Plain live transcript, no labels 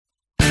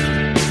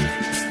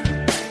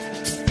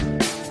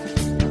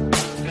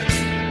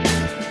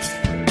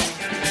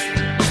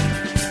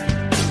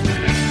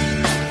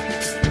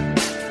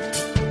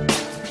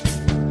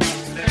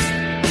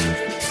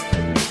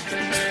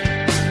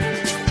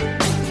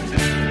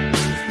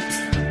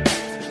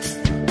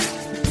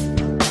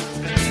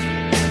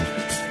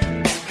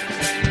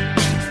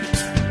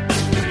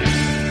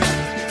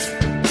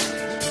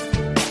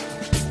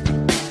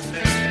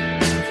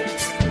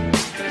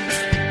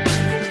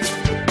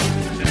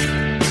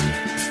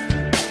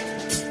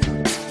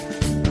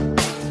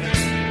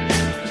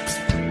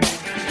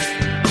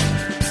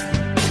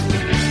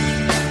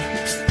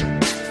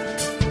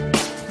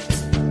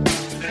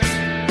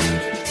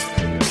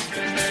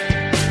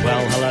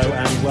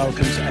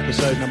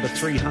episode number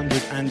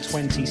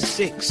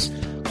 326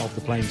 of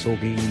the Plain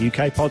Talking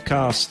UK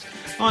podcast.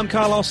 I'm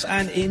Carlos,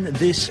 and in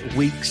this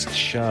week's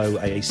show,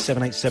 a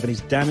 787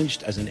 is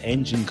damaged as an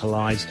engine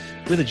collides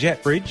with a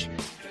jet bridge.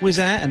 Wizz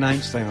Air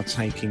announced they are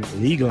taking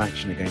legal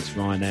action against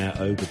Ryanair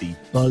over the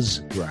Buzz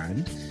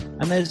brand.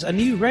 And there's a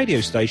new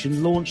radio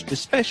station launched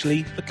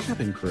especially for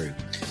cabin crew.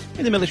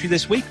 In the military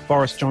this week,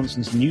 Boris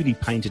Johnson's newly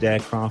painted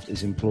aircraft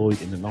is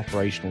employed in an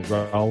operational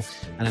role,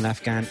 and an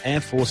Afghan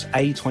Air Force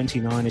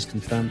A-29 is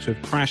confirmed to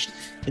have crashed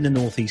in the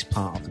northeast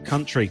part of the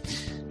country.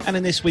 And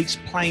in this week's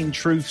Plain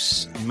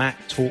Truths, Matt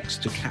talks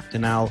to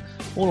Captain Al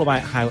all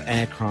about how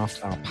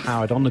aircraft are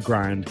powered on the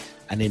ground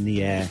and in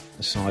the air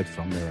aside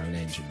from their own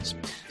engines.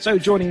 So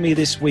joining me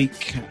this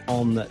week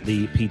on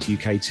the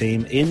PTUK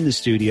team in the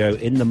studio,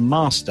 in the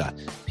master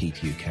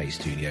PTUK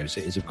studios,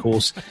 it is, of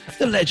course,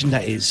 the legend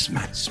that is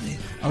Matt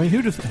Smith. I mean,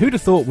 who'd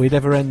have thought we'd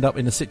ever end up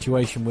in a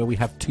situation where we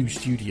have two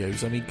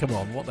studios? I mean, come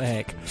on, what the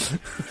heck?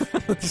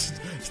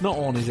 It's not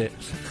on, is it?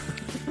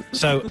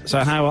 So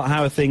how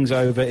are things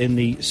over in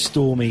the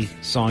stormy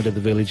side of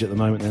the village at the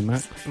moment then,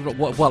 Matt?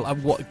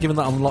 Well, given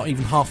that I'm not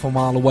even half a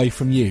mile away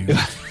from you.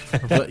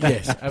 But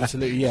yes,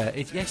 absolutely, yeah.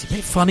 It's a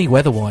bit funny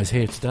weather-wise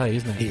here today,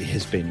 isn't it? It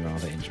has been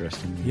rather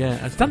interesting.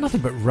 Yeah, it's done nothing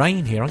but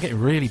rain here. I'm getting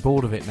really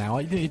bored of it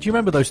now. Do you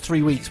remember those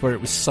 3 weeks where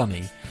it was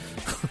sunny?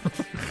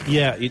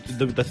 Yeah,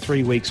 the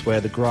 3 weeks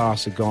where the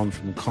grass had gone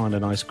from kind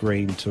of nice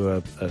green to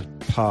a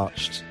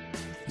parched,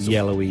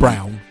 yellowy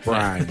brown.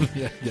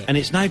 yeah. And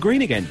it's now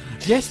green again.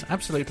 Yes,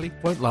 absolutely.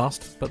 Won't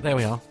last, but there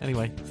we are.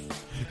 Anyway.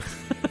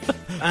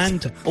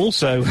 And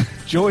also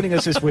joining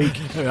us this week,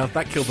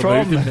 that killed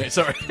the mood, didn't it?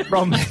 Sorry.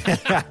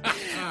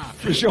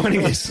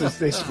 Joining us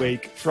this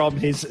week from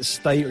his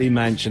stately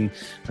mansion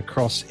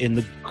across in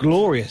the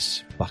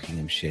glorious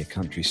Buckinghamshire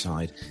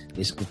countryside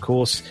is, of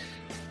course,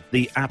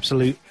 the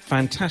absolute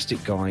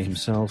fantastic guy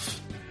himself,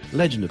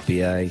 legend of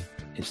BA.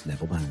 It's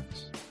Neville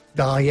Bounds.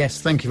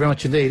 Yes, thank you very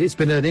much indeed. It's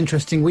been an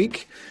interesting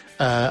week.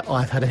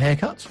 I've had a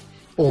haircut,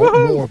 or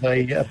more of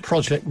a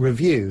project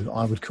review,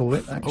 I would call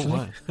it, actually.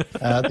 Oh,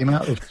 wow. The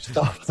amount of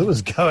stuff that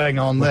was going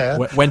on there.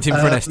 Went in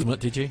for an estimate,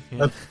 did you?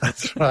 Yeah.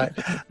 That's right.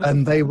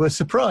 And they were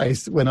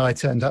surprised when I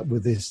turned up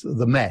with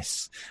the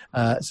mess.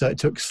 So it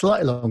took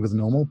slightly longer than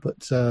normal, but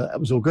that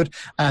was all good.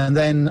 And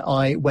then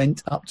I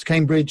went up to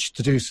Cambridge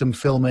to do some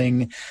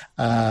filming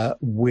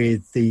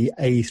with the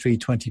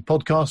A320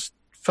 podcast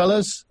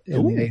fellas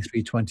in the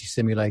A320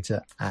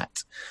 simulator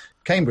at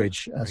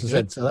Cambridge, as I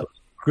said. So that was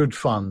good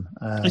fun.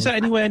 Is that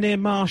anywhere near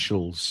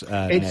Marshall's?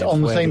 It's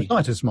on the same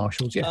site as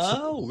Marshall's, yes.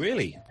 Oh,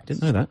 really? I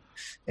didn't know that.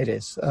 It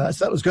is. So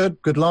that was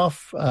good. Good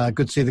laugh.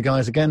 Good to see the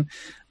guys again.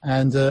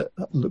 And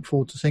look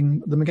forward to seeing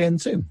them again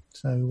soon.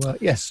 So,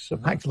 yes, I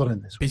packed a lot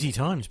in this week. Busy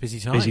times.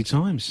 Busy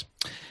times.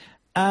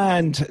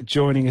 And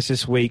joining us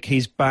this week,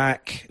 he's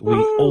back. We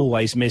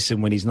always miss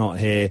him when he's not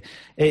here.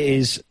 It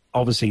is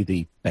obviously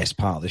the best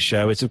part of the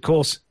show. It's, of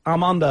course,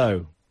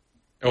 Armando.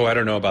 Oh, I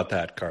don't know about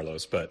that,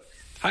 Carlos, but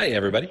hi,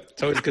 everybody.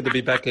 It's always good to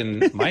be back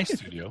in my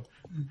studio.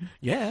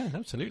 Yeah,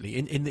 absolutely.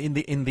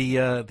 In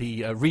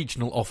the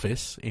regional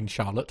office in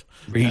Charlotte.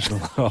 Regional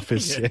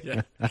office,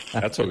 yeah.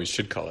 That's what we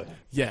should call it.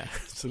 Yeah,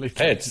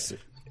 absolutely. Hey,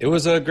 it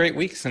was a great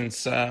week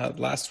since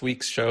last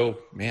week's show.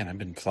 Man, I've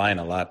been flying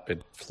a lot,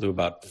 but flew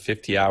about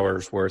 50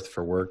 hours worth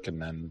for work,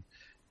 and then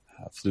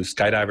flew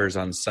skydivers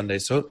on Sunday.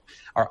 So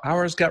our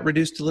hours got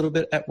reduced a little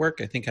bit at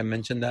work. I think I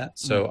mentioned that.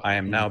 So I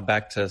am now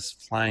back to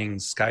flying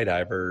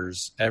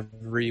skydivers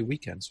every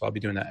weekend. So I'll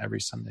be doing that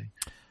every Sunday.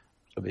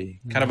 It'll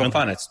be kind of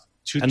fun. It's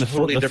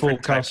totally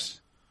different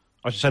forecast.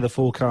 I should say the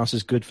forecast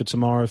is good for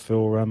tomorrow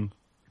for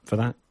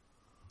that.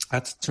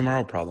 That's a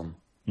tomorrow problem.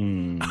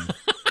 Worry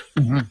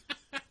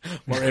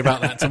about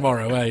that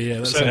tomorrow, eh? Yeah,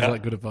 that sounds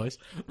like good advice.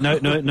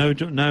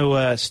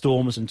 No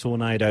storms and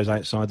tornadoes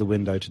outside the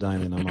window today,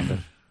 then, Armando.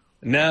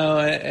 No,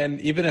 and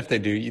even if they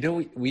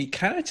do, we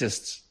kind of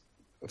just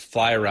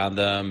fly around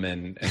them,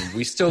 and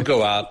we still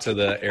go out to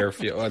the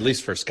airfield, or at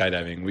least for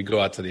skydiving. We go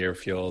out to the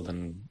airfield,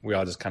 and we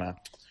all just kind of,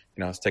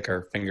 stick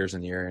our fingers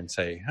in the air and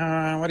say,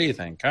 what do you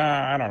think?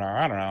 I don't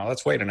know.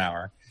 Let's wait an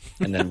hour.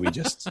 And then we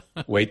just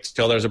wait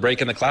till there's a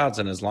break in the clouds,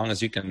 and as long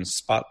as you can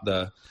spot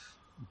the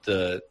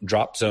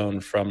drop zone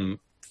from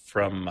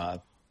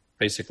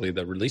basically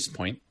the release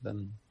point,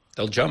 then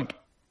they'll jump.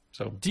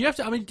 So do you have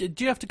to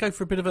go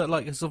for a bit of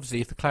because obviously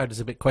if the cloud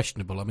is a bit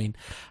questionable, I mean,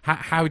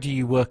 how do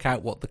you work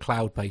out what the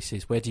cloud base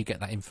is? Where do you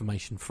get that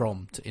information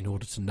from in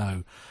order to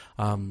know?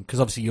 Because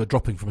obviously you're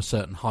dropping from a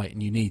certain height,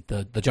 and you need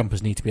the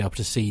jumpers need to be able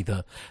to see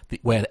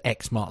where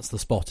X marks the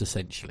spot,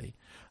 essentially.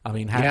 I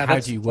mean, how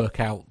do you work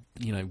out,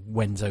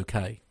 when's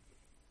okay?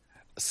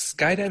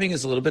 Skydiving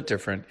is a little bit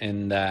different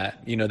in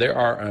that, there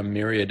are a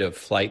myriad of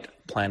flight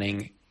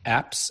planning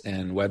apps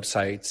and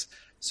websites.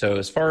 So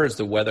as far as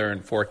the weather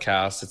and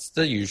forecast, it's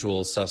the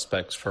usual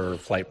suspects for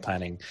flight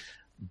planning,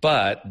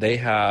 but they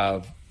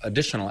have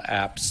additional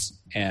apps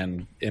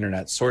and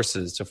internet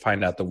sources to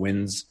find out the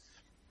winds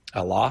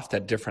aloft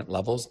at different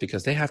levels,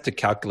 because they have to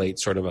calculate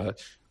sort of a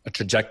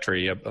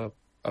trajectory, a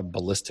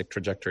ballistic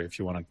trajectory, if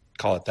you want to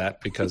call it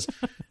that, because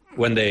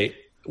when they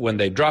when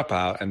they drop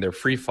out and they're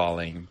free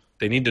falling,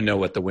 they need to know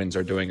what the winds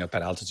are doing up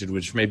at altitude,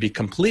 which may be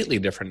completely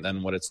different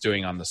than what it's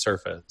doing on the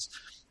surface.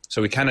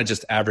 So we kind of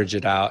just average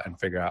it out and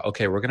figure out,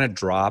 okay, we're going to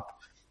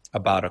drop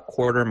about a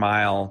quarter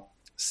mile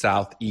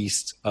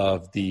southeast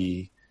of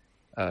the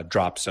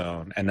drop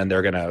zone. And then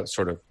they're going to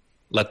sort of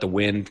let the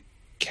wind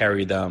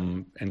carry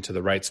them into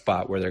the right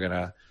spot where they're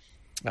going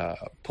to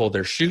pull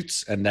their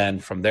chutes. And then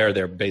from there,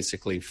 they're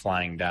basically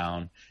flying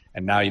down.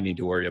 And now you need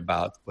to worry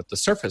about what the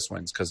surface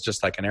winds, because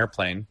just like an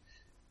airplane,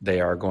 they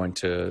are going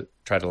to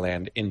try to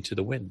land into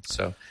the wind.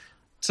 So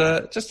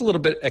it's just a little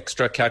bit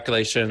extra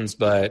calculations,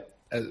 but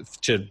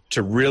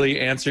to really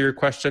answer your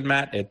question,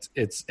 Matt,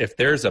 it's if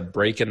there's a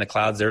break in the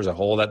clouds, there's a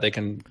hole that they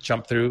can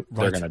jump through,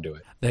 right, they're going to do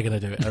it. They're going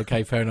to do it.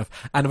 Okay, fair enough.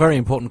 And a very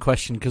important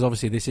question, because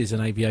obviously this is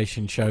an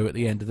aviation show at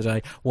the end of the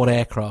day. What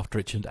aircraft,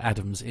 Richard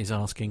Adams is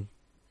asking?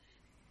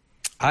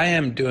 I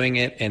am doing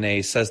it in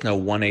a Cessna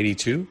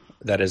 182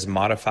 that is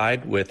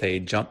modified with a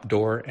jump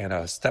door and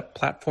a step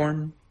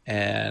platform.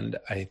 And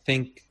I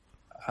think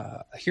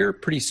here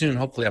pretty soon,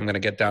 hopefully, I'm going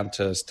to get down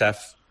to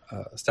Steph's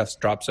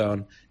drop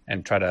zone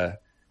and try to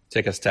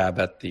take a stab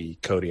at the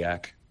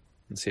Kodiak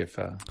and see if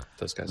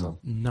those guys will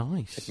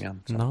take me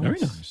on. So. Nice. Very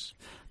nice.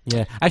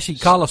 Yeah, actually,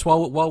 Carlos,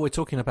 while we're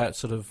talking about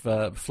sort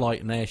of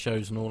flight and air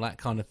shows and all that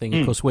kind of thing,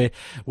 of course,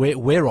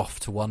 we're off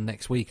to one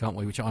next week, aren't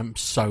we? Which I'm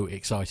so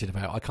excited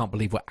about. I can't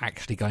believe we're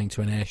actually going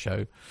to an air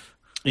show.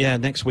 Yeah,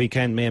 next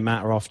weekend, me and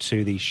Matt are off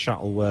to the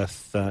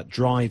Shuttleworth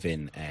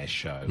Drive-In Air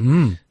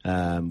Show,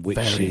 which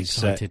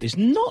is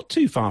not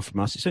too far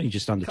from us. It's only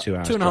just under 2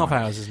 hours. 2.5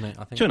 hours, isn't it?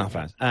 I think 2.5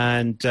 hours.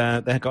 And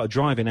they've got a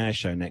drive-in air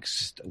show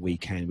next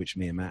weekend, which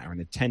me and Matt are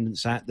in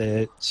attendance at.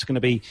 It's going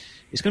to be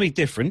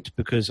different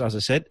because, as I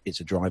said,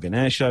 it's a drive-in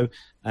air show,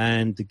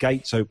 and the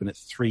gates open at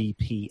 3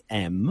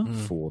 p.m.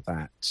 for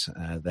that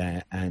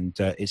there, and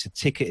it's a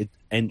ticketed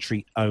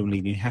entry only,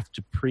 and you have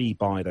to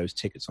pre-buy those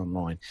tickets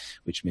online,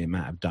 which me and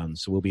Matt have done.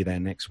 So we'll be there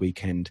next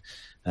weekend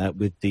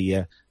with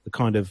the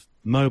kind of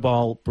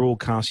mobile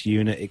broadcast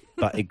unit,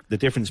 but the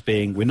difference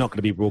being we're not going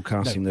to be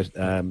broadcasting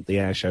the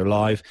air show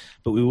live,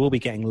 but we will be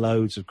getting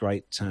loads of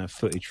great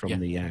footage from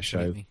the air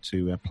show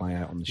to play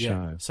out on the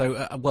show. So,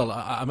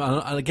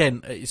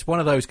 again, it's one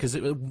of those, because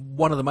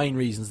one of the main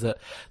reasons that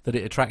it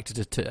attracted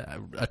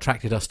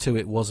us to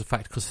it was the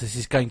fact because this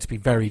is going to be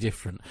very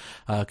different,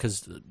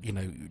 because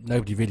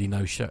nobody really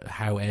knows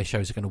how air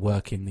shows are going to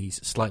work in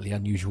these slightly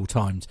unusual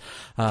times,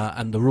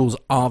 and the rules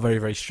are very,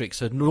 very strict.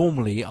 So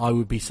normally I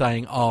would be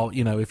saying,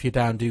 if you're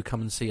down, do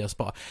come and see us,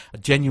 but I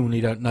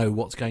genuinely don't know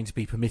what's going to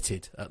be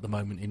permitted at the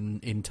moment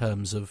in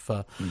terms of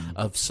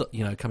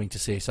coming to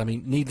see us. I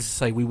mean, needless to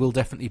say, we will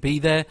definitely be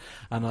there,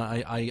 and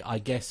I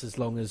guess as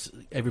long as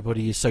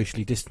everybody is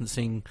socially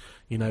distancing,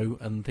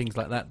 and things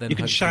like that, then you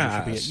can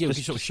shout at us. You can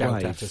sort of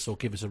shout at us or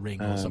give us a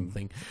ring or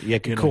something. Yeah,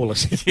 call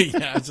us.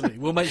 Yeah, absolutely.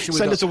 We'll make sure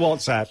send us a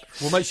WhatsApp.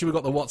 We'll make sure we've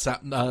got the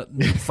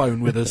WhatsApp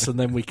phone with us, and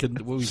then we can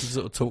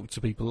sort of talk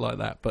to people like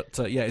that. But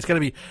it's going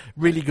to be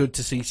really good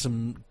to see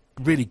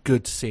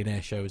an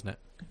air show, isn't it?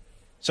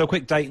 So a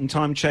quick date and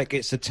time check.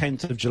 It's the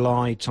 10th of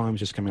July. Time's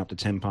just coming up to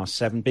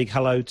 7:10. Big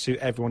hello to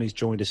everyone who's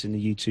joined us in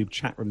the YouTube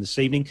chat room this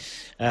evening.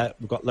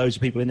 We've got loads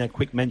of people in there.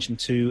 Quick mention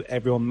to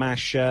everyone.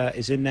 Mash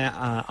is in there.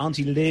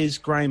 Auntie Liz,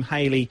 Graham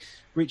Haley,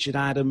 Richard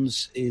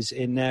Adams is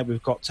in there.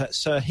 We've got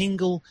Sir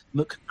Hingle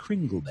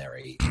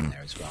McCringleberry in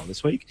there as well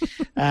this week.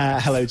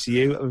 Hello to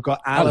you. We've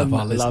got Alan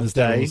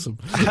Loveday. Awesome.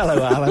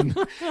 Hello, Alan.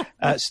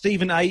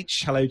 Stephen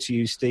H. Hello to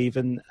you,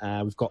 Stephen.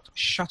 We've got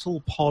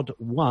Shuttlepod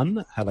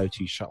 1. Hello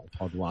to you,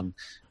 Shuttlepod 1.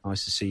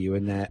 Nice to see you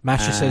in there.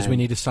 Masha says we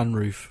need a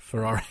sunroof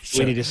for our show.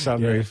 We need a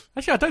sunroof. Yeah.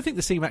 Actually, I don't think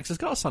the C-Max has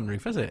got a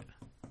sunroof, has it?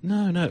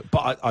 No.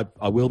 But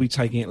I will be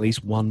taking at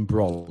least one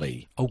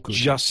brolly. Oh, good.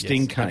 Just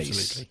in case.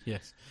 Absolutely,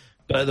 yes.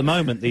 But at the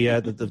moment, the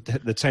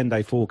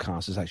 10-day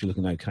forecast is actually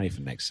looking okay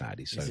for next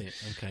Saturday. So,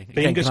 okay.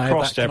 Fingers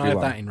crossed, everyone.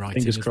 Can I have that in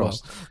writing? Fingers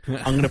crossed. Well?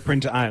 I'm going to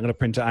print it out. and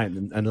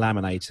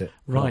laminate it.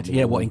 Right.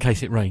 Yeah. In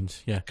case it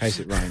rains? Yeah. In case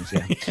it rains.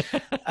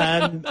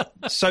 Yeah.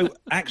 So,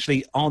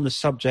 actually, on the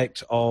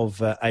subject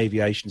of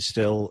aviation,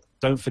 still,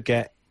 don't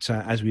forget.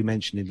 As we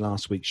mentioned in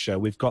last week's show,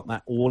 we've got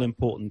that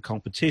all-important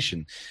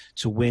competition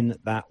to win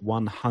that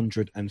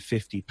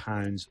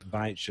 £150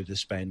 voucher to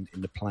spend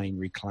in the Plane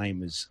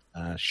Reclaimers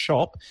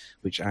shop,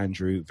 which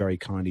Andrew very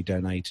kindly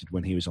donated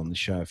when he was on the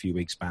show a few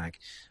weeks back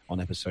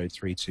on episode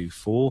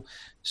 324.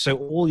 So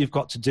all you've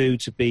got to do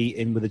to be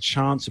in with a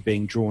chance of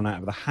being drawn out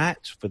of the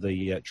hat for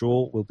the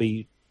draw will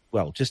be,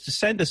 well, just to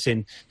send us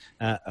in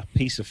a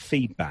piece of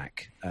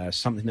feedback,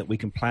 something that we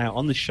can play out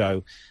on the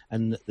show.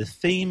 And the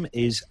theme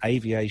is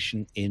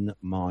aviation in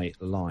my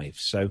life.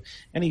 So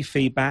any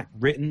feedback,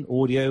 written,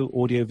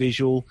 audio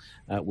visual,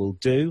 will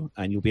do.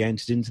 And you'll be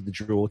entered into the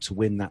draw to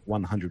win that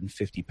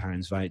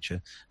 £150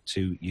 voucher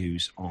to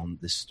use on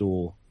the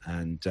store.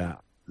 And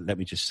let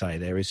me just say,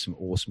 there is some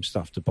awesome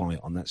stuff to buy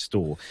on that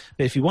store.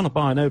 But if you want to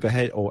buy an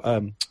overhead or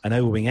an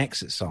overwing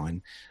exit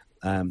sign,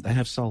 they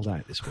have sold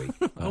out this week.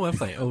 Oh, have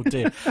they? Oh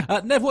dear.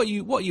 Nev, what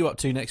are you up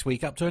to next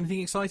week? Up to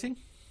anything exciting?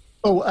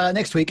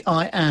 Next week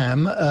I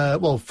am,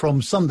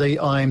 from Sunday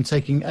I'm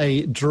taking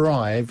a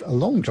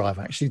long drive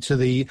actually, to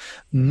the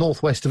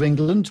northwest of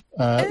England,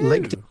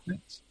 Lake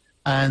District.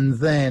 And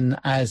then,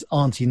 as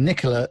Auntie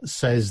Nicola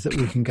says that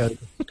we can go to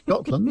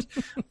Scotland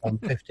on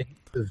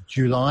 15th of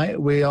July,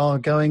 we are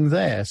going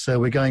there. So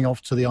we're going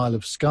off to the Isle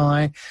of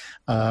Skye,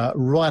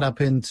 right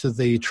up into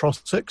the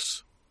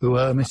Trossachs, who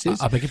are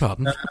Mrs. I beg your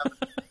pardon.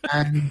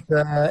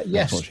 Yes,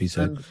 that's what she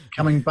said.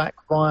 Coming back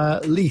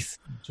via Leith,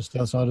 just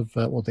outside of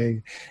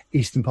the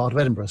eastern part of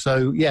Edinburgh.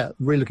 So, yeah,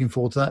 really looking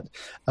forward to that.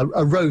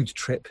 A road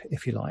trip,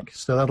 if you like.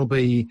 So that'll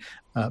be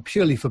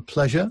purely for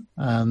pleasure,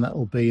 and that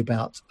will be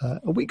about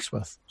a week's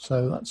worth.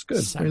 So that's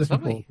good. Sounds really looking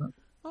lovely. forward to that.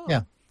 Oh,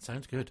 yeah.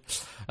 Sounds good.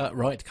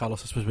 Right,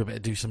 Carlos, I suppose we better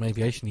do some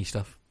aviation-y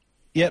stuff.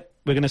 Yep,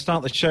 we're going to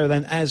start the show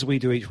then, as we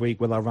do each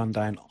week, with our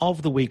rundown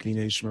of the weekly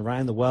news from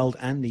around the world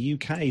and the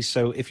UK.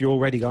 So if you're all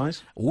ready,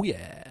 guys. Oh,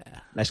 yeah.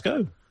 Let's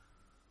go.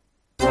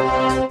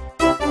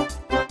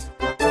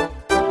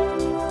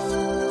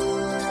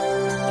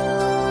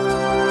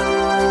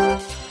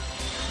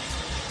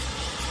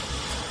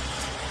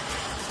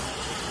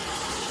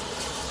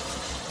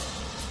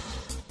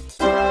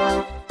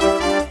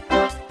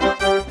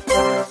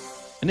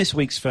 And this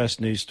week's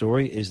first news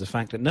story is the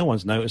fact that no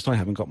one's noticed I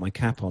haven't got my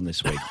cap on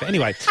this week. But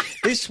anyway,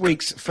 this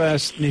week's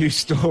first news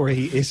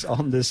story is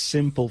on the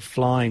Simple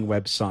Flying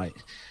website.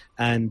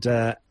 And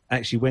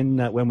actually,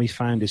 when we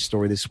found this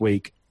story this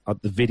week,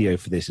 the video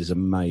for this is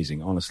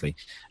amazing, honestly.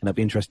 And it'll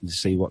be interesting to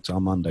see what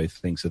Armando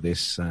thinks of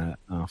this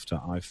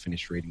after I've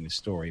finished reading this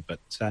story.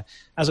 But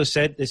as I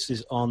said, this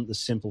is on the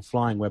Simple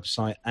Flying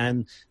website.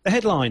 And the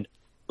headline,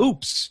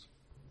 oops,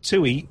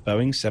 TUI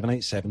Boeing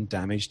 787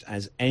 damaged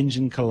as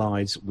engine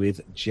collides with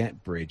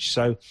jet bridge.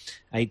 So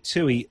a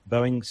TUI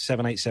Boeing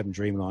 787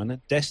 Dreamliner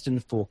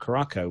destined for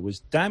Curaçao was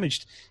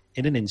damaged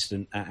in an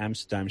incident at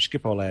Amsterdam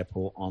Schiphol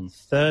Airport on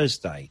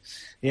Thursday.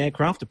 The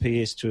aircraft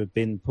appears to have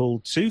been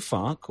pulled too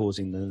far,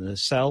 causing the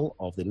nacelle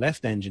of the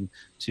left engine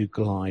to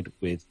collide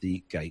with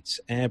the Gates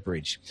air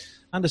bridge.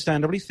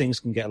 Understandably, things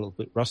can get a little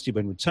bit rusty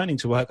when returning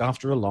to work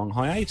after a long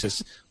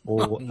hiatus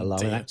or a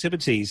lull in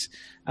activities.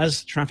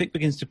 As traffic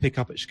begins to pick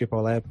up at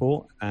Schiphol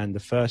Airport and the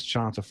first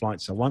charter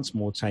flights are once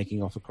more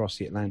taking off across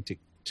the Atlantic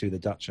to the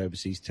Dutch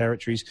overseas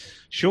territories,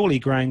 surely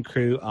ground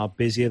crew are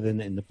busier than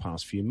in the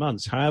past few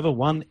months. However,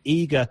 one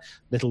eager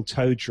little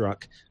tow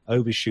truck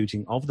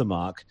overshooting of the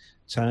mark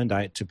turned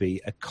out to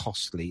be a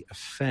costly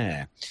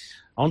affair.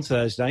 On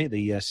Thursday,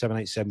 the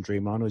 787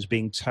 Dreamliner was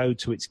being towed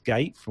to its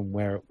gate from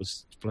where it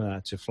was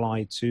to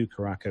fly to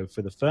Curaçao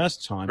for the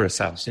first time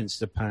since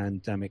the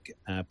pandemic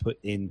put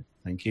in,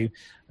 thank you,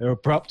 an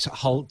abrupt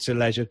halt to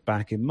leisure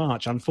back in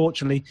March.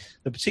 Unfortunately,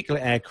 the particular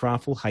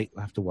aircraft will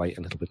have to wait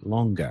a little bit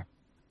longer.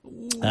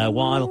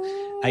 While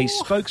a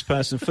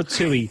spokesperson for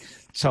TUI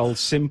told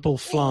Simple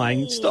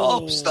Flying,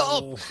 told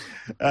Simple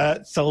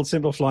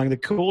Flying the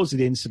cause of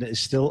the incident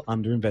is still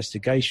under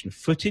investigation.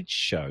 Footage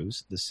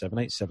shows the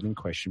 787 in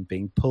question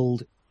being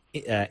pulled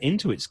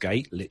into its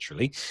gate,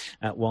 literally,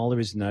 while there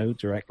is no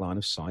direct line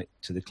of sight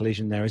to the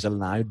collision. There is a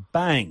loud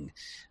bang.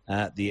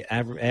 The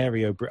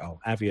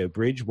Avio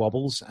bridge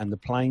wobbles and the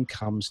plane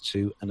comes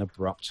to an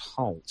abrupt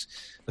halt.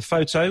 The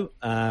photo,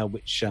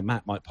 which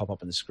Matt might pop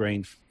up on the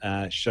screen,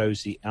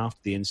 shows after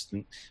the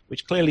incident,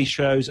 which clearly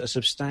shows a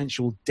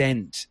substantial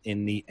dent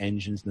in the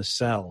engine's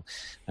nacelle,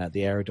 the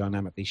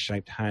aerodynamically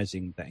shaped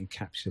housing that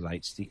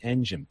encapsulates the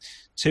engine.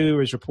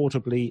 TUI is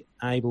reportedly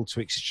able to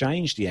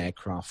exchange the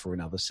aircraft for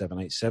another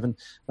 787.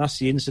 Thus,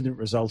 the incident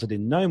resulted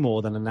in no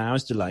more than an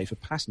hour's delay for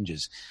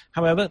passengers.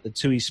 However, the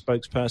TUI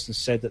spokesperson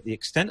said that the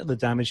extent of the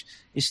damage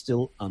is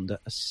still under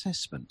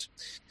assessment.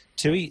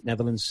 TUI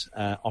Netherlands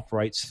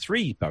operates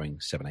 3 Boeing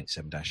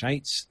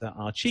 787-8s that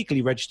are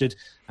cheekily registered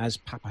as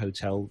Papa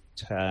Hotel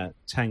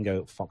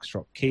Tango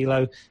Foxtrot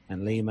Kilo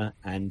and Lima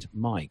and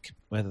Mike.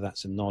 Whether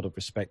that's a nod of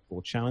respect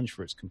or challenge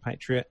for its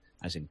compatriot,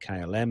 as in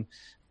KLM,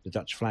 the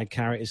Dutch flag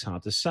carrier, is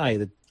hard to say.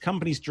 The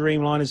company's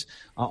Dreamliners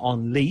are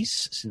on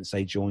lease since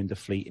they joined the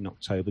fleet in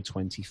October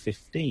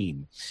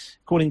 2015.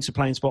 According to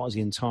PlaneSpotters,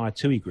 the entire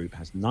TUI group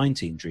has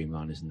 19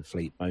 Dreamliners in the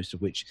fleet, most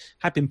of which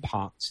have been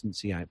parked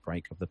since the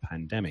outbreak of the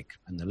pandemic.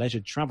 And the leisure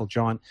travel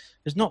giant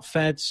has not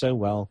fared so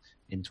well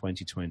in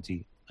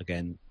 2020.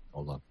 Again,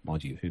 although,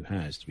 mind you, who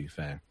has, to be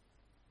fair.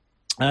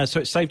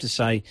 So it's safe to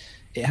say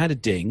it had a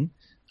ding.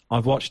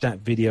 I've watched that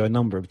video a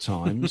number of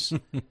times.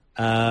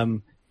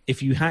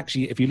 If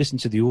you listen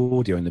to the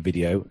audio in the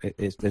video,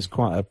 there's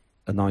quite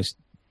a nice.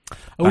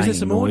 Oh, is there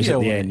some audio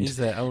at the end? Is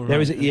there? Oh, there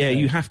right. is. Yeah,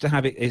 you have to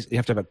have it. You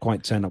have to have it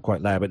quite turned up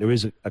quite loud, but there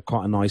is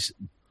quite a nice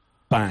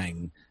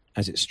bang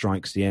as it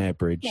strikes the air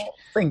bridge.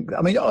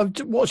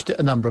 I've watched it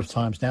a number of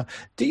times now.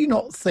 Do you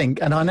not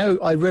think? And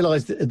I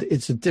realise that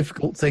it's a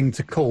difficult thing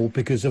to call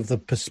because of the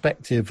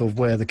perspective of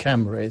where the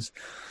camera is.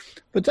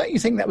 But don't you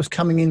think that was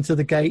coming into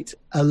the gate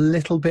a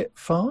little bit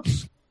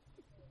fast?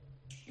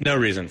 No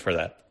reason for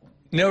that.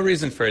 No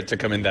reason for it to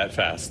come in that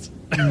fast.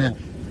 No.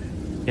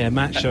 Yeah,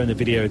 Matt's showing the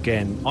video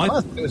again. I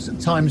think it was at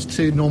times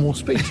to normal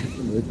speed.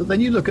 But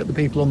then you look at the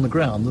people on the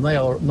ground and they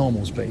are at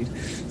normal speed.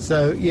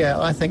 So, yeah,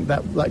 I think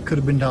that could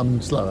have been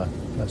done slower.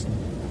 personally.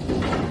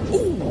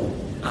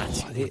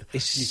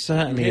 It's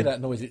certainly You hear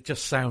that noise? It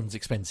just sounds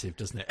expensive,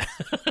 doesn't it?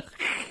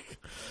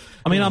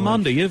 I mean,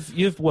 Armando,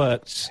 you've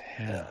worked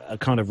a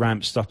kind of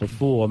ramp stuff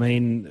before. I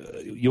mean,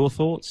 your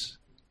thoughts?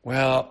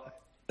 Well,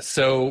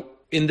 so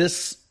in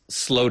this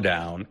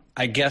slowdown,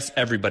 I guess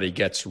everybody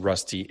gets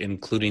rusty,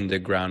 including the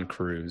ground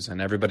crews,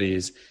 and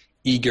everybody's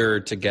eager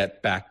to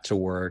get back to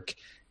work.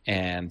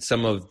 And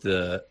some of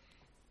the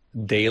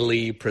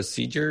daily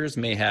procedures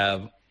may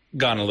have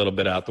gone a little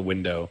bit out the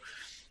window.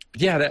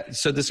 But yeah,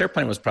 so this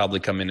airplane was probably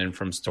coming in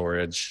from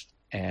storage,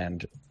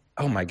 and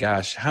oh my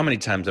gosh, how many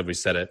times have we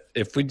said it?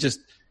 If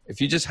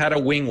you just had a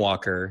wing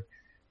walker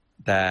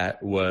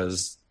that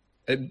was,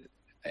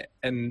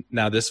 and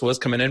now this was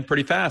coming in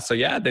pretty fast, so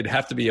yeah, they'd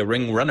have to be a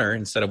wing runner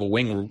instead of a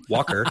wing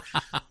walker.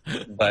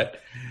 but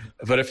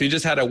if you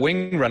just had a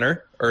wing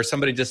runner or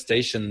somebody just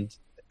stationed,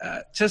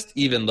 just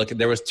even look at,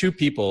 there was two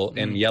people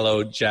in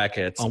yellow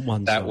jackets on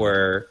one that side.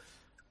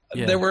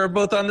 They were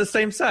both on the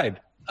same side.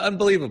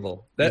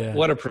 Unbelievable.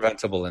 What a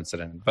preventable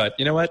incident. But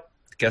you know what?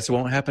 Guess it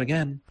won't happen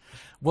again.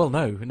 Well,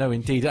 no,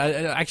 indeed.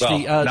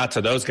 Actually, not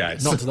to those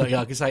guys. Not to those.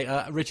 Yeah, I can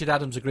say Richard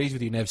Adams agrees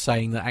with you, Nev,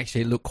 saying that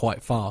actually it looked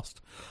quite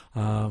fast.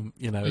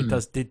 It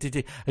does. Did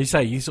as you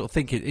say, you sort of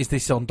think is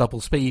this on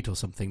double speed or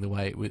something? The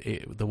way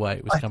it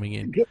was coming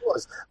in. It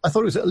was. I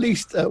thought it was at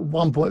least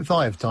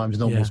 1.5 times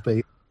normal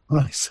speed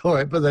when I saw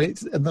it, but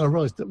then I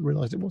realised it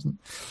wasn't.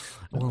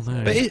 Well,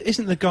 no. But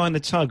isn't the guy in the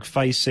tug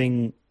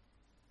facing?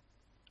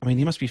 I mean,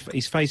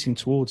 he's facing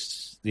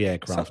towards the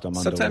aircraft.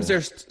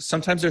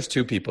 Sometimes there's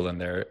two people in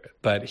there,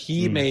 but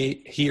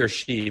he or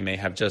she may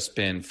have just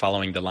been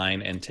following the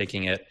line and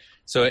taking it.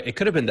 So it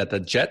could have been that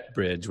the jet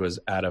bridge was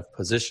out of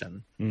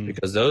position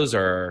because those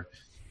are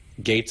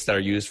gates that are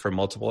used for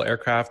multiple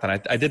aircraft. And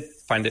I did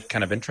find it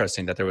kind of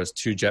interesting that there was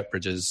two jet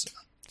bridges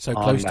so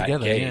close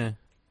together. Gate.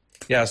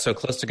 Yeah, so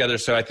close together.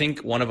 So I think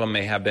one of them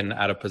may have been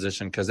out of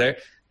position because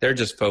they're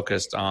just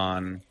focused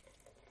on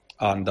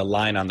the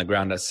line on the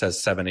ground that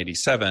says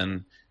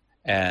 787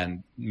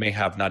 and may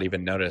have not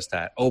even noticed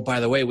that, oh,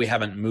 by the way, we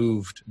haven't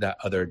moved that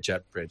other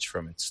jet bridge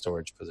from its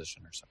storage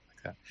position or something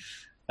like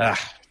that.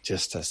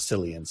 Just a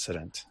silly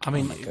incident. I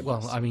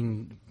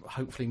mean,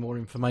 hopefully more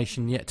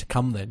information yet to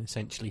come then,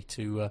 essentially,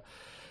 to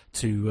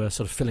sort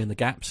of fill in the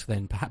gaps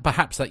then.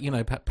 Perhaps that,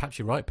 perhaps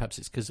you're right, perhaps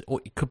it's because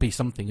it could be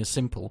something as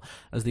simple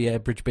as the air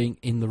bridge being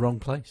in the wrong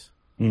place.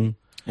 And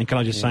can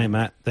I just say,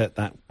 Matt,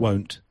 that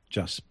won't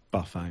just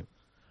buff out.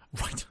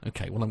 Right.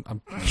 Okay. Well,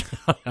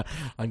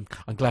 I'm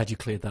glad you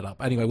cleared that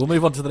up. Anyway, we'll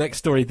move on to the next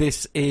story.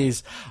 This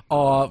is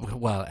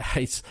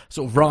it's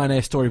sort of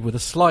Ryanair story with a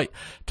slight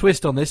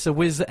twist on this. So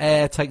Wizz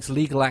Air takes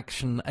legal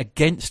action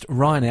against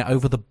Ryanair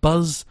over the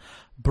Buzz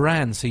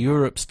brand. So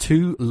Europe's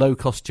two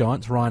low-cost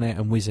giants, Ryanair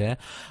and Wizz Air,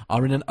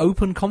 are in an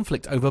open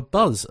conflict over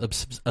Buzz,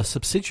 a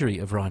subsidiary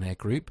of Ryanair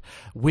Group.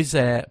 Wizz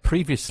Air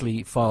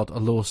previously filed a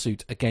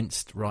lawsuit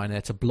against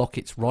Ryanair to block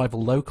its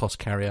rival low-cost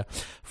carrier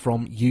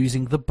from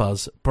using the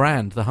Buzz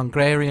brand. The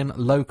Hungarian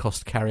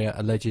low-cost carrier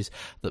alleges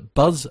that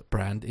Buzz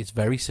brand is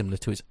very similar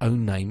to its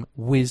own name,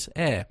 Wizz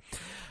Air.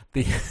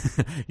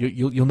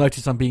 You'll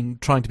notice I'm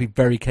trying to be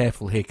very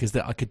careful here because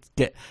I could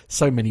get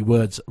so many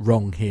words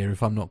wrong here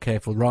if I'm not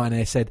careful.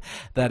 Ryanair said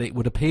that it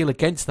would appeal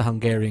against the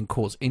Hungarian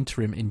court's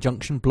interim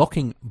injunction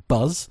blocking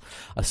Buzz,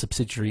 a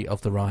subsidiary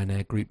of the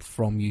Ryanair Group,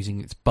 from using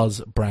its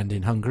Buzz brand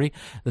in Hungary.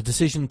 The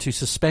decision to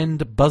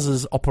suspend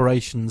Buzz's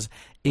operations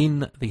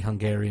in the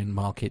Hungarian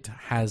market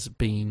has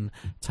been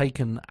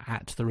taken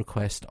at the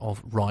request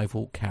of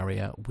rival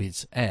carrier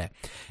Wizz Air.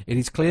 It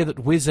is clear that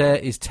Wizz Air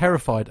is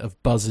terrified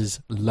of Buzz's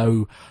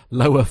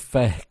lower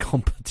fare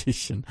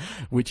competition,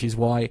 which is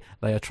why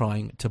they are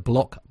trying to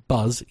block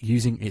Buzz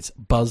using its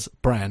Buzz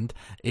brand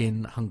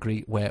in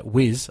Hungary, where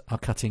Wizz are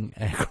cutting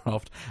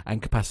aircraft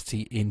and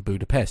capacity in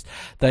Budapest.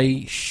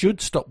 They should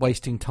stop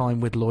wasting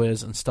time with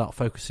lawyers and start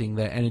focusing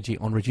their energy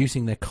on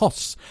reducing their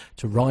costs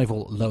to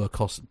rival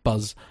lower-cost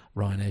Buzz,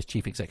 Ryanair's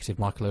chief executive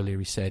Michael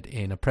O'Leary said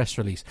in a press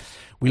release.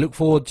 We look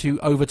forward to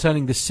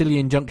overturning the silly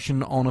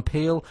injunction on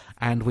appeal,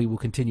 and we will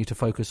continue to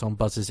focus on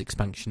Buzz's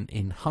expansion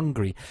in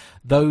Hungary.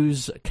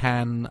 Those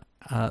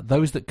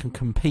that can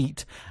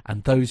compete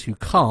and those who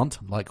can't,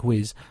 like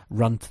Wizz,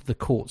 run to the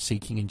court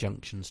seeking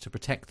injunctions to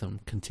protect them,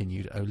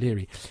 continued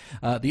O'Leary.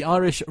 The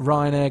Irish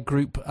Ryanair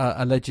Group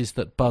alleges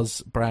that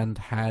Buzz brand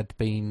had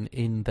been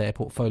in their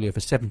portfolio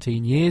for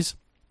 17 years.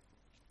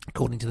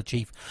 According to the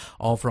chief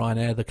of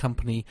Ryanair, the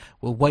company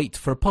will wait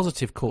for a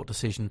positive court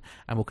decision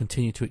and will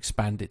continue to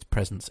expand its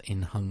presence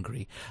in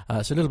Hungary.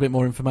 So a little bit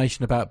more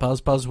information about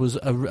Buzz. Buzz was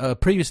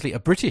previously a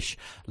British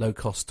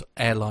low-cost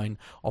airline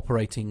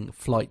operating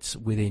flights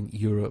within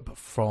Europe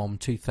from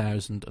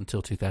 2000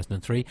 until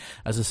 2003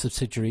 as a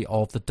subsidiary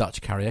of the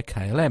Dutch carrier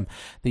KLM.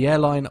 The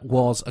airline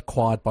was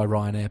acquired by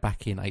Ryanair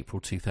back in April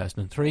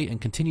 2003 and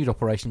continued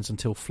operations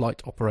until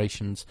flight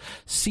operations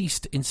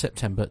ceased in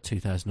September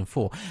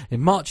 2004. In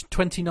March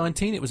 2019,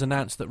 2019, it was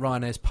announced that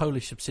Ryanair's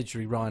Polish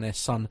subsidiary Ryanair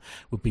Sun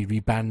would be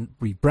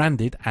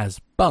rebranded as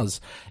Buzz.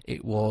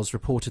 It was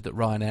reported that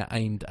Ryanair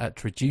aimed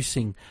at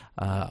reducing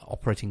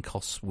operating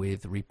costs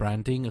with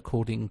rebranding.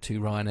 According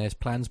to Ryanair's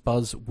plans,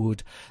 Buzz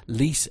would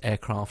lease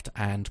aircraft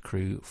and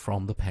crew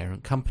from the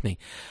parent company.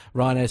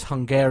 Ryanair's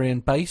Hungarian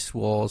base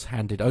was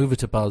handed over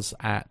to Buzz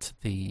at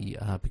the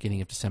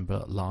beginning of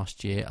December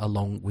last year,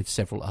 along with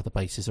several other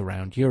bases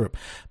around Europe.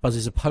 Buzz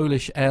is a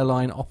Polish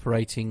airline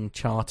operating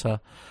charter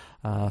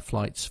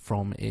flights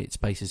from its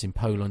bases in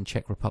Poland,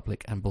 Czech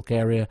Republic and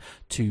Bulgaria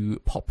to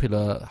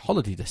popular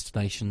holiday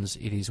destinations.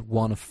 It is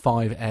one of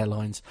 5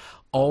 airlines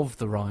of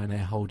the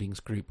Ryanair Holdings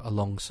Group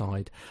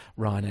alongside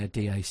Ryanair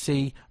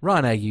DAC,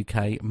 Ryanair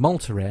UK,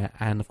 Malta Air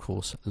and of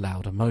course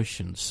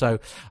Laudamotion. So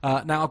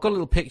now I've got a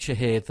little picture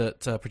here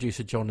that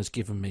producer John has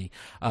given me.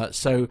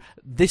 So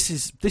this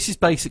is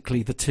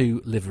basically the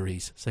 2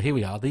 liveries. So here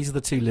we are. These are the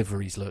 2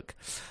 liveries, look.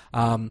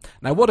 Now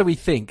what do we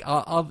think?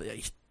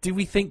 Do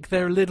we think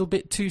they're a little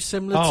bit too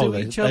similar to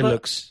each other? They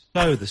look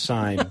so the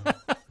same.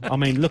 I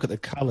mean, look at the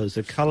colours.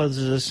 The colours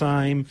are the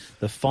same.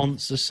 The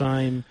font's the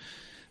same.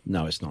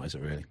 No, it's not, is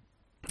it really?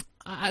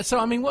 So,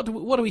 I mean, what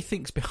do we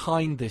think's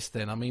behind this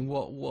then? I mean,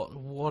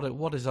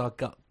 what is our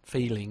gut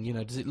feeling? You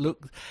know, does it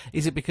look?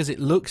 Is it because it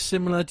looks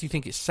similar? Do you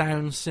think it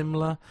sounds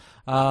similar?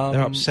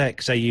 They're upset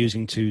because they're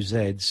using 2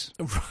 Z's.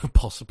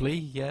 Possibly,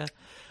 yeah.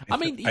 I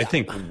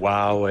think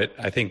Wow.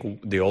 I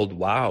think the old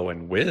Wow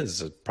and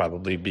Whiz would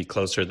probably be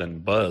closer than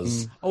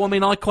Buzz. Oh, I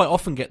mean, I quite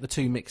often get the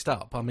 2 mixed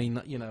up. I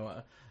mean, you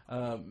know.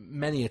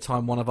 Many a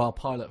time, one of our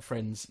pilot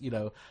friends, you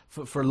know,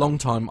 for a long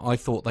time, I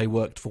thought they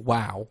worked for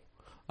Wow.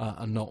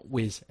 And not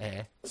Wizz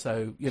Air,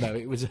 so you know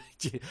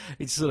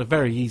it's sort of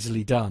very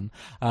easily done.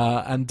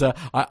 I'm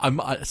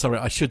sorry,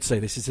 I should say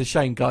this. It's a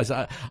shame, guys.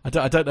 I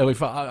don't know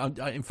if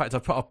in fact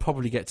I'll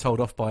probably get told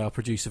off by our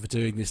producer for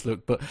doing this.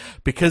 Look, but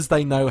because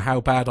they know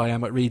how bad I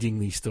am at reading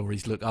these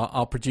stories, look,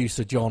 our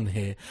producer John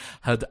here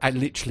had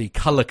literally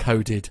color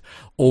coded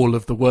all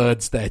of the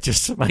words there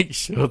just to make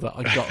sure that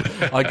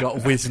I got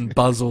Wizz and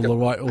Buzz all the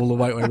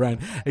way around.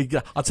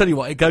 I'll tell you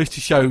what, it goes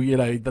to show, you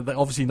know, that they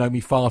obviously know me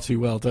far too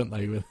well, don't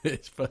they, with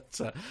this?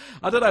 But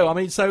I don't know. I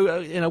mean, so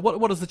you know,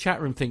 what does the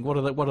chat room think? What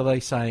are they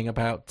saying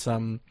about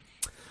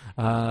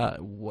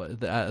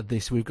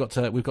this? We've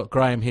got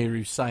Graham here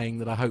who's saying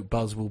that I hope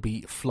Buzz will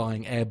be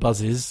flying Air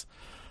Buzzes.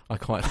 I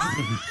quite.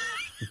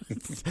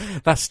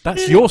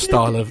 that's your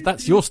style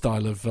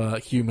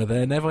of humour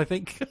there, Nev. I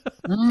think.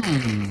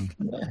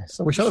 Yes,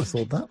 I wish I'd have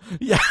thought that.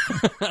 Yeah,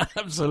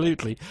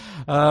 absolutely.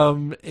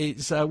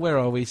 It's where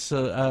are we?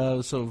 So,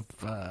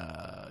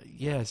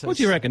 yeah. So what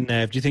do you reckon,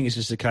 Nev? Do you think it's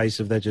just a case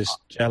of they're just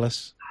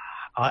jealous?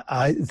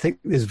 I think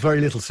there's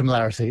very little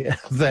similarity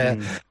there,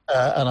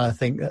 and I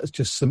think that's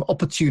just some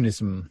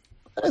opportunism,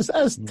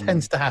 as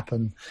tends to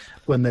happen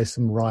when there's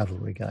some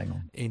rivalry going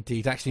on.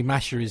 Indeed, actually,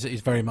 Masha is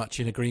very much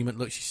in agreement.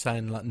 Look, she's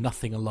saying like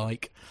nothing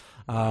alike.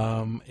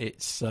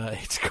 It's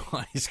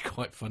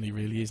quite funny,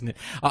 really, isn't it?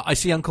 I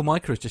see Uncle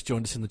Micah has just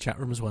joined us in the chat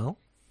room as well.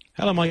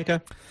 Hello,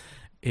 Micah.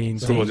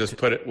 Indeed. So we'll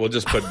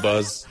just put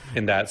Buzz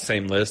in that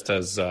same list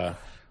as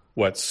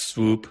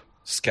Swoop,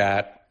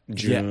 Scat,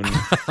 June.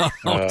 Yeah.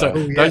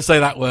 Don't say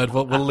that word.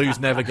 We'll lose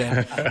Nev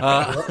again.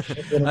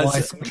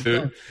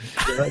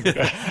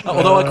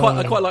 Although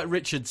I quite like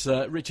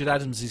Richard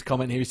Adams'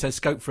 comment here. He says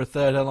scope for a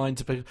third airline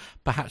to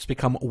perhaps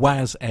become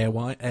Waz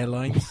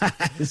Airlines.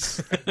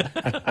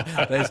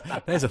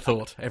 there's a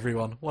thought,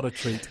 everyone. What a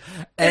treat.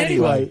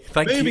 Anyway,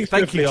 thank you,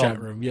 chat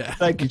room. Yeah,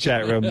 thank you,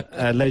 chat room.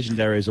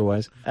 Legendary as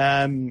always.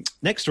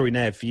 Next story,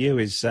 Nev, for you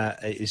is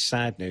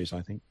sad news,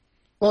 I think.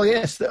 Well,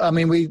 yes. I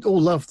mean, we all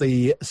love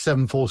the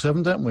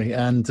 747, don't we?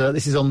 And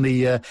this is on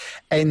the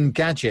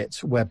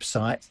Engadget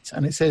website.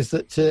 And it says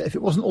that if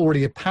it wasn't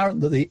already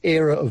apparent that the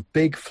era of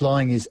big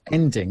flying is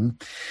ending,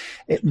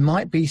 it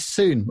might be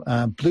soon.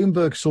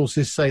 Bloomberg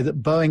sources say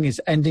that Boeing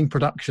is ending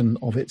production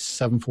of its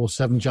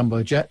 747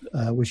 jumbo jet,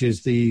 which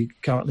is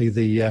currently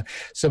the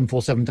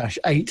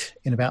 747-8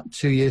 in about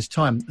 2 years'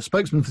 time. A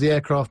spokesman for the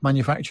aircraft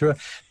manufacturer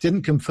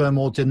didn't confirm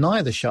or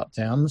deny the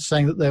shutdown,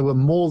 saying that there were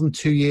more than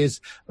 2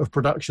 years of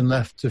production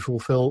left to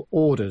fulfill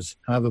orders.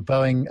 However,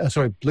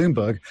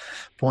 Bloomberg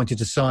pointed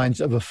to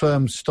signs of a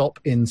firm stop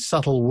in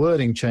subtle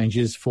wording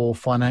changes for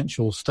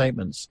financial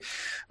statements.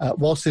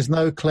 Whilst there's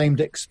no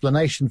claimed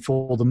explanation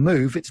for the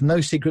move, it's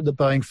no secret that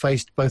Boeing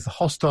faced both a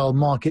hostile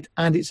market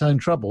and its own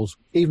troubles.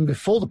 Even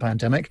before the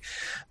pandemic,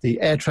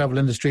 the air travel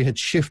industry had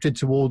shifted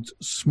towards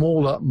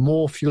smaller,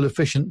 more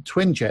fuel-efficient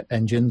twin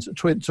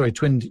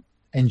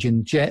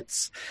engine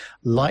jets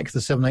like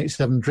the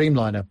 787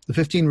 Dreamliner. The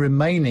 15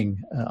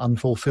 remaining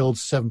unfulfilled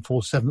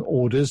 747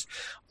 orders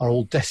are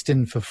all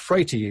destined for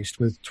freighter use,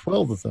 with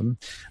 12 of them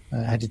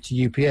headed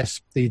to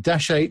UPS. The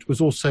Dash 8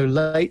 was also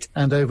late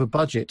and over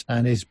budget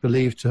and is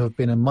believed to have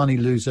been a money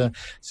loser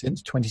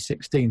since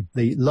 2016.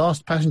 The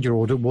last passenger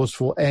order was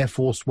for Air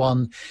Force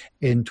One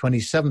in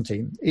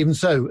 2017. Even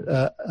so,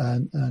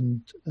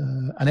 an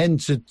end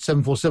to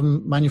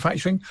 747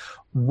 manufacturing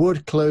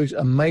would close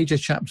a major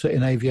chapter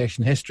in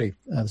aviation history.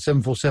 The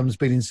 747 has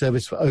been in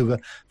service for over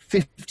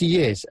 50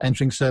 years,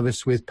 entering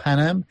service with Pan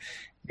Am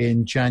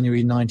in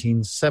January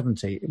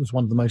 1970. It was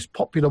one of the most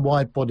popular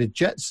wide-bodied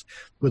jets,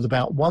 with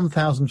about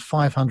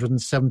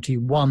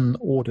 1,571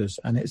 orders,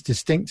 and its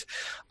distinct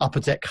upper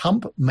deck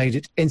hump made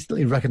it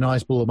instantly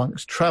recognizable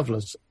amongst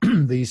travelers.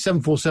 The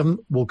 747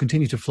 will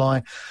continue to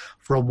fly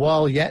for a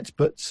while yet,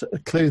 but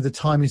clearly the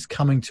time is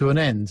coming to an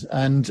end.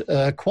 And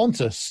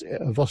Qantas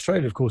of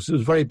Australia, of course,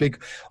 is a very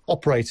big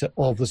operator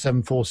of the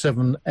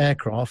 747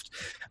 aircraft,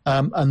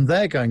 and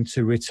they're going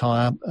to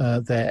retire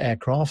their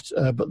aircraft,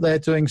 but they're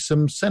doing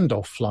some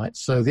send-off flights.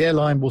 So the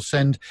airline will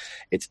send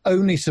its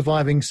only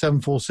surviving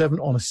 747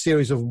 on a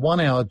series of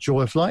one-hour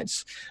joy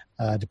flights,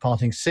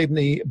 departing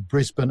Sydney,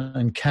 Brisbane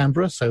and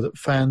Canberra, so that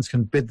fans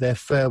can bid their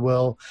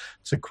farewell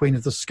to Queen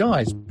of the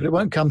Skies. But it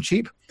won't come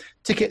cheap.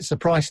 Tickets are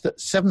priced at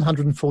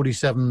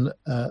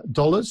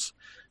 $747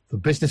 for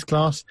business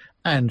class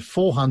and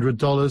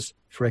 $400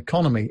 for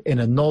economy, in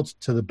a nod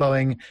to the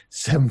Boeing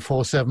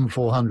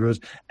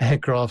 747-400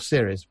 aircraft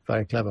series.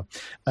 Very clever.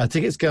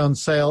 Tickets go on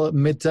sale at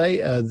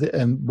midday,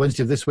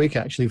 Wednesday of this week,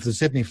 actually, for the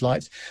Sydney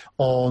flights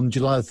on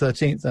July the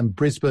 13th, and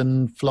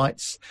Brisbane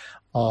flights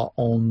are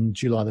on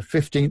July the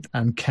 15th,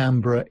 and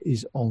Canberra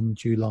is on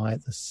July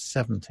the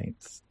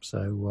 17th.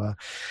 So,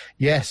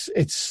 yes,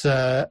 it's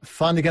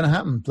finally going to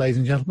happen, ladies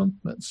and gentlemen.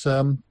 It's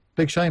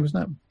big shame,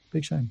 isn't it?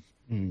 Big shame.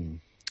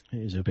 It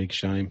is a big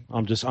shame.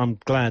 I'm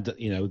glad that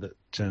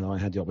that I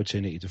had the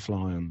opportunity to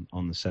fly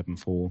on the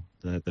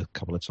 747 the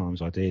couple of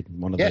times I did.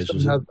 One of those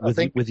was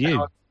with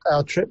you.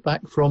 Our trip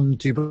back from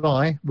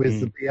Dubai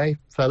with the BA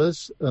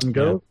fellas and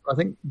girls. Yeah. I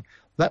think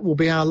that will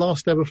be our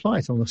last ever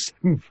flight on the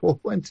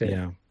 747.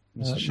 Yeah,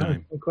 it's a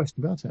shame. No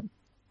question about it.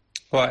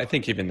 Well, I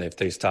think even if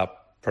they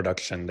stop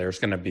production, there's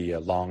going to be a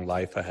long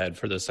life ahead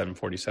for the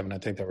 747. I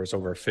think there was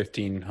over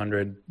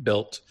 1,500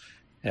 built,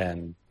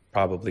 and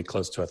probably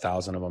close to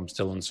 1,000 of them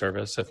still in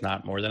service, if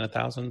not more than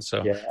 1,000.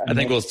 So yeah, I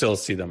think we'll still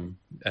see them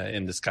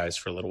in the skies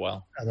for a little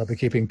while. And they'll be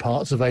keeping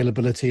parts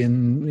availability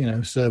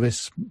and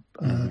service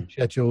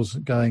schedules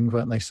going,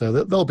 won't they? So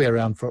they'll be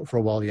around for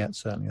a while yet,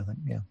 certainly, I think,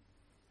 yeah.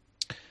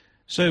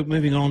 So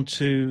moving on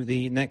to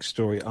the next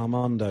story,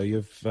 Armando,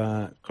 you've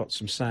got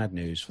some sad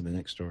news for the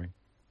next story.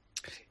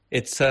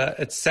 It's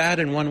sad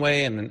in one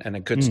way and a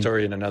good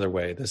story in another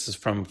way. This is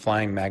from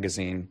Flying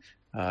Magazine.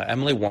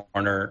 Emily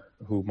Warner,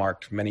 who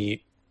marked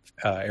many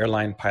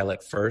airline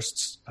pilot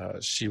firsts.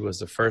 She was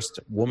the first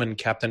woman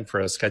captain for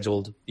a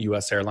scheduled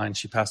U.S. airline.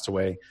 She passed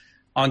away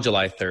on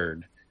July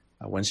 3rd.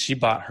 When she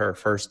bought her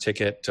first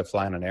ticket to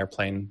fly on an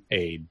airplane,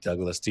 a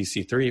Douglas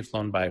DC-3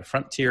 flown by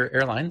Frontier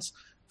Airlines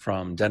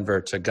from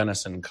Denver to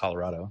Gunnison,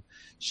 Colorado,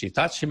 she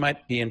thought she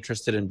might be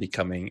interested in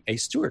becoming a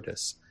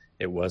stewardess.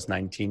 It was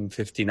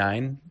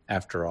 1959,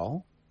 after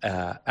all.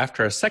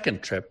 After a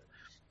second trip,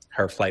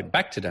 her flight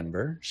back to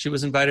Denver, she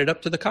was invited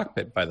up to the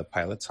cockpit by the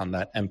pilots on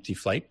that empty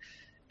flight.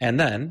 And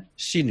then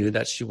she knew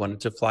that she wanted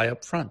to fly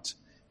up front.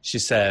 She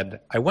said,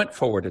 "I went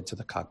forward into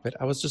the cockpit.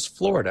 I was just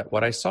floored at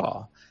what I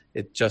saw.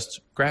 It just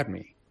grabbed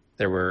me.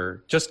 They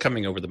were just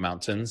coming over the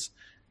mountains.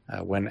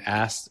 When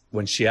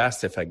she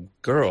asked if a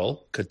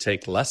girl could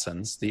take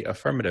lessons, the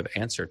affirmative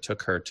answer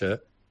took her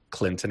to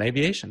Clinton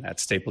Aviation at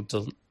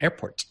Stapleton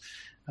Airport,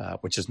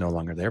 which is no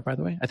longer there, by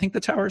the way. I think the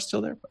tower is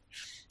still there.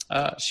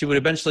 But she would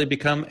eventually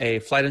become a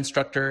flight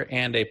instructor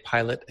and a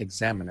pilot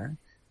examiner.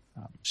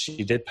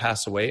 She did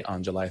pass away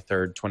on July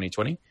 3rd,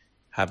 2020,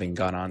 having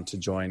gone on to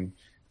join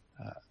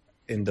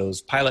in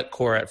those pilot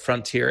corps at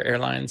Frontier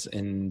Airlines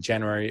in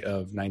January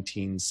of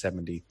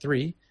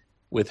 1973,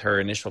 with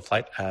her initial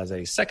flight as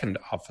a second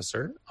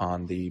officer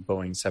on the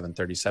Boeing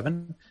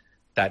 737.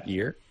 That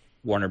year,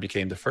 Warner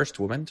became the first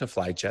woman to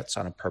fly jets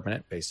on a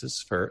permanent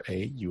basis for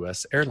a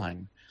U.S.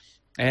 airline,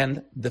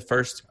 and the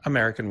first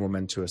American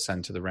woman to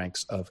ascend to the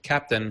ranks of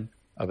captain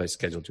of a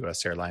scheduled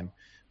U.S. airline.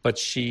 But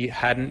she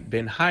hadn't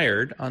been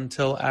hired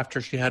until after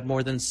she had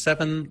more than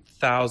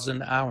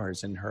 7,000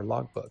 hours in her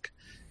logbook.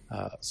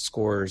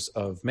 Scores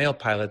of male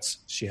pilots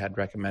she had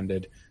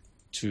recommended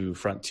to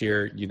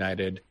Frontier,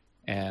 United,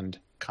 and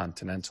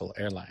Continental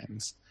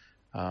Airlines.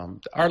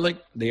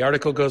 The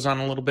article goes on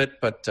a little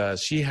bit, but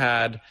she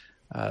had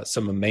an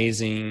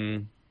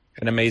amazing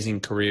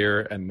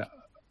career and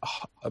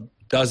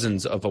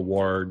dozens of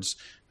awards.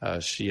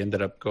 She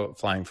ended up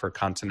flying for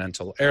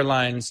Continental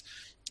Airlines,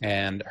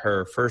 and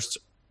her first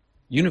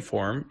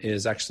uniform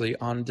is actually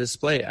on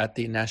display at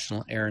the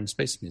National Air and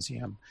Space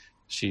Museum.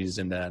 She's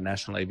in the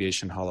National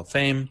Aviation Hall of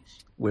Fame,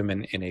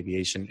 Women in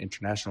Aviation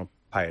International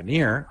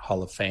Pioneer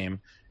Hall of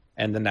Fame,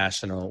 and the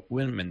National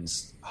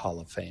Women's Hall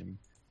of Fame.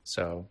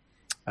 So,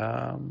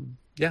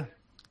 clear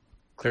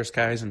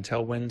skies and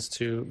tailwinds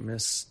to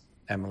Miss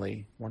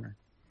Emily Warner.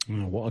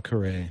 Oh, what a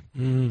career.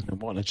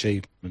 And what an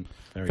achievement.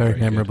 Very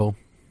memorable.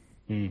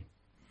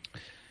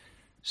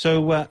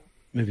 So,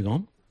 moving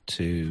on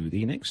to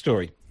the next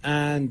story.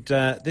 And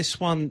this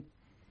one,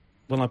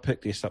 when I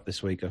picked this up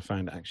this week, I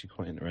found it actually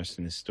quite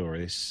interesting, this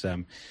story.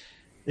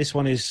 This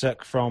one is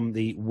from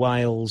the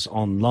Wales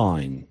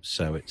Online.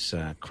 So it's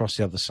across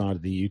the other side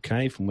of the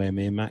UK from where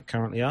me and Matt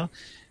currently are.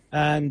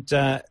 And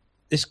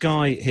this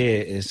guy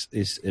here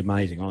is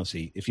amazing,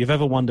 honestly. If you've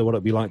ever wondered what it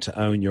would be like to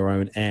own your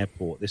own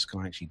airport, this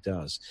guy actually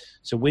does.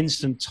 So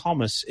Winston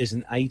Thomas is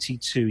an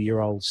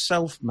 82-year-old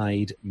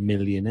self-made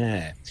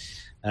millionaire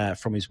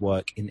from his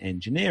work in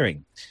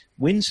engineering.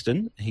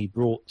 Winston, he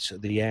brought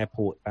the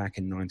airport back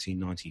in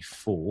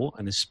 1994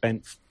 and has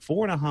spent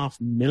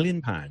 £4.5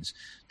 million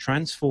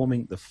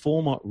transforming the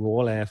former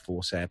Royal Air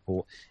Force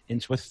Airport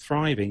into a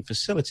thriving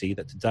facility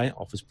that today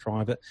offers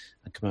private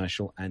and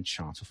commercial and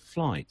charter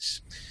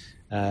flights.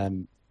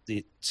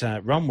 The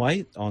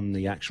runway on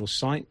the actual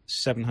site,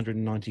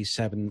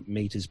 797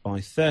 metres by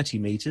 30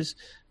 metres,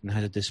 and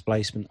had a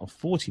displacement of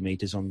 40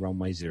 metres on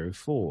runway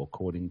 04,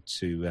 according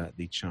to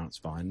the charts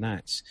via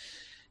NATS.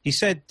 He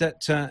said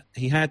that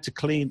he had to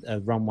clean a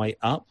runway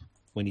up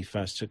when he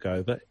first took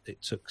over.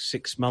 It took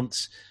 6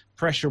 months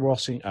pressure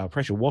washing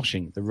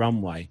the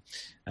runway.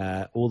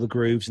 All the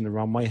grooves in the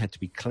runway had to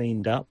be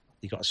cleaned up.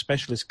 He got a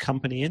specialist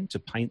company in to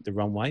paint the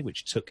runway,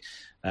 which took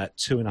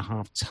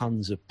 2.5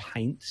 tons of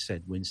paint,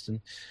 said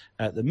Winston.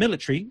 The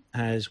military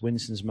has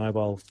Winston's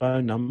mobile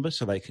phone number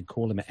so they can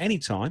call him at any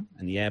time,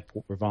 and the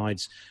airport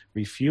provides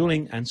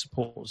refueling and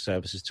support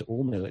services to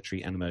all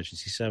military and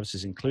emergency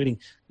services, including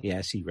the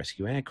Air Sea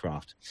Rescue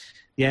aircraft.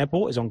 The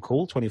airport is on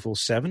call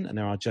 24/7, and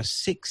there are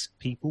just 6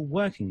 people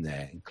working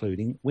there,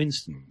 including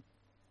Winston.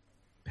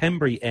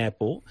 Pembrey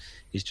Airport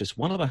is just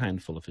one of a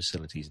handful of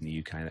facilities in the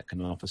UK that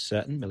can offer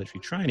certain military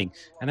training,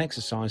 and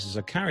exercises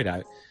are carried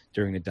out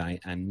during the day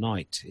and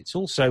night. It's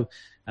also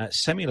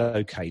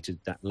semi-located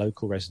that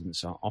local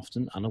residents are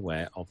often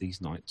unaware of these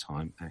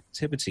nighttime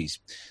activities.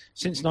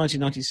 Since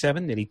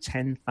 1997, nearly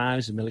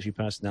 10,000 military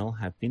personnel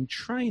have been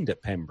trained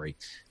at Pembrey.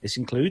 This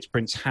includes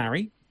Prince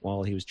Harry,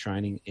 while he was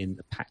training in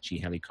Apache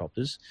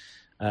helicopters.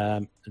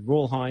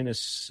 Royal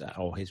Highness,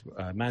 or His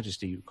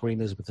Majesty Queen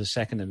Elizabeth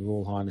II and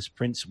Royal Highness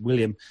Prince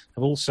William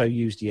have also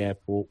used the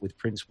airport, with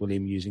Prince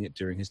William using it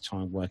during his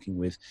time working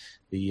with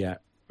the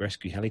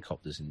rescue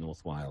helicopters in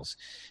North Wales.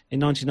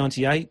 In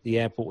 1998, the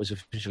airport was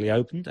officially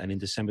opened, and in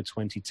December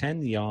 2010,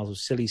 the Isles of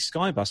Scilly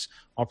Skybus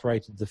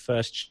operated the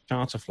first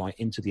charter flight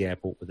into the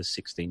airport with a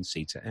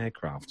 16-seater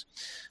aircraft.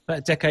 But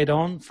a decade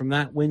on from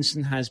that,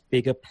 Winston has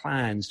bigger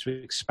plans to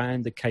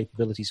expand the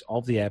capabilities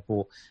of the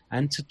airport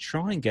and to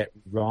try and get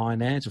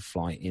Ryanair to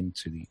fly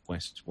into the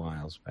West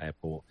Wales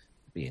airport.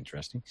 Be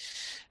interesting.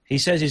 He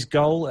says his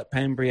goal at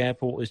Pembrey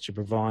Airport is to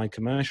provide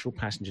commercial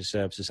passenger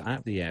services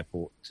at the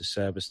airport to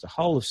service the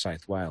whole of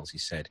South Wales, he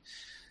said.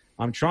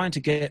 I'm trying to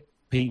get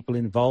people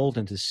involved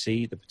and to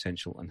see the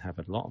potential, and have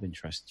a lot of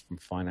interest from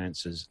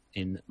financiers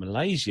in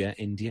Malaysia,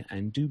 India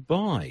and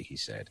Dubai, he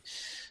said.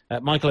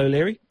 Michael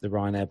O'Leary, the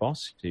Ryanair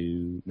boss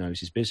who knows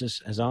his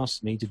business, has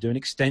asked me to do an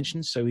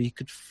extension so he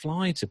could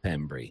fly to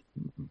Pembrey.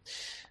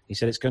 He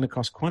said it's going to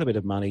cost quite a bit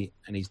of money,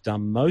 and he's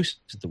done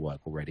most of the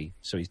work already.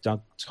 So he's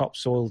dug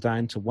topsoil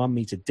down to 1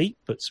 metre deep,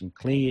 put some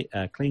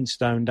clean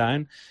stone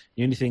down.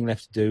 The only thing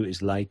left to do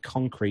is lay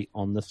concrete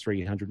on the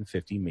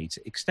 350-metre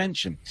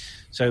extension.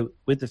 So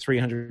with the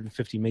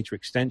 350-metre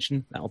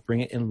extension, that'll bring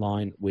it in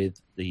line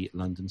with the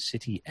London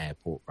City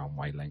Airport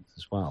runway length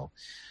as well.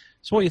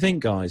 So what do you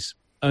think, guys?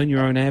 Own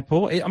your own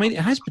airport? I mean, it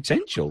has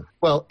potential.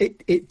 Well,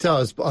 it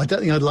does, but I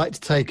don't think I'd like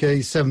to take a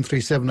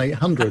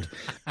 737-800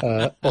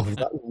 off of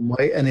that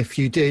runway. And if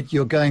you did,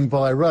 you're going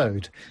by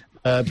road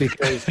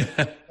because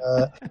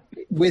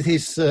with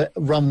his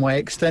runway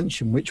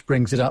extension, which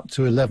brings it up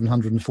to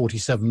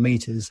 1,147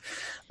 metres,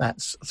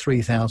 that's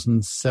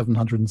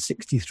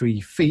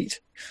 3,763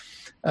 feet,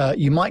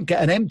 you might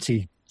get an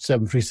empty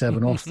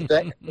 737 off the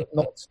deck,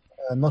 but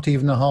not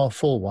even a half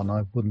full one,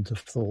 I wouldn't have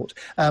thought.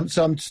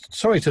 So I'm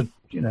sorry to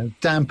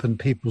dampen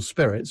people's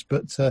spirits,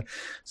 but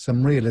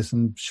some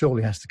realism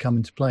surely has to come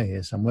into play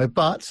here somewhere.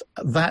 But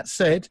that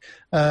said,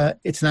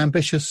 it's an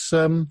ambitious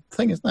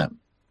thing, isn't it?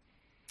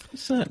 It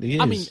certainly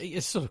is. I mean,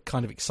 it's sort of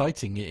kind of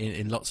exciting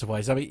in lots of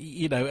ways. I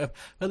mean,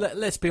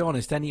 let's be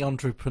honest. Any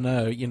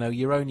entrepreneur,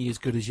 you're only as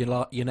good as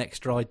your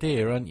next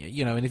idea, aren't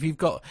you? And if you've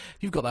got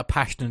that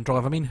passion and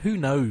drive, I mean, who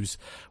knows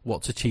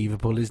what's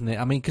achievable, isn't it?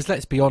 I mean, because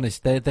let's be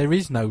honest, there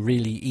is no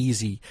really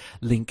easy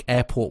link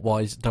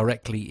airport-wise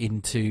directly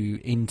into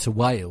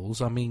Wales.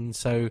 I mean,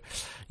 so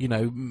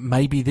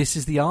maybe this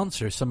is the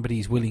answer. If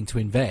somebody's willing to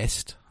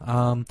invest,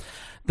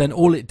 then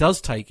all it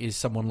does take is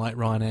someone like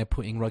Ryanair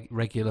putting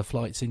regular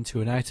flights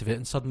into and out of it,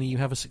 and suddenly you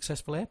have a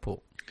successful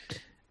airport.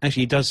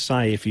 Actually, he does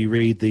say, if you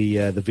read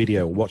the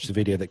video, watch the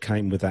video that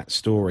came with that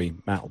story,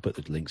 Matt will put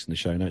the links in the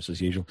show notes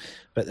as usual,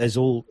 but there's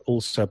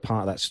also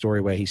part of that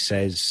story where he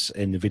says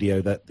in the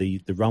video that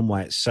the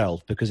runway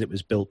itself, because it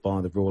was built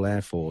by the Royal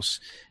Air Force,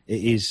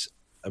 it is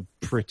a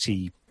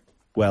pretty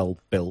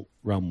well-built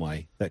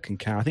runway that can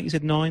carry. I think you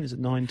said 9. Is it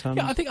 9 tons?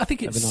 Yeah, I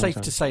think it's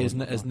safe to say, as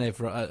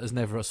Never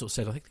Nevra sort of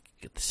said, I think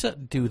it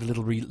certainly do with a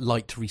little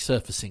light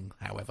resurfacing.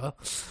 However,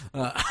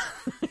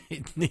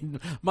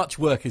 much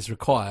work is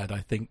required. I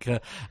think.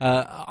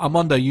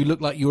 Armando, you look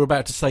like you were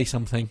about to say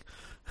something.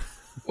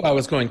 Well, I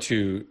was going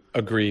to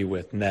agree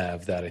with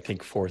Nev that I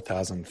think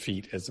 4,000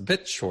 feet is a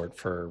bit short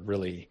for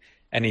really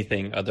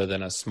anything other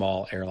than a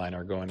small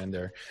airliner going in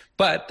there.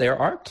 But there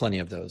are plenty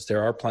of those.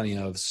 There are plenty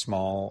of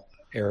small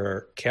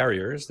air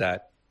carriers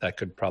that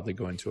could probably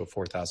go into a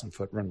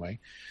 4,000-foot runway.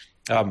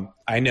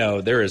 I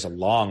know there is a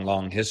long,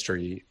 long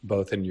history,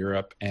 both in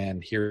Europe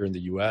and here in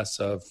the U.S.,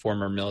 of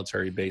former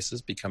military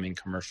bases becoming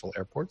commercial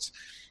airports.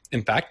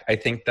 In fact, I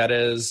think that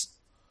is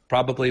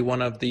probably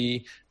one of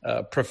the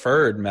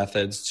preferred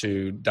methods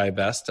to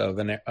divest of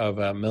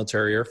a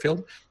military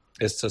airfield,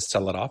 is to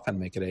sell it off and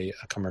make it a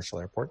commercial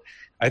airport.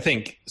 I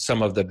think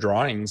some of the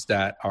drawings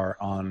that are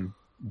on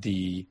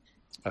the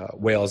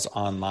Wales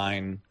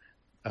Online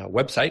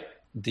website,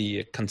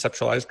 the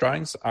conceptualized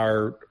drawings,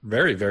 are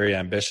very, very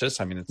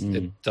ambitious. I mean,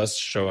 it does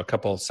show a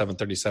couple of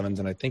 737s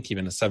and I think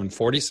even a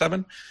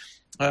 747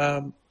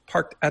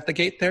 parked at the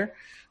gate there.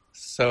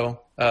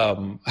 So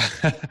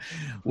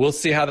we'll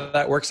see how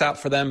that works out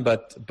for them.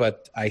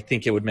 But I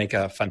think it would make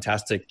a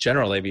fantastic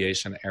general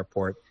aviation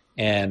airport.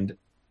 And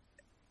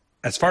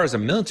as far as a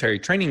military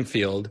training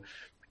field,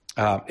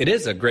 it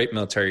is a great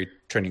military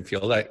training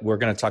field. We're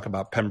going to talk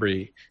about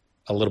Pembrey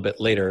a little bit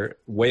later.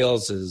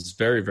 Wales is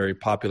very, very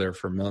popular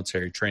for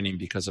military training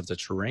because of the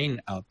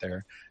terrain out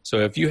there. So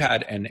if you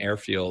had an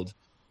airfield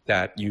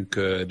that you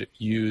could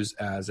use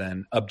as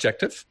an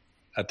objective,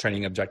 a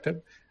training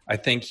objective, I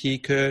think he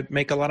could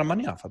make a lot of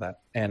money off of that.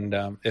 And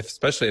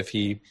especially if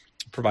he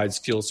provides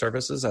fuel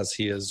services, as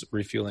he is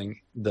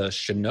refueling the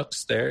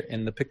Chinooks there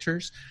in the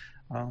pictures,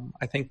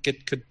 I think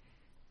it could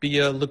be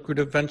a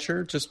lucrative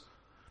venture, just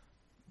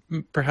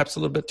perhaps a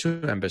little bit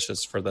too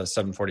ambitious for the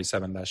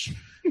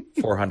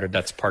 747-400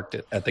 that's parked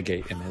at the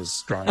gate in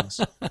his drawings.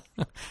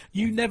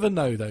 You never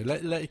know,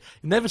 though.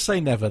 Never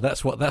say never.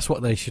 That's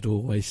what they should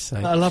always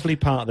say. A lovely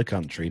part of the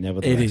country,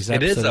 nevertheless. It is.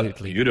 Absolutely. It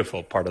is a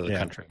beautiful part of the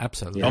country.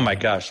 Absolutely. Oh my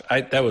gosh,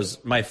 that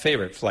was my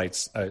favorite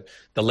flights.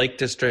 The Lake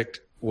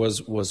District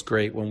was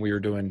great when we were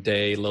doing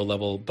day, low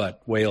level,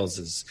 but Wales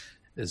is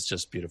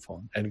just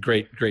beautiful and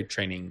great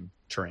training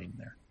terrain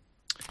there.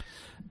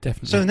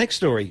 Definitely. So the next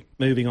story,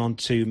 moving on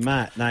to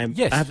Matt. Now,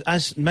 yes.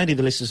 as many of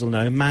the listeners will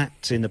know,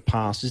 Matt in the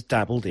past has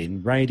dabbled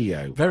in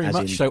radio. Very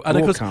much so.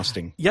 And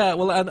broadcasting. Yeah,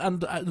 well,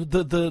 and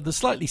the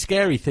slightly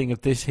scary thing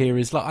of this here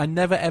is, like, I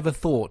never ever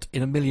thought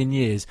in a million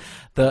years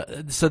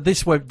that... So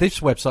this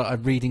website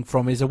I'm reading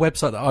from is a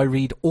website that I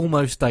read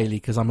almost daily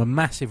because I'm a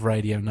massive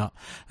radio nut,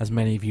 as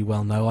many of you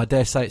well know. I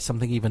dare say it's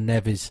something even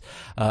Nev is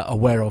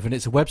aware of, and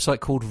it's a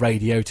website called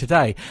Radio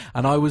Today.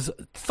 And I was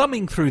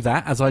thumbing through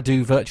that, as I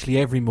do virtually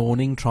every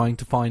morning, trying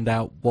to find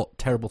out what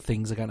terrible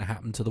things are going to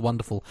happen to the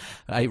wonderful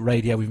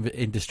radio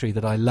industry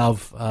that I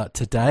love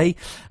today.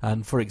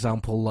 And for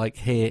example, like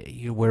here,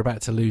 we're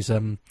about to lose,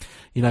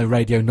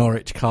 Radio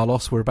Norwich,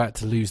 Carlos. We're about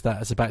to lose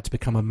that. It's about to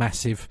become a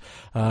massive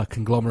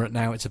conglomerate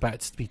now. It's about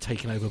to be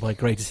taken over by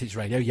Greatest Hits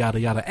Radio, yada,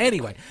 yada.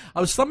 Anyway,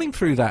 I was thumbing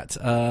through that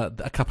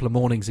a couple of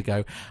mornings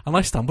ago, and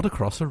I stumbled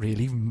across a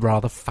really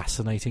rather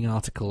fascinating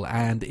article.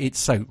 And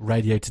it's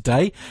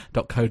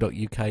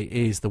radiotoday.co.uk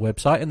is the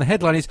website. And the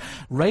headline is,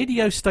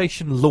 Radio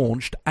Station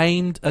Launched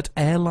aimed at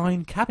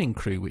airline cabin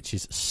crew, which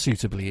is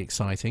suitably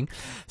exciting.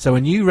 So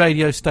a new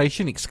radio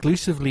station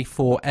exclusively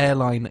for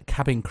airline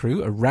cabin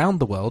crew around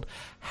the world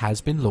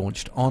has been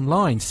launched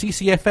online.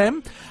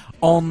 CCFM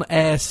on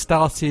air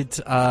started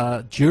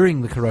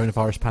during the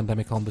coronavirus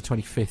pandemic on the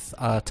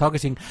 25th,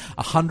 targeting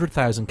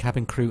 100,000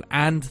 cabin crew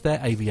and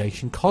their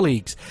aviation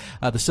colleagues.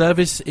 The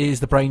service is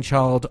the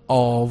brainchild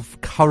of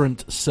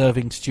current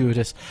serving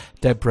stewardess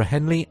Deborah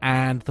Henley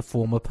and the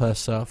former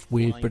purser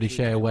with British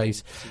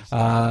Airways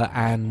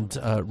and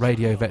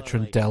radio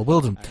veteran Del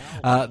Wilden.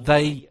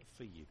 They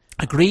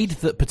agreed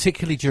that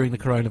particularly during the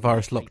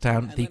coronavirus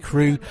lockdown, the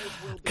crew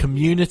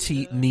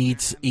community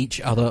needs each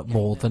other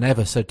more than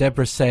ever. So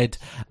Deborah said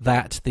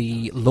that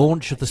the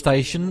launch of the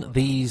station,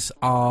 these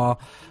are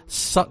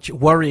such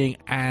worrying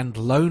and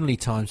lonely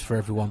times for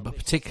everyone, but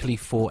particularly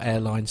for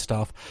airline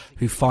staff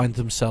who find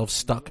themselves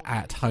stuck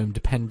at home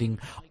depending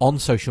on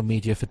social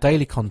media for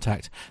daily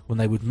contact when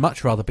they would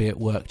much rather be at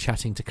work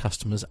chatting to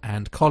customers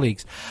and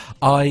colleagues.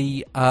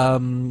 I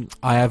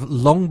have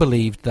long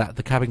believed that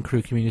the cabin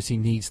crew community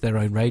needs their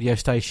own radio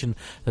station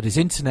that is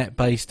internet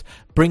based,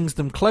 brings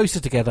them closer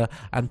together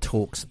and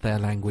talks their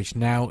language.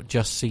 Now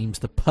just seems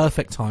the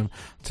perfect time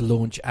to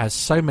launch, as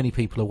so many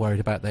people are worried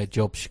about their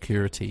job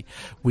security.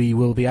 We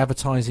will be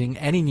advertising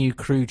any new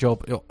crew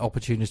job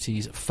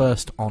opportunities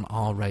first on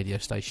our radio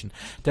station.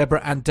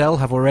 Deborah and Del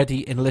have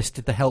already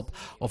enlisted the help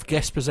of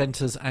guest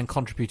presenters and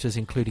contributors,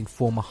 including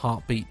former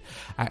Heartbeat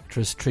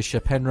actress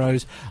Tricia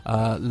Penrose,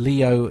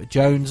 Leo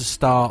Jones,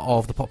 star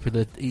of the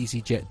popular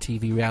EasyJet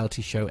TV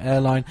reality show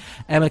Airline,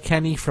 Emma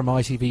Kenny from from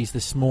ITV's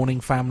This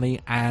Morning family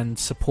and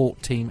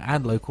support team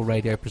and local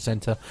radio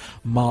presenter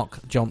Mark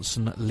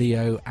Johnson,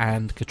 Leo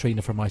and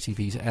Katrina from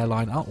ITV's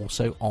Airline are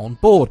also on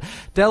board.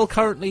 Del,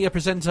 currently a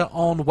presenter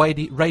on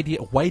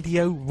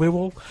Radio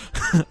Wirral,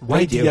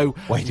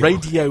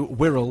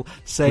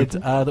 said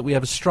that we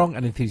have a strong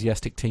and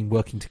enthusiastic team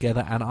working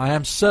together, and I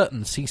am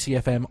certain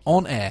CCFM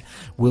On Air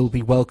will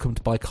be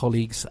welcomed by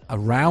colleagues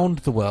around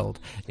the world.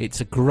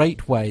 It's a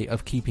great way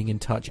of keeping in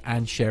touch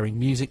and sharing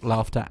music,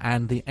 laughter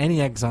and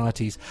any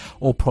anxieties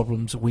or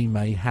problems we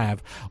may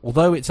have.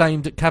 Although it's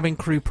aimed at cabin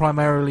crew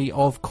primarily,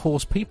 of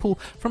course, people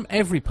from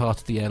every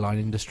part of the airline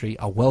industry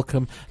are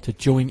welcome to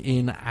join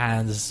in,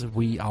 as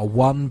we are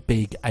one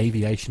big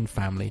aviation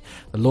family.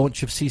 The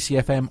launch of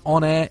CCFM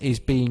On Air is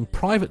being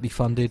privately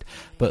funded,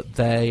 but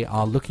they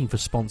are looking for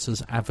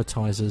sponsors,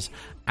 advertisers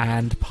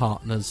and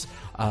partners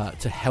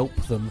to help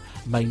them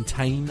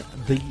maintain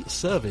the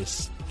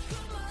service.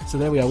 So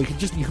there we are. You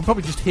can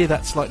probably just hear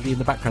that slightly in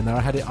the background there.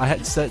 I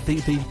had set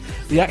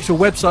the actual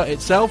website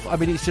itself. I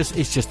mean, it's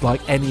just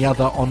like any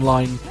other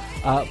online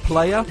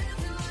player.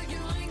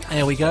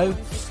 There we go.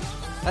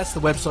 That's the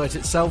website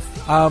itself.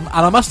 And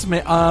I must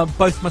admit,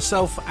 both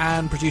myself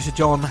and producer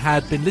John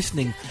had been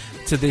listening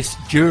to this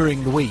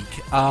during the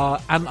week,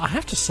 and I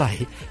have to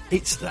say,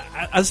 it's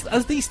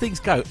as these things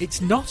go,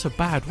 it's not a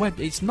bad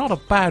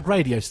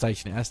radio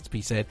station. It has to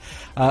be said.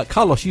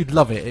 Carlos, you'd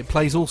love it. It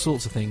plays all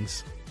sorts of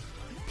things.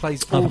 I've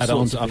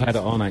had it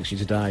on actually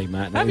today,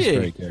 Matt. Have you?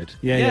 Very good.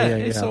 Yeah.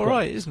 It's all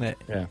right, isn't it?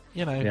 Yeah.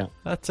 You know. Yeah.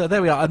 But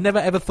there we are. I've never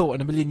ever thought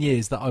in a million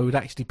years that I would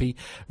actually be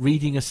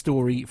reading a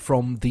story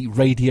from the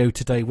Radio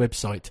Today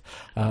website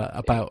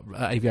about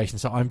aviation.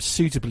 So I'm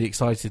suitably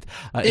excited.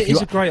 It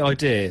is a great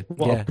idea.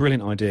 What a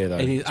brilliant idea, though,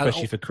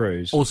 especially for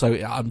crews.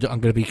 Also, I'm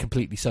going to be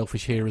completely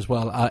selfish here as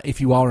well. If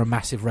you are a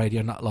massive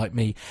radio nut like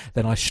me,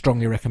 then I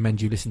strongly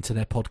recommend you listen to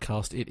their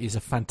podcast. It is a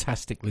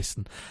fantastic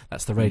listen.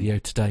 That's the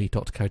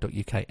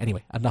radiotoday.co.uk.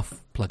 Anyway,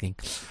 enough plugging.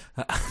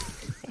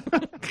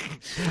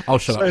 I'll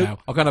shut up now.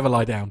 I'll go and have a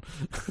lie down.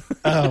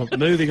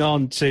 Moving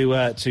on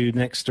to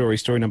next story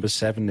number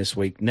 7 this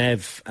week.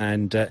 Nev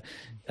and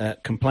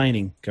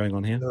complaining going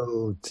on here.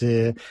 Oh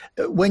dear!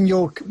 When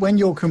you're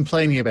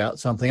complaining about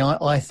something,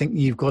 I think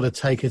you've got to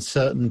take a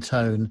certain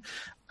tone.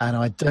 And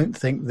I don't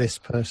think this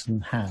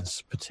person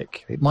has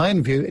particularly. My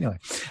own view, anyway,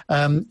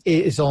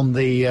 it is on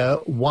the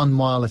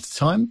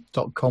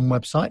onemileataTime.com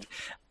website.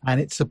 And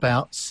it's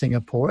about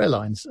Singapore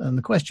Airlines. And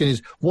the question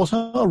is, what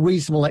are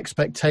reasonable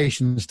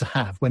expectations to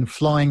have when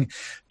flying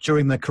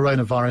during the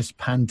coronavirus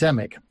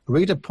pandemic? A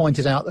reader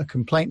pointed out a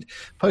complaint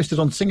posted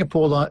on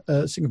Singapore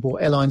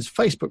Airlines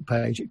Facebook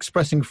page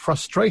expressing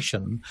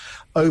frustration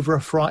over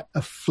a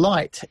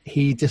flight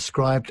he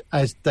described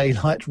as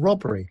daylight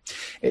robbery.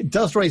 It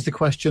does raise the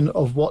question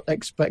of what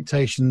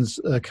expectations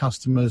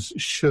customers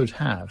should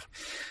have.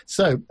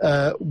 So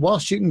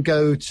whilst you can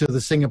go to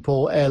the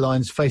Singapore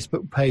Airlines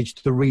Facebook page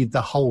to read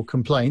the whole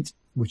complaint,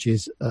 which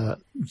is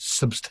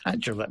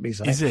substantial, let me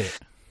say. Is it?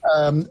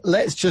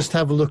 Let's just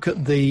have a look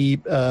at the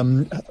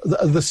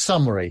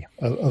summary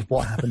of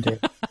what happened here.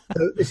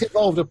 This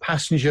involved a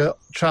passenger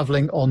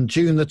travelling on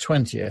June the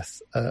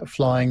 20th,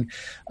 flying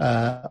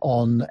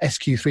on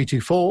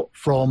SQ324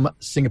 from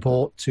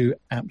Singapore to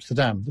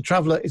Amsterdam. The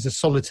traveller is a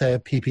Solitaire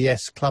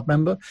PPS club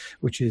member,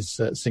 which is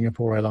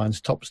Singapore Airlines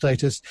top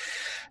status.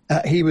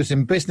 He was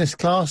in business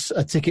class,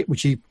 a ticket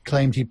which he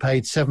claimed he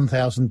paid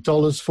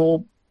 $7,000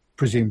 for,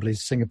 presumably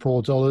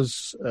Singapore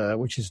dollars,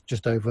 which is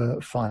just over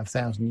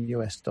 $5,000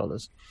 US.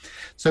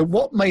 So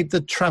what made the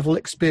travel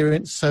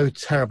experience so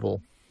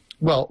terrible?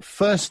 Well,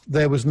 first,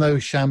 there was no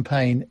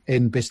champagne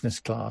in business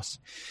class.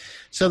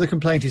 So the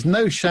complaint is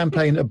no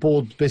champagne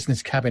aboard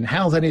business cabin.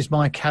 How then is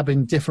my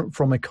cabin different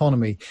from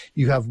economy?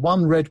 You have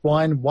one red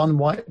wine, one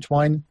white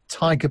wine,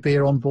 tiger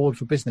beer on board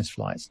for business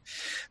flights.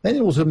 Then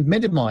it was to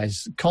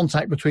minimise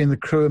contact between the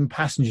crew and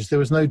passengers. There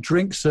was no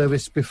drink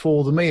service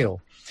before the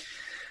meal.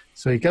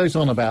 So he goes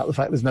on about the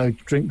fact there's no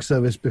drink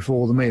service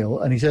before the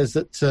meal, and he says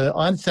that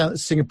I understand that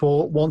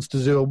Singapore wants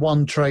to do a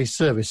one-tray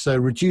service, so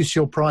reduce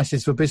your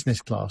prices for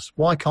business class.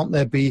 Why can't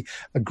there be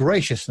a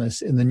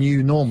graciousness in the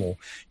new normal?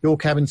 Your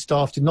cabin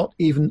staff did not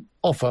even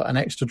offer an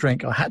extra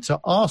drink. I had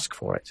to ask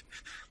for it.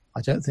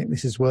 I don't think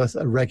this is worth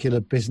a regular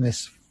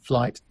business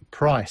flight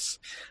price.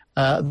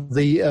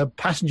 The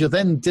passenger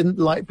then didn't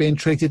like being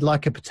treated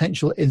like a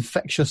potential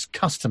infectious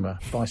customer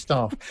by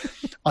staff.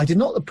 I did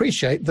not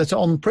appreciate that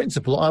on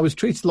principle I was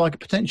treated like a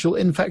potential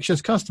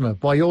infectious customer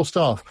by your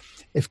staff.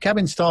 If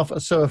cabin staff are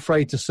so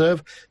afraid to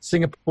serve,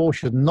 Singapore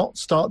should not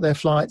start their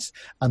flights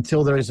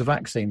until there is a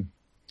vaccine.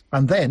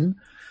 And then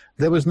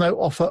there was no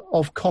offer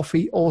of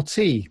coffee or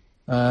tea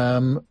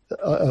upon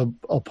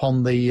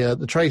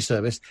the tray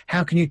service.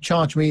 How can you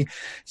charge me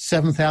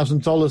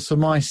 $7,000 for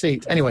my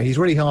seat? Anyway, he's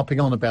really harping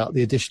on about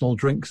the additional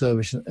drink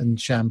service and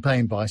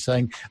champagne by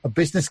saying a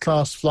business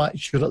class flight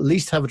should at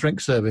least have a drink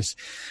service.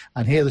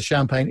 And here the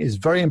champagne is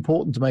very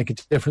important to make a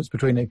difference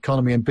between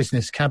economy and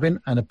business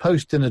cabin, and a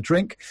post-dinner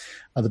drink.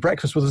 The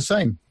breakfast was the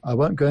same. I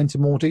won't go into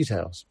more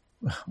details.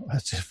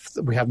 As if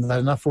we haven't had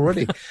enough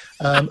already.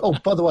 By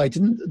the way,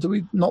 do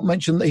we not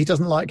mention that he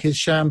doesn't like his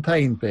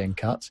champagne being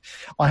cut?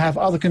 I have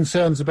other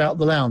concerns about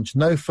the lounge.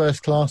 No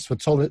first class for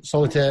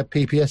solitaire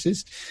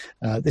PPSs.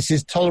 This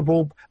is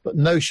tolerable, but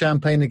no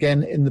champagne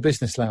again in the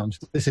business lounge.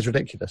 This is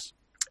ridiculous.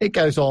 It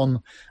goes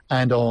on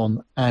and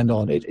on and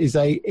on. It is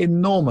an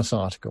enormous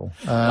article.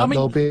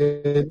 There'll be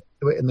it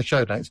in the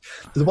show notes.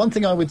 The one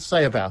thing I would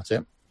say about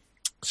it,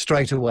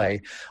 straight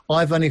away,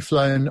 I've only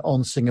flown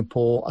on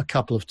Singapore a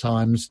couple of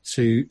times,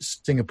 to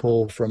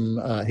Singapore from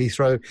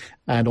Heathrow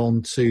and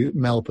on to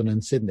Melbourne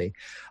and Sydney.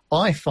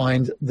 I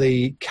find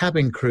the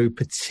cabin crew,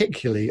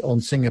 particularly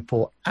on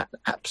Singapore, an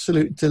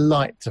absolute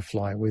delight to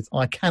fly with.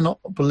 I cannot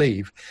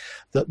believe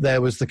that there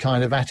was the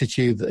kind of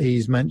attitude that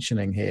he's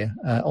mentioning here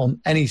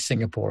on any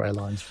Singapore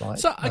Airlines flight.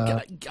 So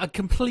I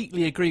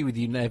completely agree with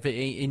you, Nev,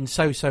 in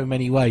so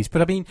many ways.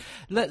 But I mean,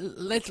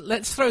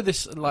 let's throw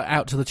this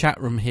out to the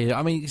chat room here.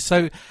 I mean,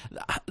 so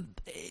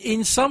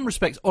in some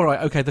respects, all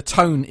right, okay, the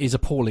tone is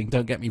appalling,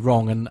 don't get me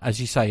wrong, and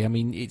as you say, I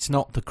mean, it's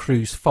not the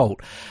crew's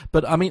fault.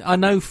 But I mean, I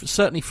know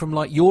certainly from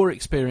your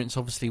experience,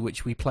 obviously,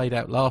 which we played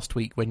out last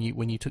week when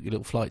you took your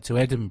little flight to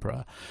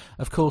Edinburgh,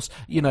 of course,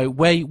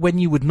 when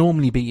you would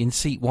normally be in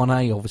seat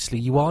 1A, obviously,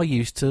 you are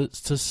used to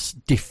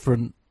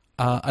different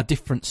a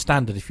different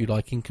standard, if you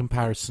like, in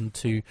comparison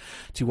to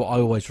what I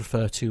always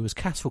refer to as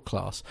castle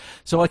class.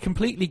 So I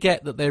completely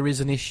get that there is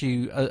an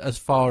issue as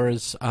far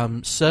as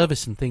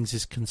service and things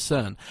is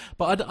concerned.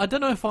 But I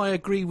don't know if I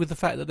agree with the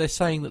fact that they're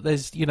saying that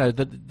there's,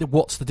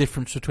 what's the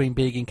difference between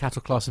being in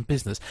cattle class and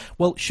business?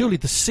 Well, surely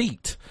the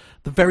seat,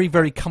 the very,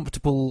 very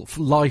comfortable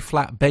lie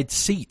flat bed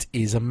seat,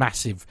 is a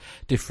massive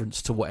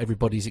difference to what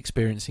everybody's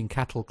experiencing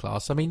cattle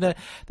class. I mean,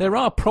 there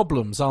are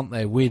problems, aren't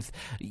there, with,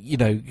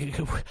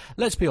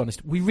 let's be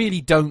honest, we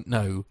really don't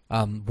know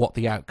what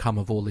the outcome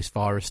of all this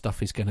virus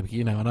stuff is going to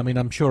be, and I mean,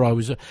 I'm sure I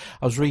was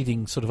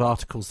reading sort of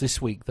articles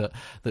this week that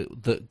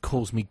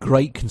cause me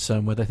great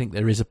concern, where they think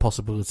there is a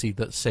possibility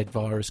that said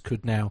virus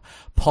could now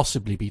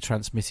possibly be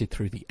transmitted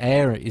through the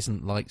air. It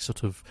isn't like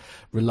sort of,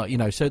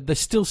 so there's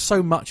still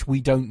so much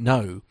we don't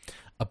know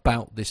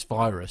about this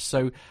virus.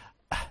 So,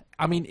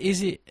 I mean,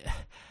 is it?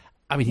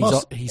 I mean,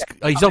 he's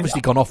obviously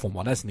gone off on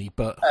one, hasn't he?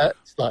 But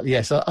slightly,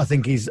 yes. I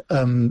think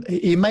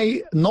he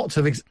may not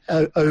have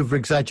over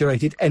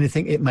exaggerated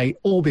anything. It may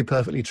all be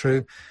perfectly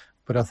true,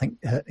 but I think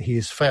he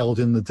has failed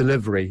in the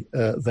delivery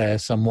there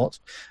somewhat.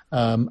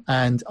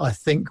 And I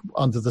think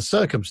under the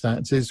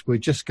circumstances, we're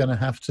just going to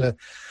have to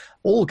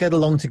all get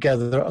along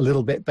together a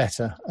little bit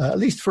better, at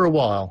least for a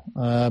while,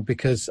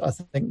 because I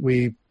think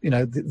the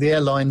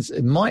airlines,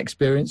 in my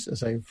experience,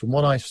 as from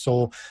what I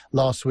saw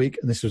last week,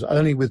 and this was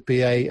only with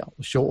BA,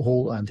 short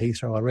haul and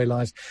Heathrow, I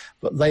realised,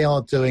 but they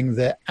are doing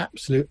their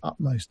absolute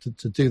utmost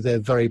to do their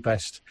very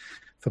best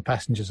for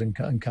passengers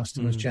and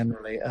customers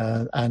generally.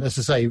 And as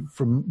I say,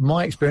 from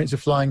my experience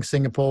of flying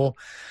Singapore,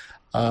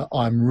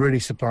 I'm really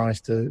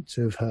surprised to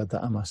have heard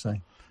that, I must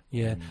say.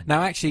 Yeah.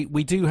 Now, actually,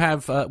 we do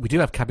have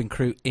cabin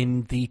crew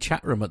in the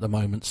chat room at the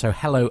moment. So,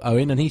 hello,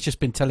 Owen, and he's just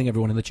been telling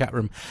everyone in the chat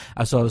room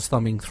as I was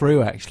thumbing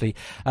through, actually,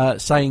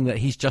 saying that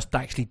he's just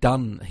actually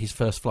done his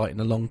first flight in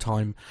a long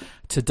time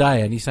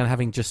today, and he's saying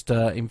having just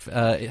gotten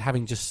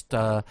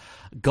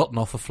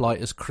off a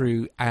flight as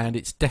crew, and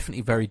it's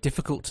definitely very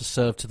difficult to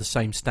serve to the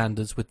same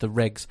standards with the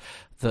regs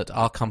that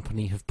our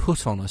company have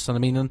put on us. And I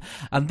mean,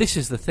 and this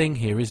is the thing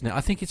here, isn't it?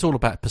 I think it's all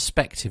about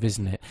perspective,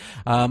 isn't it?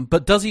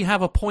 But does he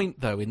have a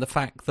point, though, in the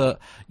fact that,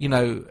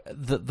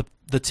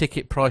 the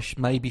ticket price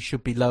maybe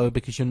should be lower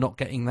because you're not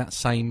getting that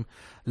same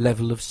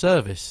level of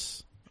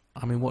service?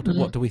 I mean, what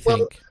do we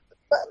think?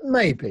 Well,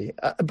 maybe.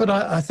 But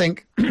I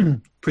think,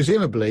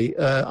 presumably,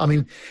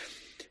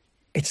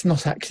 it's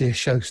not actually a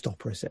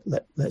showstopper, is it?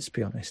 Let's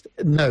be honest.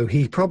 No,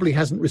 he probably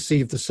hasn't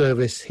received the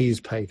service he's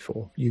paid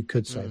for. You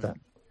could say that.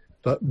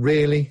 But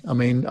really, I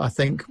mean, I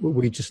think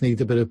we just need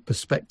a bit of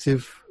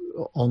perspective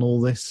on all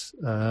this.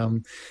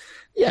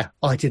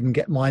 I didn't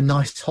get my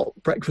nice hot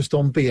breakfast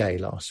on BA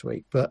last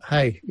week, but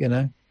hey,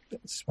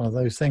 it's one of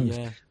those things.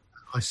 Yeah.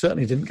 I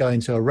certainly didn't go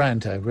into a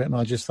rant over it, and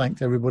I just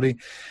thanked everybody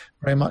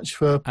very much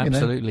for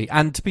absolutely.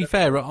 And to be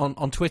fair,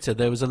 on Twitter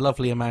there was a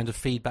lovely amount of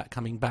feedback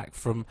coming back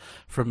from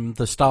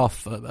the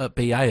staff at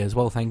BA as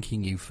well,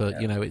 thanking you for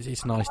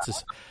it's nice to.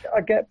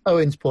 I get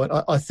Owen's point.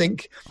 I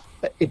think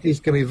it is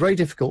going to be very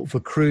difficult for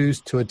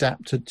crews to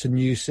adapt to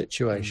new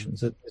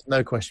situations. There's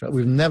no question about it.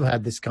 We've never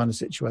had this kind of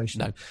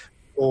situation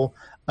before,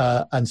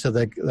 and so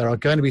there are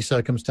going to be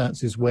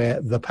circumstances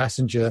where the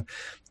passenger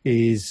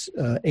is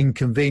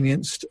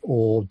inconvenienced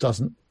or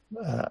doesn't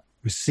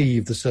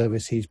receive the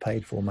service he's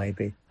paid for,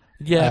 maybe.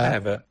 Yeah,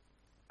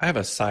 I have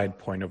a side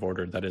point of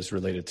order that is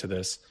related to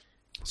this.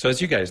 So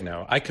as you guys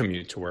know, I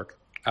commute to work.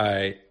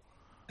 I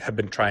have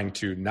been trying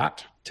to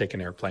not take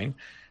an airplane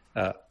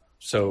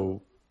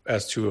so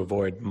as to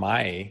avoid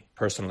my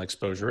personal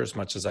exposure as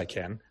much as I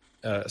can,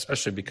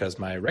 especially because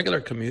my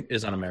regular commute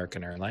is on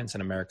American Airlines,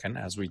 and American,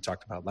 as we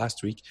talked about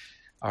last week,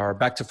 are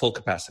back to full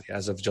capacity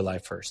as of July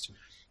 1st.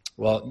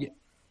 Well,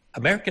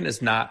 American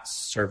is not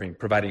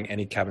providing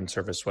any cabin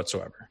service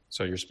whatsoever.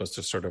 So you're supposed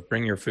to sort of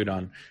bring your food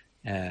on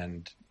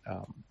and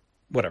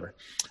whatever.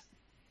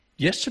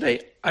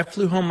 Yesterday, I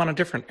flew home on a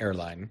different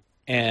airline,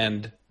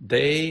 and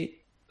they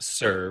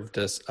served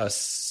us a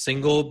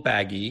single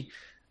baggie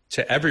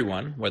to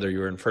everyone, whether you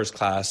were in first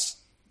class,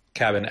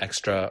 cabin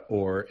extra,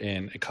 or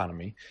in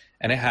economy.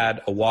 And it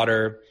had a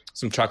water,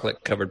 some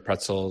chocolate-covered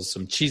pretzels,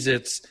 some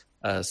Cheez-Its,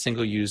 a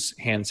single-use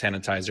hand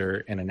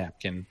sanitizer, and a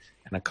napkin,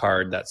 and a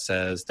card that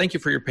says, "Thank you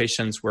for your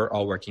patience. We're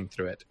all working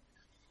through it."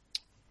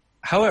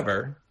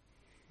 However,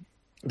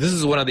 this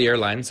is one of the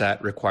airlines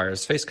that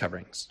requires face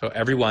coverings. So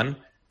everyone,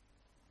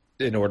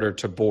 in order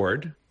to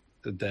board,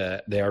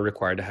 they are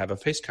required to have a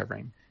face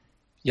covering.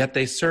 Yet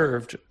they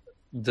served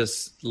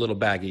this little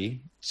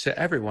baggie to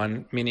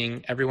everyone,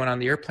 meaning everyone on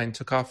the airplane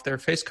took off their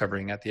face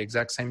covering at the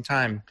exact same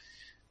time.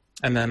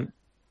 And then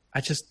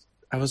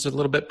I was a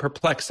little bit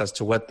perplexed as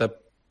to where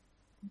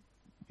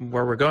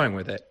we're going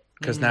with it.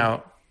 Because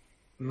now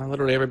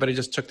literally everybody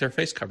just took their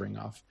face covering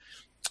off.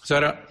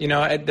 So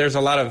there's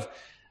a lot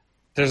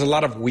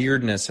of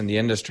weirdness in the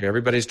industry.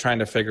 Everybody's trying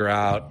to figure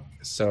out.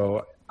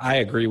 So I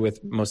agree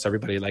with most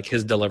everybody. Like,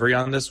 his delivery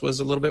on this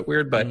was a little bit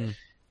weird, but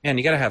man,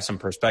 you got to have some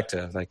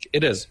perspective. Like,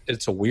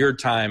 it's a weird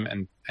time.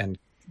 And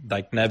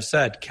like Nev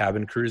said,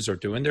 cabin crews are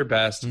doing their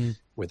best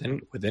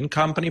within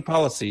company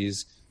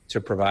policies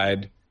to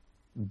provide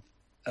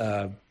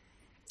a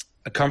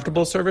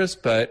comfortable service.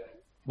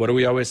 But what do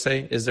we always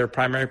say is their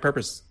primary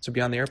purpose to be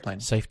on the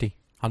airplane? Safety,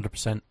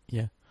 100%.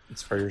 Yeah.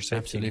 It's for your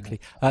safety.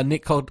 Absolutely.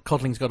 Nick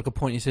Codling's got a good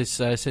point. He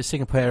says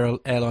Singapore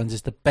Airlines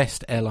is the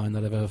best airline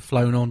that I've ever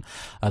flown on,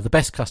 the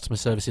best customer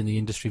service in the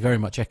industry, very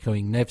much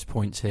echoing Nev's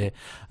points here.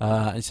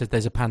 He said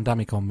there's a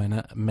pandemic on,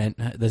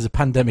 there's a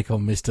pandemic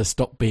on, Mr.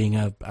 Stop being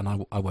a, and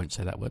I won't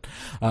say that word.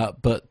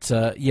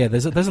 Yeah,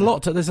 there's a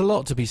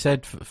lot to be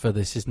said for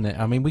this, isn't it?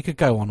 I mean, we could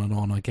go on and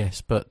on, I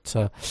guess, but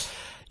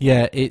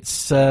yeah,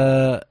 it's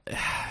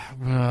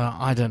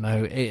I don't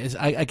know.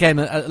 Again,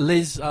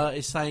 Liz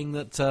is saying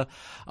that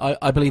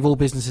I believe all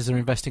businesses are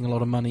investing a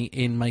lot of money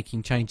in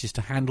making changes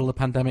to handle the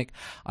pandemic.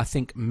 I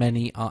think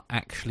many are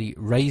actually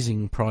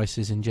raising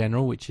prices in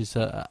general, which is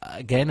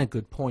again a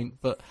good point.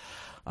 But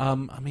I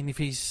mean, if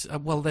he's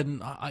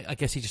then I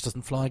guess he just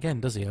doesn't fly again,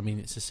 does he? I mean,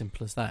 it's as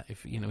simple as that.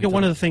 If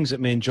one of the things that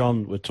me and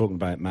John were talking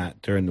about,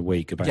 Matt, during the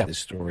week about this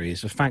story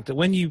is the fact that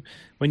when you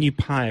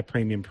pay a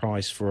premium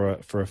price for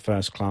a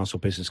first class or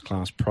business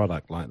class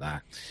product like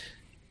that,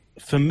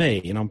 for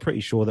me, and I'm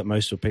pretty sure that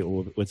most of the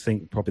people would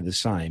think probably the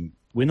same,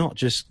 we're not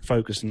just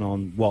focusing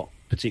on what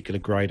particular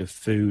grade of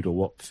food or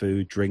what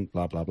food, drink,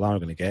 blah blah blah are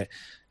going to get.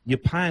 You're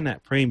paying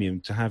that premium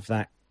to have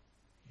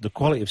the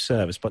quality of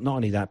service, but not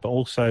only that, but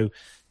also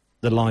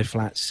the lie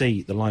flat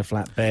seat, the lie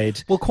flat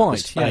bed, the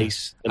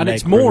space, and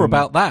it's more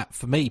about that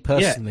for me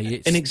personally.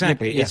 Yeah, and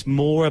exactly, it's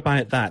more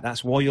about that.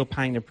 That's why you're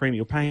paying the premium.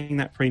 You're paying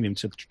that premium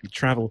to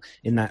travel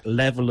in that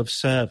level of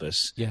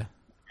service. Yeah,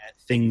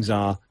 things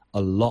are a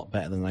lot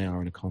better than they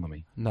are in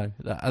economy. No,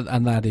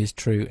 and that is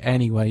true.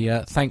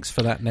 Anyway, thanks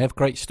for that, Nev.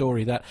 Great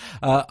story. That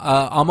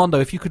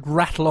Armando, if you could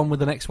rattle on with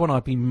the next one,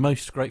 I'd be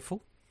most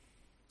grateful.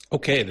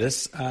 Okay,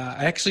 this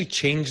I actually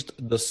changed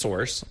the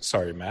source.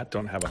 Sorry, Matt,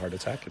 don't have a heart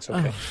attack. It's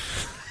okay.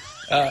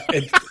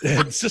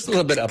 It's just a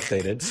little bit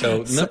updated.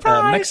 So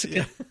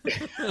Mexican.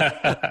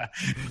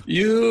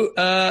 You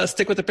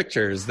stick with the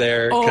pictures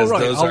there, because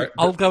those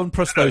I'll go and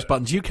press those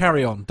buttons. You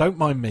carry on. Don't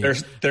mind me.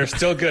 They're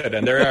still good,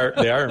 and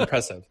they are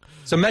impressive.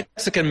 So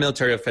Mexican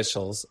military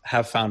officials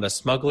have found a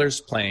smuggler's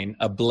plane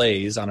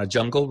ablaze on a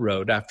jungle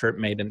road after it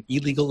made an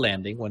illegal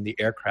landing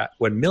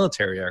when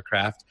military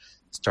aircraft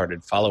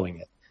started following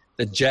it.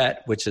 The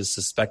jet, which is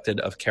suspected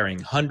of carrying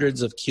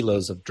hundreds of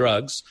kilos of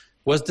drugs,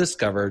 was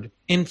discovered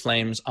in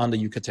flames on the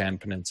Yucatan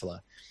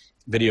Peninsula.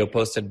 Video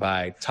posted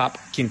by top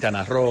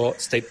Quintana Roo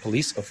state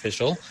police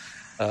official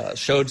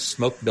showed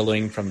smoke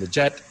billowing from the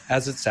jet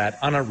as it sat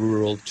on a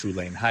rural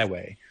two-lane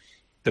highway.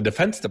 The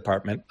Defense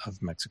Department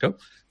of Mexico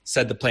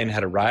said the plane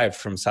had arrived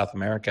from South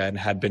America and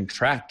had been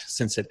tracked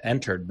since it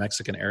entered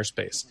Mexican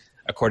airspace.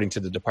 According to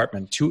the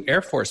department, 2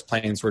 Air Force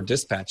planes were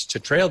dispatched to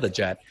trail the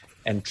jet,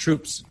 and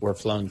troops were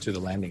flown to the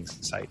landing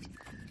site.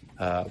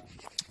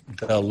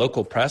 The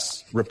local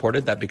press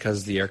reported that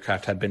because the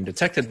aircraft had been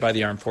detected by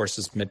the armed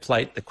forces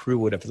mid-flight, the crew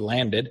would have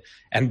landed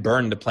and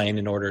burned the plane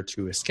in order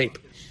to escape.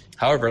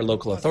 However,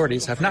 local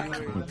authorities have not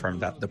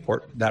confirmed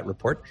that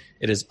report.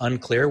 It is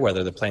unclear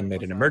whether the plane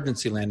made an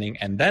emergency landing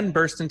and then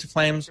burst into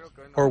flames,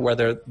 or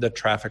whether the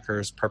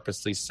traffickers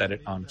purposely set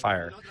it on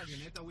fire.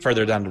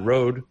 Further down the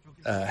road,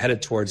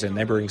 headed towards a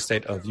neighboring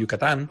state of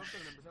Yucatan,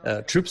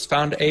 troops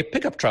found a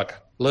pickup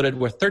truck loaded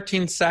with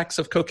 13 sacks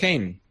of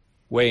cocaine,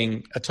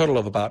 weighing a total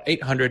of about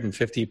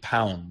 850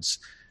 pounds,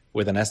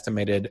 with an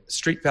estimated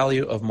street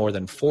value of more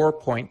than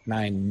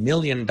 $4.9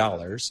 million.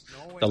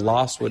 The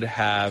loss would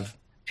have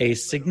a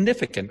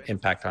significant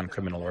impact on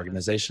criminal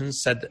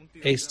organizations, said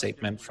a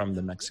statement from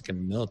the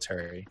Mexican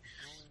military.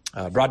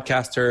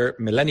 Broadcaster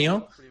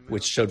Milenio,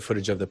 which showed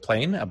footage of the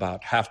plane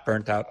about half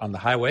burnt out on the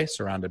highway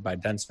surrounded by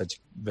dense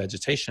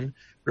vegetation,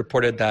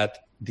 reported that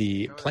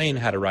the plane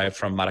had arrived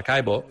from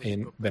Maracaibo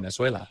in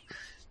Venezuela.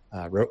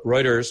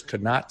 Reuters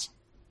could not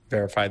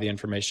verify the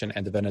information,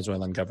 and the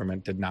Venezuelan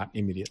government did not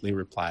immediately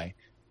reply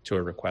to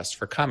a request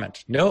for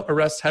comment. No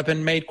arrests have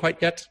been made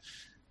quite yet.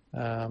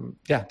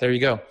 There you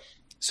go.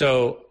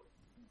 So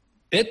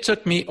it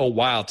took me a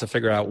while to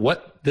figure out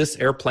what this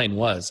airplane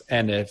was.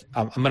 And if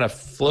I'm going to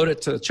float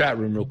it to the chat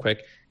room real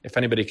quick, if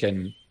anybody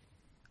can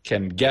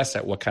guess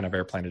at what kind of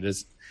airplane it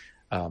is.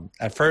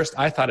 At first,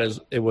 I thought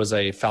it was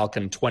a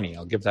Falcon 20.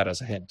 I'll give that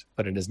as a hint,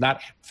 but it is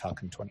not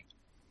Falcon 20.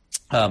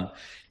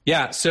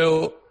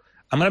 So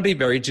I'm going to be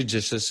very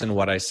judicious in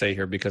what I say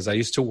here because I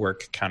used to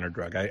work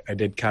counter-drug. I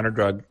did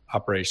counter-drug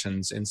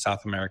operations in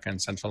South America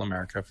and Central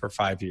America for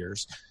 5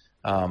 years.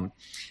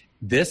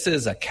 This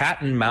is a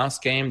cat and mouse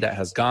game that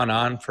has gone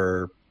on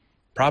for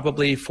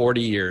probably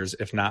 40 years,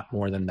 if not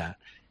more than that.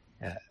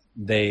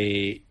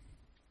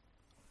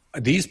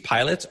 These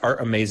pilots are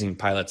amazing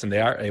pilots, and they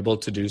are able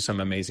to do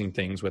some amazing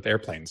things with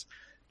airplanes.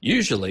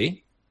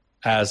 Usually,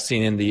 as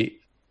seen in the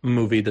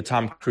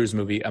Tom Cruise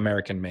movie,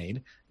 American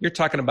Made, you're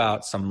talking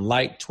about some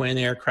light twin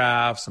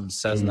aircraft, some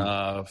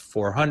Cessna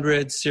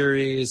 400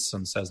 series,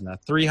 some Cessna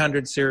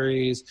 300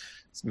 series,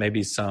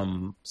 maybe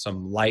some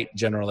light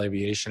general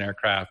aviation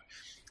aircraft.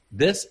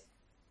 This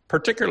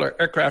particular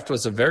aircraft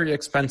was a very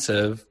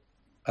expensive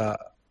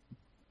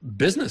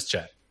business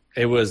jet.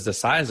 It was the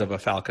size of a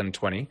Falcon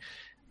 20.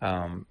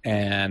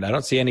 And I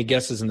don't see any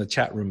guesses in the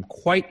chat room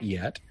quite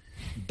yet,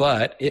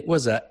 but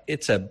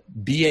it's a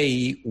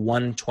BAE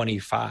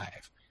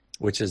 125,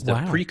 which is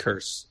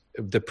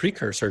the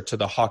precursor to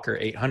the Hawker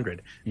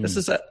 800. This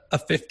is a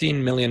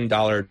 $15 million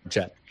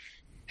jet.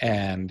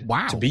 And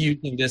to be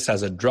using this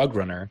as a drug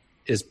runner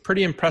is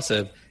pretty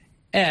impressive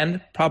and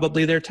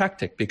probably their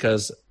tactic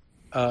because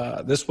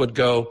this would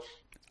go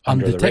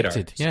under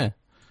undetected, the radar,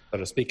 so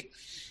to speak.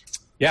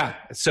 Yeah,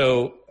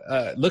 so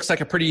it looks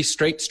like a pretty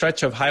straight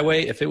stretch of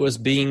highway. If it was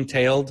being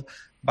tailed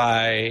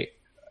by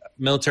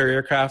military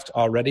aircraft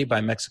already,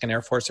 by Mexican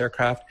Air Force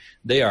aircraft,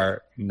 they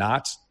are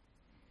not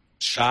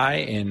shy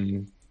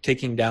in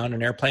taking down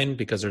an airplane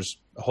because there's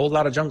a whole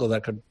lot of jungle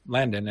that could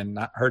land in and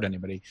not hurt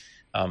anybody.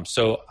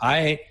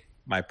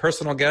 My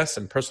personal guess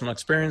and personal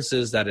experience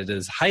is that it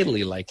is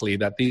highly likely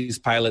that these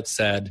pilots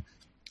said,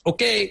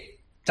 okay,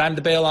 time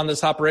to bail on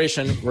this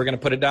operation. We're going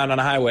to put it down on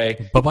a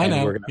highway. Bye-bye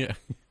now. We're going to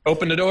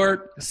open the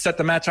door, set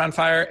the match on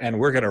fire, and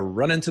we're going to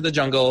run into the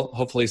jungle.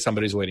 Hopefully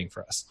somebody's waiting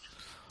for us.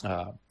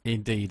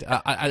 Indeed.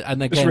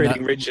 And again, just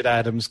reading Richard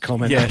Adams'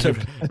 comment. Yeah,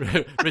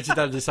 Richard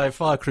Adams saying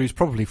fire crews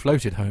probably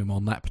floated home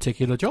on that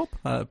particular job.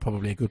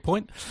 Probably a good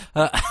point.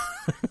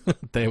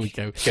 There we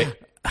go. Okay.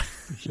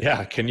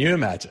 Yeah, can you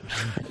imagine?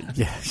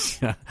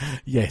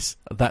 Yes,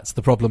 that's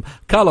the problem.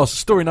 Carlos,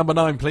 story number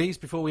 9, please,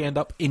 before we end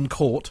up in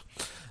court.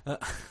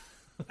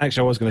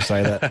 Actually, I was going to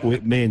say that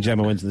me and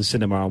Gemma went to the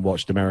cinema and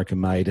watched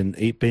American Made, and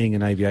it being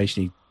an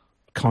aviation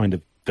kind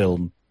of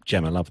film,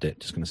 Gemma loved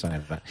it. Just going to say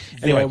that.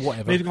 Anyway,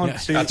 whatever. Moving on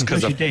to that's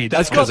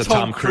because of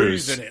Tom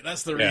Cruise in it.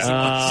 That's the reason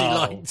why she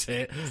liked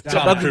it.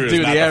 Tom Cruise, to do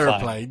with not the the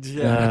aeroplanes.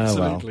 Yeah,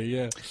 absolutely.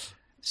 Well. Yeah.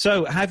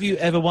 So, have you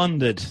ever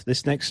wondered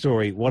this next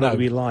story? What would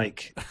we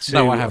like to?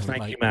 No, I haven't.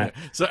 Thank mate. you, Matt.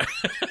 So...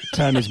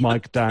 Turn his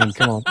mic down.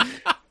 Come on.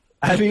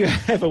 Have you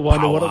ever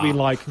wondered what it would be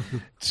like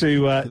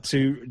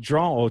to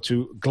draw or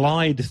to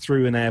glide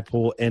through an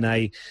airport in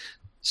a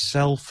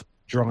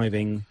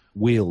self-driving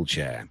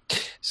wheelchair?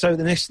 So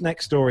the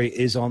next story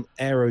is on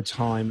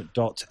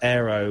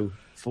aerotime.aero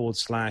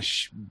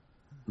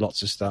 /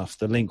 lots of stuff.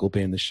 The link will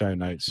be in the show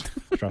notes.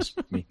 Trust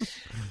me.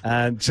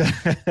 And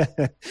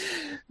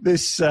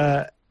this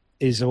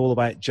is all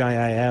about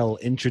JAL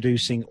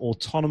introducing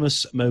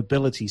autonomous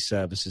mobility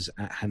services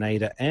at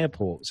Haneda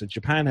Airport. So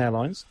Japan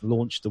Airlines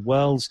launched the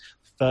world's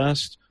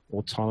first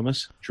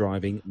autonomous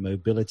driving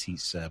mobility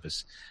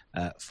service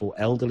for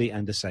elderly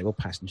and disabled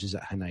passengers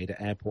at Haneda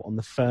Airport on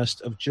the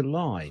 1st of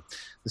July.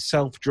 The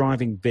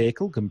self-driving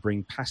vehicle can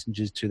bring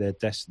passengers to their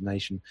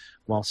destination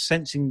while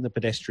sensing the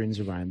pedestrians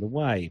around the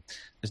way.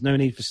 There's no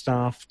need for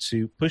staff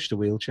to push the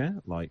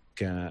wheelchair,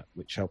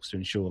 which helps to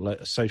ensure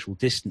social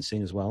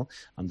distancing as well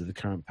under the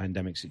current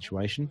pandemic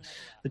situation.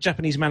 The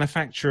Japanese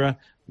manufacturer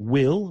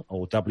WHILL,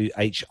 or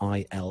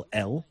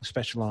WHILL,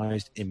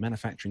 specialized in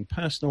manufacturing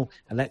personal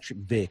electric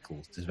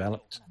vehicles,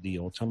 developed the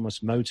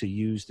autonomous motor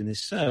used in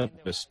this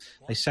service.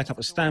 They set up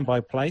a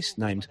standby place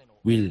named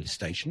WHILL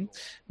Station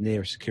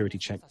near a security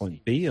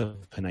checkpoint B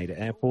of Haneda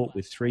Airport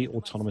with 3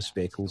 autonomous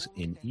vehicles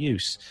in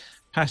use.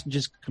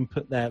 Passengers can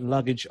put their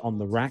luggage on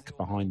the rack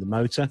behind the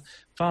motor,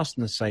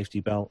 fasten the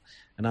safety belt,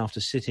 and after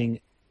sitting,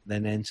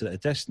 then enter a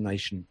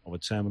destination or a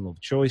terminal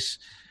of choice.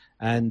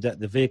 And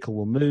the vehicle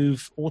will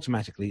move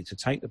automatically to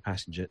take the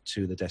passenger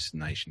to the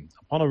destination.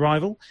 Upon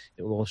arrival,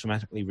 it will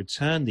automatically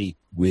return the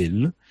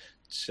WHILL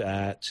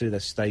to the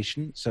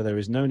station, so there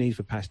is no need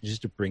for passengers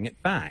to bring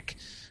it back.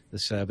 The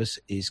service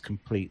is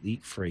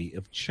completely free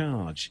of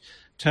charge.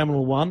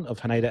 Terminal 1 of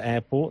Haneda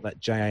Airport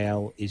that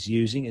JAL is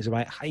using is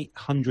about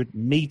 800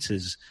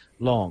 meters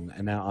long,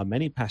 and there are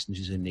many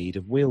passengers in need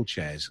of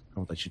wheelchairs.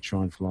 God, they should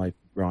try and fly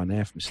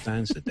Ryanair from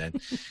Stansted then.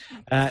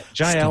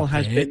 JAL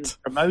has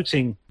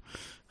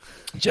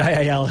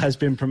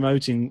been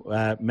promoting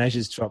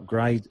measures to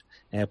upgrade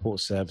airport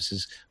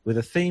services with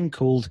a theme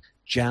called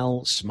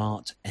JAL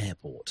Smart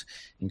Airport,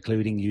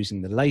 including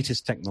using the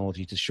latest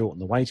technology to shorten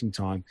the waiting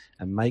time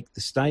and make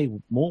the stay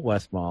more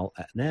worthwhile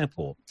at an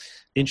airport.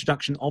 The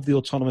introduction of the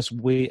autonomous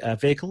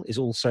vehicle is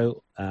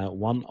also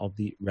one of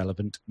the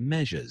relevant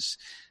measures.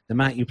 Now,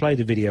 Matt, you played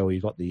a video, or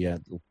you got the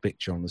little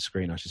picture on the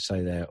screen, I should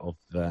say, there of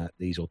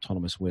these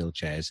autonomous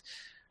wheelchairs.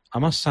 I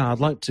must say, I'd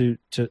like to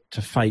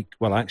fake,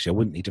 well, actually, I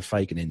wouldn't need to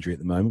fake an injury at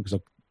the moment because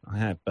I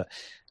have, but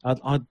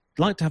I'd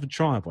like to have a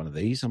try of one of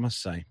these, I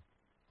must say.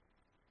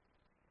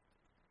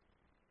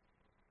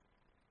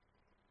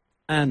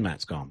 And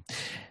Matt's gone.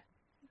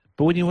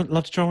 But would you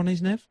love to try one of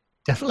these, Nev?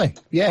 Definitely,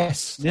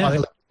 yes. Yeah. I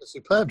think that's a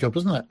superb job,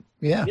 doesn't it?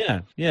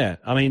 Yeah.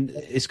 I mean,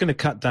 it's going to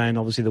cut down,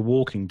 obviously, the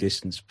walking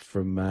distance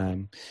from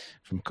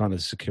kind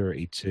of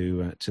security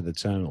to the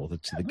terminal,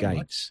 to the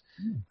gates.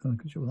 Right.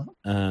 Good job with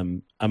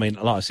that. I mean,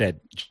 like I said,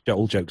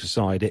 all jokes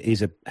aside, it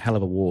is a hell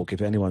of a walk.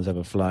 If anyone's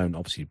ever flown,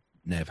 obviously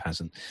Nev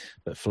hasn't,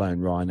 but flown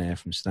Ryanair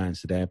from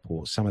Stansted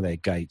Airport, some of their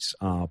gates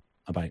are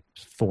about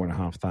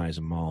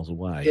 4,500 miles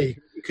away. Yeah,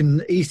 you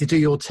can easily do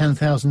your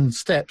 10,000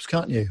 steps,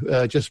 can't you?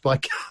 Just by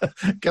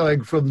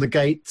going from the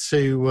gate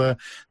to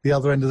the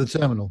other end of the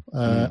terminal.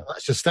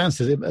 That's just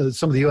Stansted.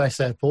 Some of the US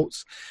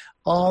airports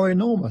are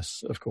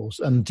enormous, of course,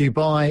 and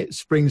Dubai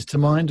springs to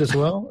mind as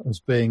well as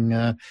being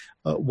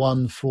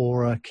one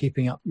for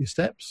keeping up your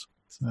steps.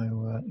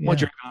 So, yeah. What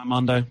do you reckon,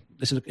 Armando?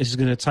 This is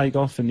going to take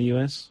off in the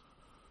US?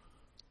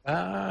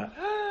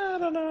 I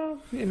don't know.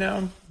 You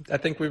know, I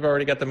think we've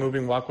already got the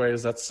moving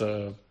walkways. That's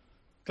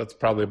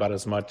probably about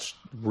as much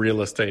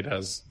real estate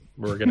as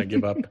we're going to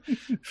give up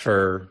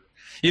for.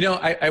 You know,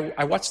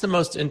 I watched the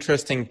most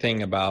interesting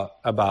thing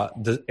about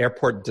the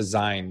airport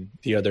design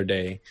the other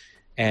day,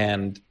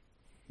 and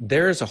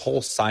there's a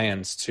whole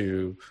science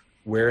to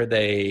where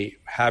they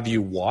have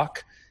you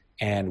walk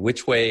and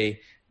which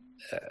way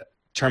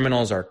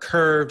terminals are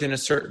curved in a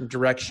certain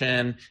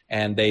direction,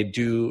 and they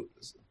do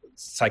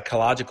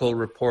psychological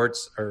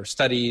reports or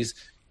studies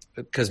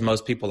because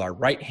most people are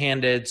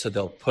right-handed, so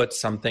they'll put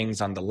some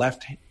things on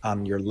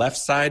your left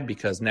side,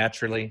 because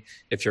naturally,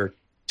 if you're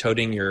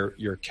toting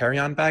your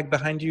carry-on bag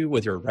behind you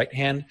with your right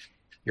hand,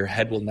 your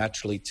head will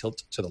naturally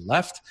tilt to the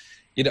left.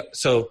 You know,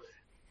 so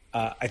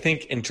I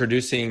think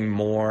introducing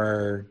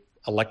more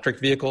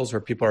electric vehicles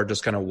where people are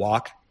just going to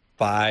walk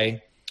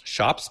by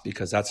shops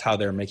because that's how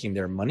they're making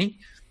their money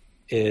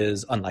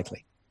is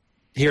unlikely.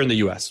 Here in the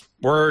U.S.,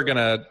 we're going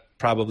to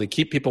probably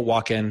keep people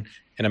walking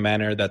in a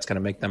manner that's going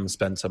to make them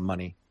spend some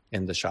money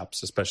in the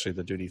shops, especially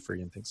the duty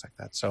free and things like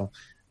that. So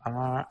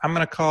I'm going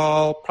to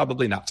call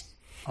probably not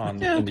in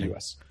the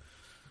U.S.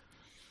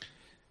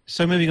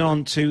 So moving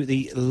on to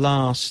the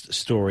last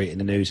story in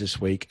the news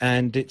this week,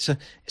 and it's a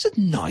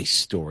nice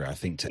story, I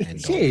think, to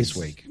end on this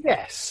week.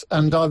 Yes,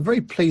 and I'm very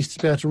pleased to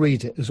be able to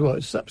read it as well.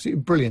 It's an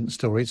absolutely brilliant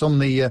story. It's on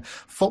the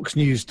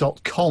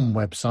foxnews.com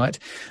website,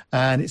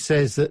 and it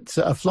says that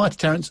a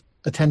flight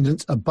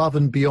attendant's above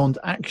and beyond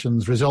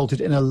actions resulted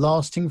in a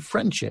lasting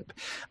friendship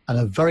and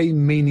a very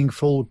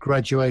meaningful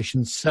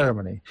graduation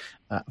ceremony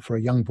for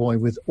a young boy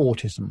with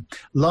autism.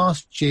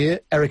 Last year,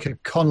 Erica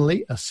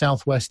Connolly, a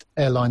Southwest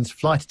Airlines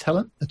flight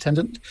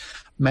attendant,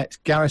 met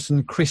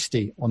Garrison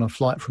Christie on a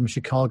flight from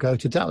Chicago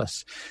to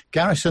Dallas.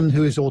 Garrison,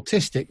 who is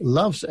autistic,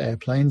 loves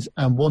airplanes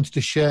and wanted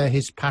to share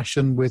his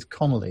passion with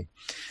Connolly.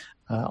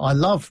 I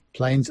love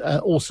planes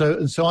also,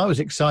 and so I was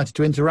excited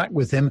to interact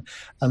with him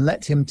and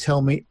let him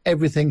tell me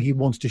everything he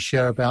wants to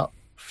share about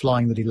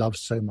flying that he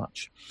loves so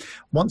much.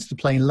 Once the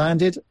plane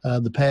landed,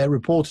 the pair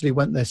reportedly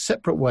went their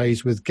separate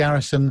ways, with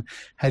Garrison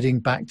heading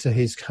back to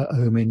his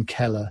home in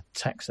Keller,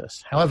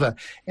 Texas. However,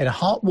 in a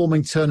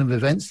heartwarming turn of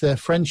events, their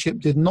friendship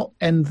did not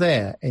end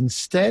there.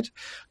 Instead,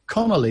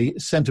 Connolly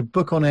sent a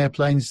book on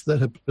airplanes that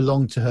had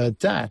belonged to her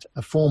dad,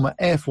 a former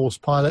Air Force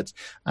pilot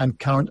and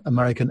current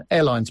American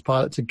Airlines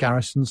pilot, to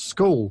Garrison's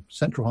school,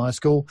 Central High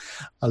School,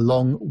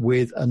 along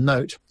with a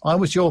note. I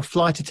was your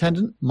flight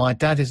attendant. My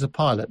dad is a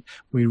pilot.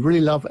 We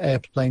really love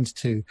airplanes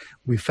too.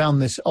 We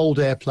found this old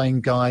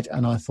airplane guide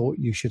and I thought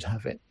you should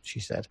have it, she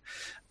said.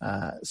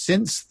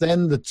 Since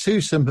then, the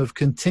twosome have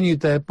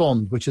continued their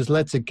bond, which has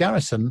led to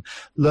Garrison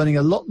learning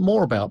a lot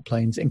more about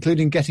planes,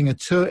 including getting a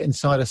tour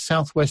inside a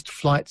Southwest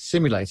flight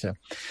simulator.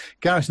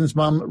 Garrison's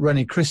mum,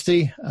 Rennie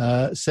Christie,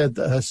 said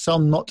that her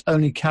son not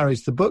only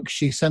carries the book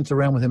she sent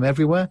around with him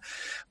everywhere,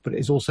 but it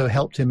has also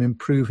helped him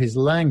improve his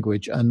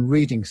language and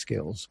reading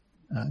skills.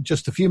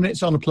 Just a few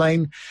minutes on a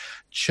plane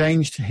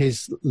changed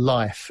his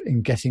life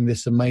in getting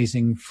this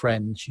amazing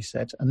friend, she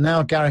said. And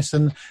now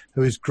Garrison,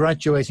 who is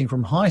graduating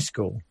from high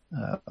school,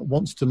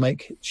 wants to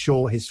make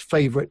sure his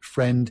favourite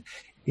friend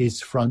is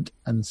front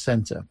and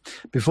centre.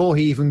 Before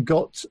he even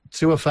got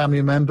to a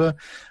family member,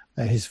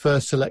 his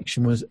first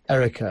selection was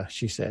Erica,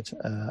 she said,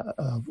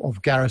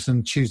 of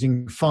Garrison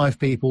choosing 5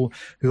 people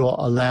who are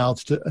allowed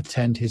to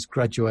attend his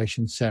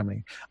graduation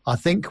ceremony. I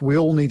think we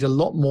all need a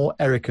lot more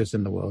Ericas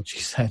in the world, she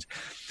said.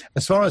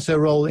 As far as her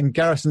role in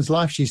Garrison's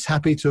life, she's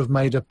happy to have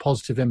made a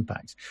positive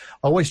impact.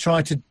 I always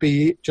try to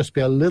be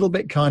a little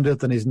bit kinder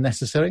than is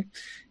necessary.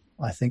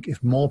 I think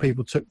if more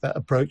people took that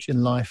approach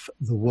in life,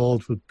 the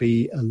world would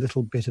be a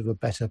little bit of a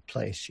better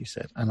place, she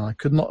said. And I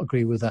could not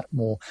agree with that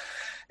more.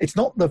 It's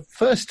not the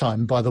first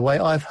time, by the way,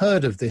 I've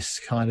heard of this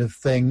kind of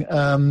thing.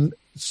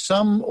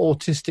 Some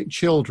autistic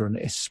children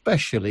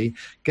especially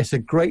get a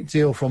great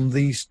deal from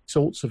these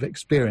sorts of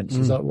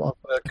experiences. A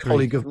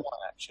colleague of mine,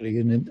 actually,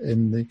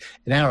 in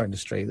our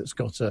industry that's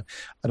got an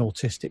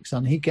autistic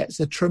son, he gets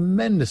a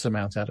tremendous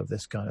amount out of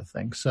this kind of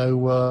thing.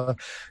 So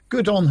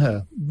good on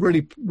her.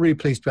 Really, really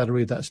pleased to be able to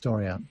read that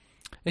story out.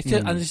 It's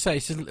just, as you say,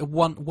 it's just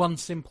one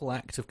simple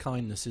act of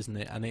kindness, isn't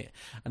it? And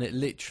it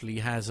literally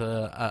has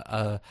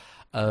a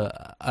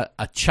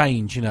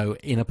change,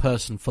 in a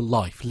person for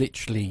life.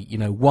 Literally,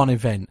 one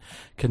event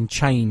can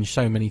change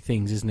so many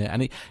things, isn't it?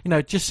 And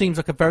it just seems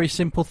like a very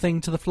simple thing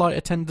to the flight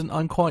attendant,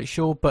 I'm quite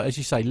sure. But as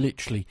you say,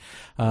 literally,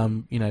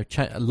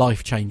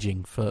 life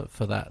changing for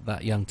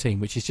that young team,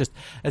 which is just,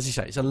 as you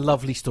say, it's a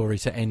lovely story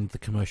to end the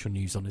commercial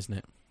news on, isn't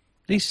it?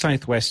 These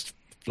Southwest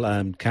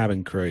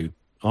cabin crew,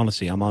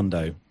 honestly,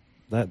 Armando,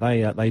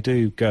 they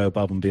do go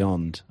above and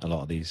beyond, a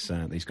lot of these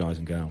guys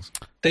and girls.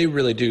 They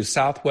really do.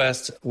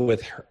 Southwest,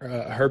 with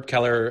Herb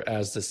Keller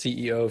as the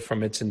CEO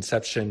from its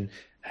inception,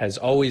 has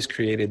always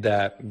created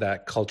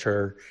that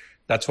culture.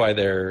 That's why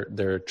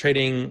their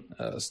trading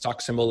stock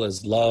symbol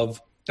is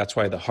love. That's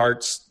why the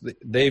hearts,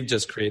 they've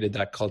just created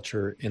that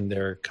culture in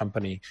their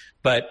company.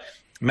 But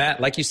Matt,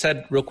 like you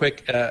said, real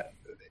quick,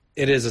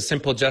 it is a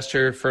simple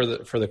gesture for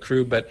the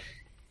crew. But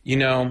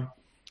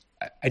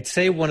I'd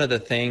say one of the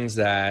things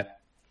that,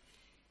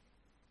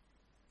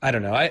 I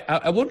don't know,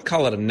 I wouldn't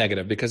call it a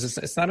negative, because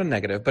it's not a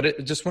negative, but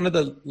it's just one of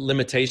the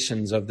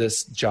limitations of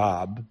this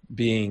job,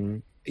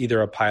 being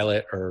either a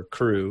pilot or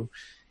crew,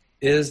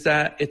 is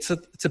that it's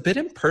a bit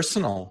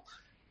impersonal.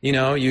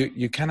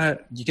 You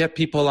get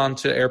people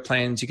onto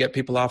airplanes, you get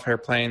people off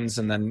airplanes,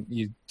 and then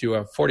you do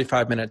a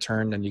 45-minute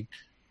turn, and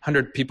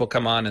 100 people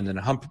come on, and then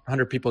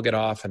 100 people get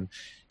off, and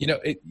you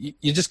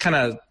just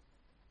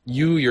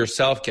you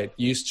yourself get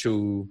used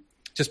to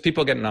just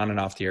people getting on and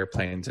off the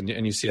airplanes, and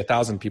you see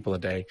 1,000 people a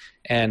day.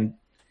 And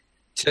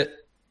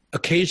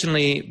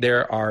occasionally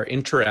there are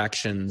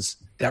interactions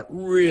that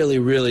really,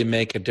 really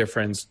make a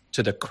difference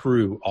to the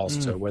crew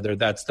also, whether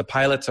that's the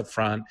pilots up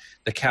front,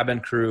 the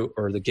cabin crew,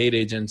 or the gate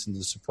agents and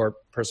the support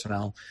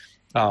personnel.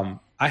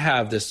 I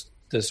have this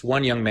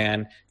one young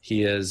man.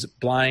 He is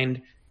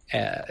blind.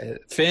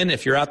 Finn,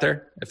 if you're out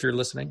there, if you're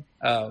listening,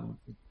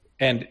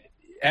 and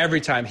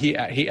every time he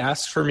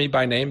asks for me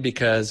by name,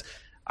 because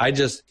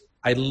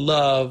I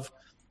love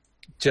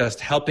just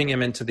helping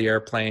him into the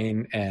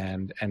airplane,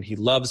 and he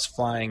loves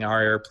flying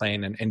our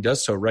airplane, and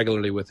does so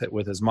regularly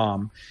with his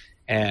mom.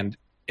 And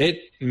it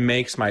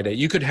makes my day.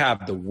 You could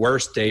have the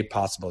worst day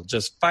possible,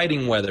 just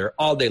fighting weather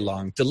all day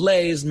long,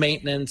 delays,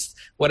 maintenance,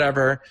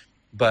 whatever.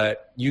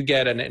 But you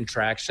get an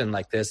interaction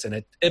like this,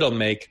 and it'll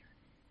make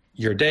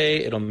your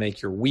day. It'll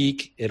make your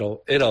week.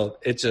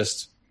 It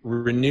just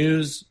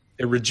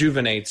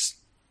rejuvenates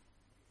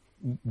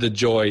the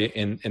joy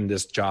in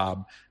this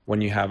job when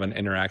you have an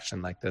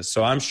interaction like this.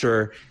 So I'm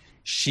sure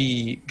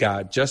she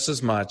got just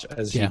as much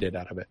as he did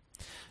out of it.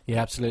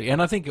 Yeah, absolutely.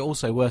 And I think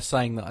also worth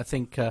saying that I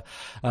think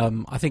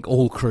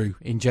all crew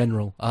in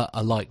general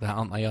are like that,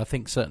 aren't they? I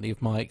think certainly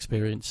of my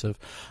experience of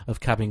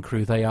cabin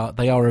crew, they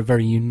are a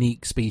very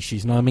unique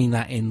species, and I mean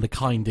that in the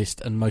kindest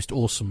and most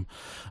awesome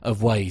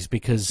of ways,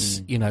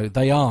 because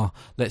they are,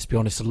 let's be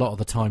honest, a lot of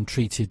the time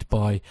treated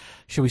by,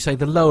 shall we say,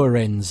 the lower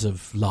ends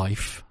of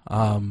life,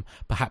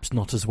 perhaps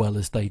not as well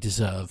as they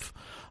deserve.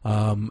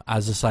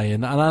 As I say,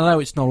 and I know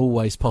it's not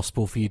always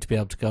possible for you to be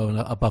able to go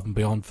above and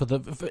beyond for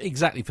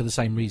exactly the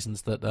same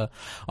reasons that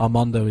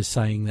Armando is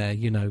saying there,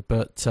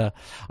 but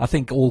I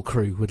think all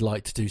crew would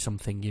like to do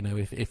something,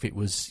 if it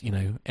was,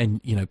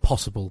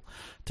 possible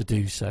to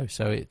do so.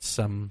 So it's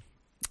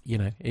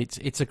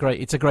it's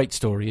a great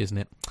story, isn't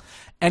it?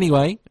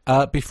 Anyway,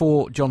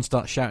 before John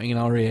starts shouting in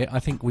our ear, I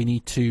think we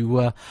need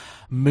to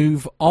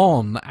move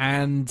on,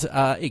 and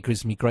it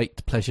gives me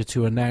great pleasure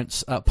to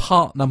announce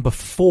part number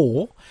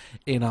 4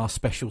 in our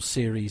special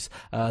series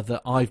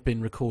that I've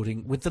been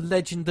recording with the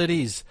legend that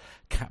is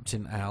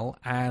Captain Al.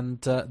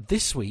 And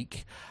this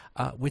week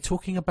we're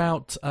talking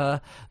about,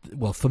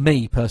 for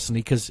me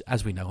personally, because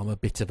as we know, I'm a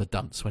bit of a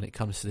dunce when it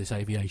comes to this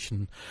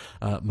aviation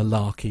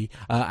malarkey.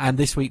 And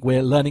this week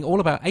we're learning all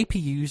about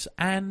APUs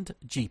and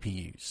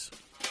GPUs.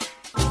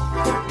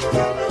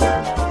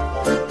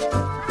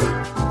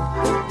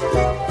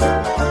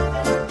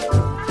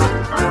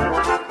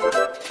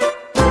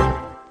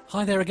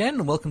 Hi there again,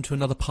 and welcome to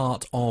another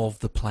part of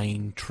The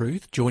Plain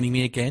Truth. Joining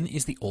me again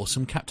is the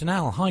awesome Captain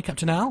Al. Hi,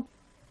 Captain Al.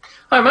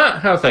 Hi,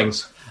 Matt. How are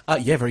things?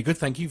 Yeah, very good,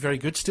 thank you. Very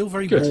good. Still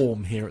very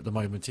warm here at the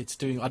moment. It's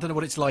doing. I don't know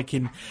what it's like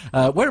in.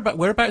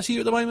 Whereabouts are you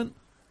at the moment?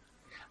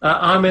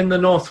 I'm in the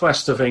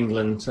northwest of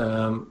England,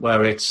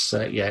 where it's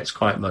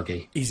quite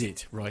muggy. Is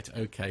it? Right.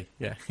 Okay.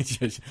 Yeah.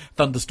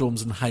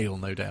 Thunderstorms and hail,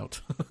 no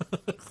doubt.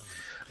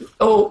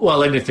 Oh,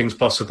 well, anything's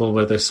possible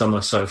with this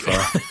summer so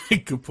far.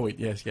 Good point,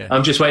 yes, yeah.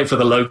 I'm just waiting for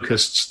the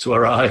locusts to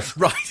arrive.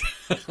 Right.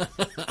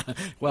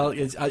 Well,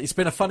 it's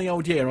been a funny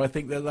old year. I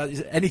think that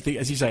is anything,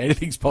 as you say,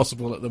 anything's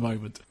possible at the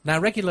moment. Now,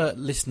 regular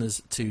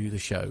listeners to the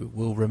show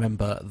will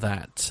remember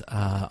that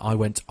I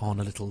went on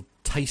a little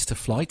taster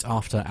flight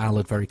after Al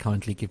had very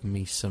kindly given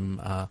me some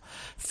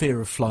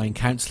fear of flying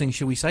counselling,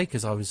 shall we say,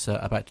 because I was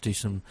about to do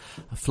some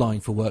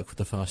flying for work for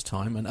the first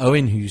time. And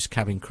Owen, who's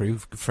cabin crew,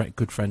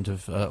 good friend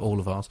of all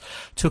of ours,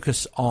 took me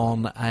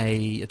on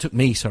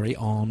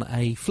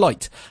a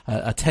flight,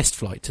 a test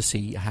flight, to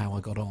see how I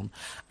got on.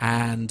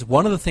 And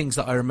one of the things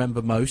that I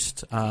remember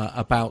most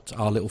about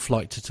our little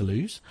flight to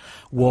Toulouse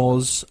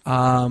was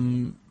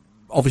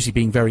obviously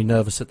being very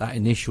nervous at that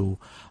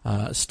initial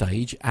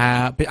stage.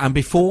 And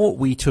before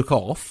we took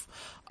off,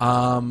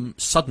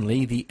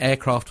 suddenly the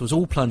aircraft was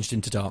all plunged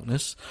into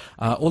darkness.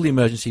 All the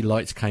emergency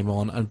lights came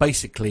on, and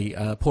basically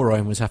poor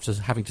Owen was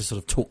having to sort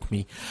of talk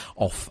me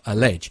off a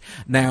ledge.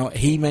 Now,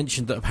 he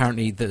mentioned that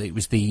apparently that it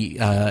was the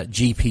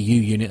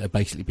GPU unit had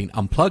basically been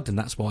unplugged, and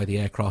that's why the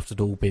aircraft had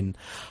all been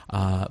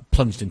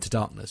plunged into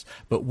darkness.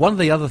 But one of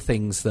the other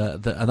things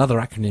that another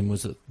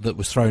acronym that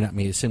was thrown at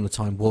me at a similar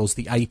time was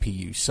the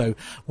APU. So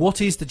what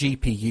is the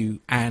GPU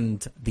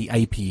and the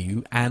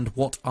APU, and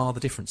what are the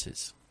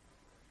differences?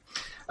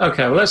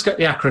 Okay, well, let's get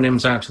the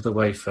acronyms out of the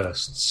way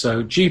first.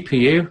 So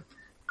GPU,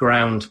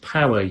 Ground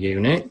Power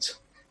Unit,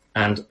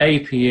 and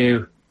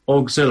APU,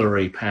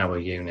 Auxiliary Power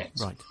Unit.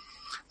 Right.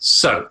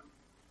 So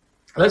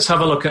let's have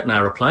a look at an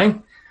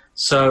aeroplane.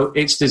 So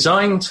it's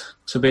designed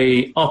to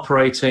be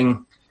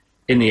operating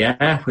in the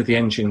air with the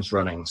engines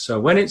running.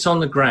 So when it's on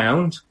the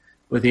ground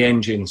with the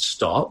engines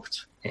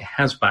stopped, it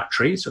has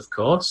batteries, of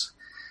course,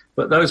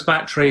 but those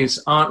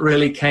batteries aren't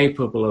really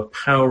capable of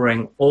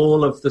powering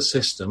all of the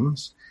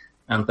systems,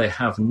 and they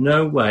have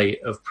no way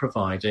of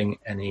providing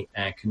any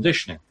air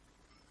conditioning.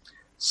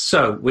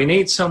 So we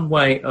need some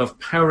way of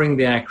powering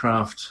the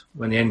aircraft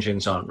when the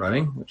engines aren't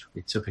running, which would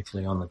be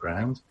typically on the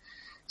ground.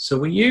 So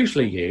we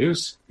usually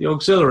use the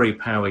auxiliary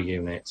power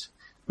unit,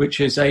 which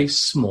is a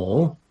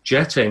small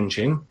jet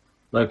engine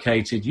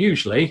located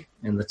usually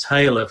in the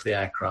tail of the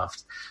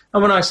aircraft.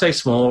 And when I say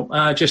small,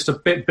 just a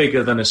bit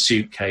bigger than a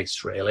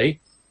suitcase, really,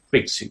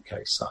 big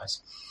suitcase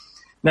size.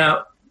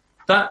 Now,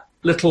 that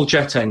little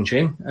jet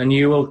engine, and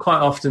you will quite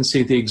often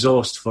see the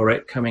exhaust for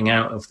it coming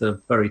out of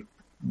the very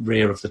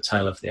rear of the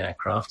tail of the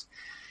aircraft,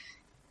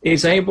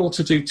 is able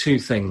to do two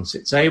things.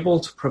 It's able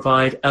to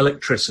provide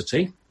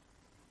electricity,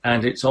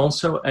 and it's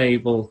also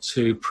able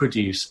to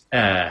produce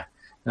air.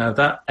 Now,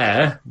 that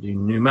air, the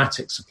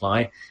pneumatic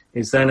supply,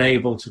 is then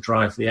able to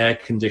drive the air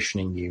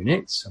conditioning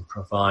units and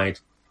provide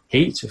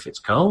heat if it's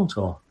cold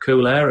or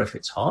cool air if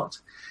it's hot,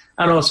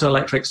 and also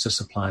electrics to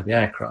supply the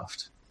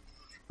aircraft.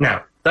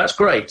 Now, that's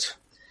great,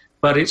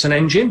 but it's an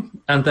engine,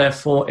 and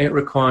therefore it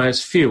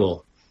requires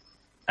fuel,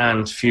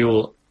 and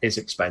fuel is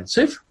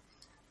expensive,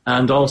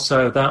 and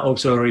also that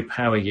auxiliary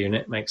power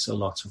unit makes a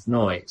lot of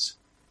noise.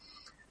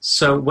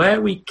 So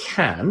where we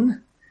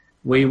can,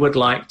 we would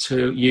like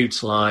to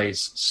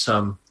utilize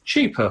some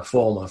cheaper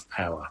form of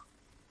power,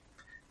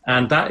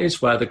 and that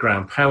is where the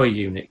ground power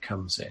unit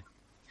comes in.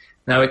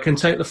 Now, it can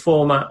take the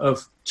format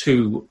of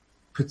two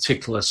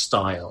particular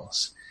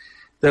styles.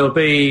 There'll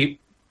be,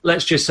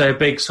 let's just say, a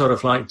big sort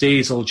of like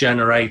diesel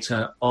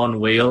generator on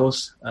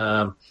wheels,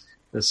 the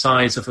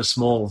size of a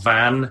small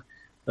van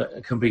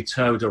that can be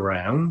towed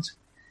around.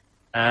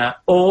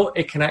 Or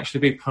it can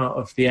actually be part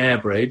of the air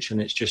bridge,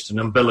 and it's just an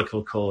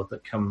umbilical cord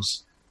that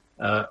comes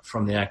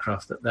from the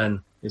aircraft that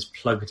then is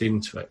plugged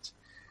into it.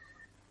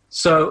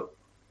 So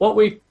what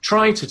we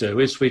try to do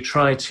is we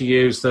try to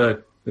use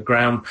the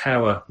ground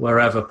power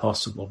wherever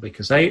possible,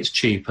 because A, it's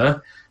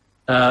cheaper,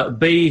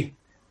 B,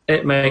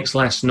 it makes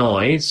less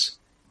noise,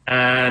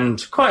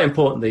 and quite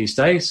important these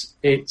days,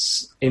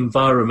 it's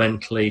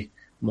environmentally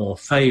more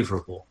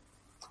favourable.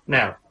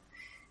 Now,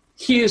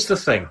 here's the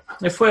thing.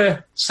 If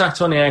we're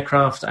sat on the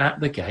aircraft at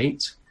the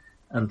gate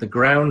and the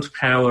ground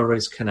power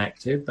is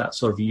connected, that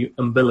sort of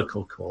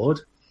umbilical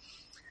cord,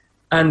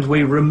 and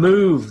we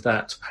remove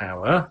that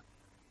power,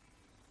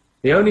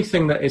 the only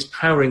thing that is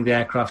powering the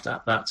aircraft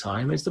at that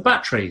time is the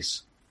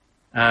batteries.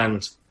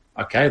 And,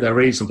 okay, they're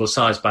reasonable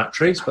sized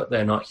batteries, but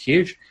they're not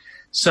huge.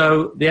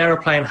 So the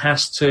aeroplane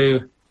has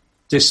to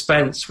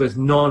dispense with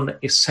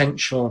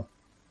non-essential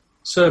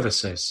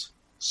services.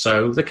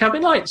 So the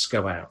cabin lights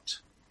go out.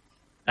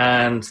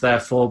 And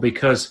therefore,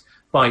 because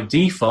by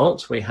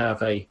default we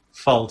have a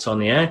fault on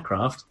the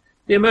aircraft,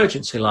 the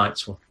emergency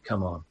lights will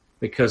come on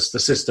because the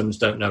systems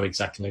don't know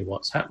exactly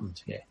what's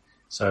happened here.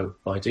 So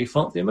by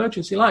default, the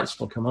emergency lights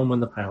will come on when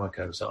the power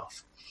goes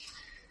off.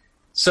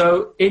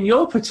 So in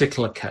your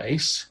particular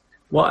case,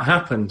 what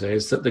happened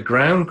is that the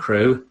ground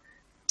crew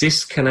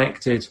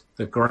disconnected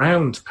the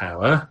ground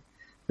power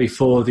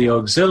before the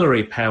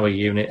auxiliary power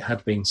unit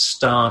had been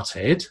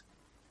started,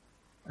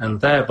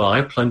 and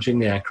thereby plunging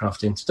the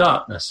aircraft into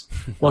darkness.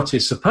 What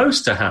is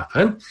supposed to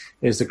happen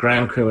is the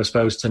ground crew are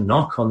supposed to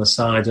knock on the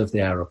side of the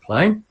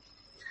aeroplane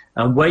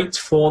and wait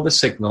for the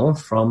signal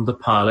from the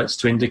pilots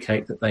to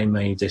indicate that they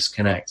may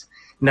disconnect.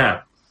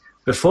 Now,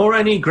 before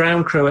any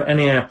ground crew at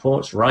any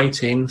airports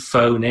write in,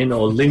 phone in,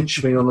 or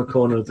lynch me on the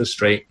corner of the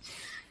street,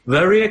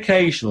 Very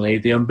occasionally,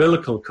 the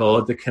umbilical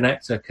cord, the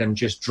connector, can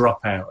just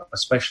drop out,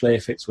 especially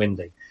if it's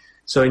windy.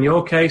 So in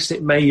your case,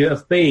 it may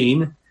have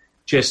been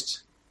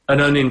just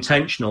an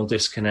unintentional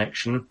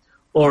disconnection,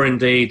 or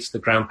indeed the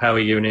ground power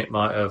unit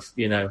might have,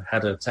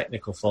 had a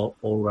technical fault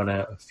or run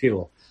out of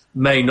fuel.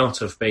 May not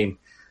have been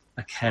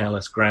a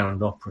careless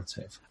ground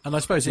operative. And I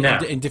suppose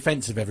in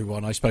defence of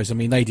everyone,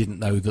 they didn't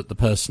know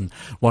that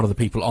one of the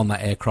people on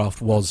that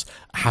aircraft was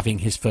having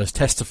his first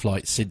tester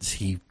flight since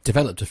he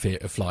developed a fear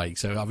of flying.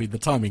 So, the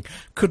timing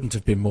couldn't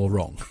have been more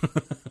wrong.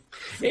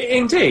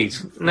 Indeed.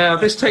 Now,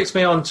 this takes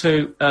me on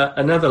to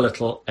another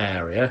little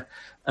area,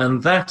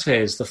 and that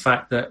is the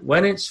fact that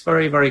when it's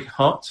very, very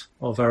hot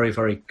or very,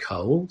 very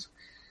cold,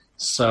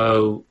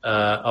 so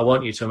I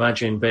want you to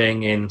imagine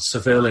being in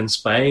Seville in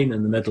Spain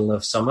in the middle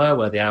of summer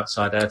where the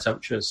outside air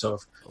temperature is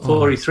sort of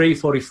 43,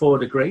 44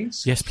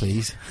 degrees. Yes,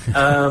 please.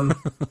 And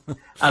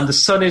the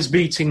sun is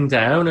beating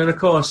down. And, of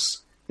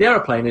course, the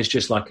aeroplane is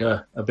just like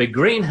a big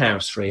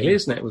greenhouse, really,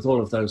 isn't it, with all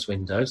of those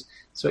windows.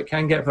 So it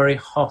can get very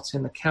hot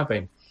in the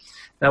cabin.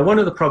 Now, one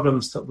of the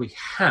problems that we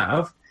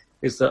have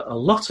is that a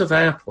lot of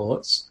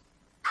airports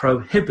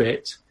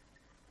prohibit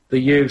the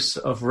use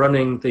of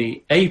running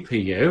the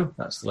APU,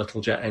 that's the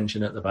little jet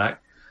engine at the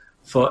back,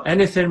 for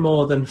anything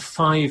more than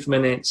 5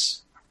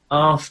 minutes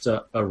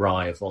after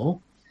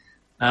arrival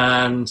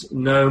and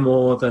no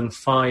more than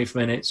 5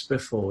 minutes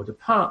before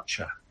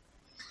departure.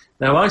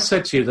 Now, I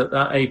said to you that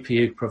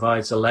APU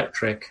provides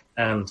electric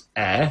and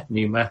air,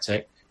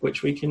 pneumatic,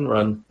 which we can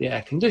run the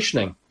air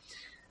conditioning.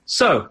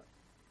 So,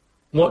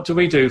 what do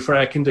we do for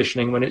air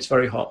conditioning when it's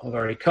very hot or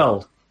very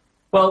cold?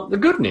 Well, the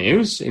good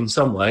news, in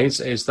some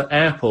ways, is that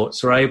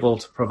airports are able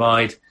to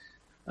provide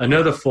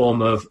another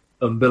form of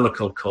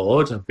umbilical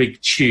cord, a big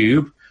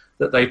tube,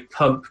 that they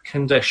pump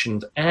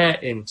conditioned air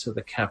into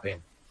the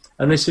cabin.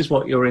 And this is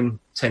what you're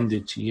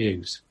intended to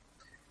use.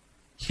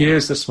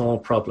 Here's the small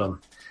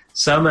problem.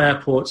 Some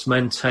airports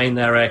maintain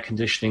their air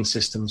conditioning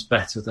systems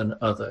better than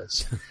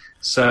others.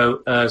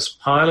 So as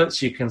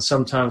pilots, you can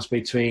sometimes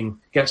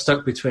get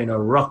stuck between a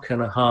rock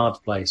and a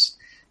hard place.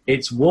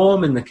 It's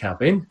warm in the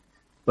cabin,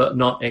 but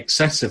not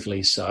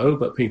excessively so,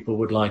 but people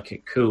would like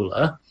it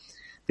cooler.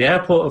 The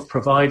airport have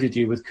provided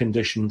you with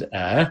conditioned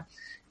air.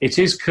 It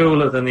is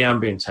cooler than the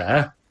ambient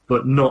air,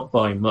 but not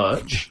by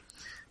much.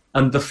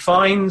 And the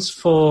fines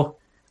for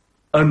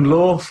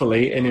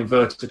unlawfully, in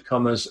inverted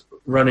commas,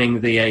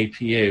 running the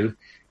APU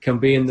can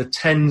be in the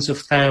tens of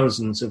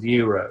thousands of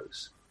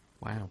euros.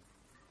 Wow.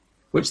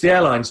 Which the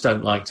airlines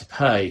don't like to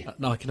pay.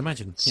 No, I can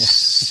imagine. Yeah.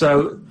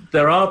 So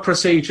there are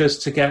procedures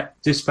to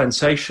get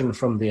dispensation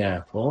from the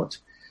airport.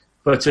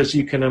 But as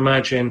you can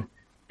imagine,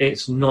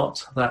 it's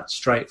not that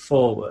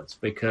straightforward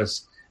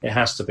because it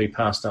has to be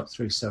passed up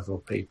through several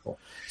people.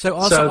 So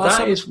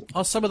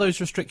are some of those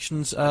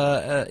restrictions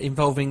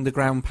involving the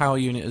ground power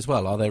unit as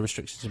well? Are there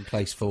restrictions in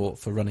place for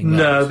running that?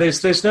 No,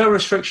 there's no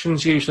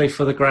restrictions usually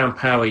for the ground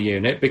power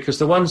unit because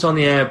the ones on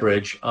the air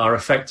bridge are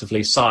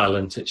effectively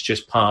silent. It's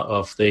just part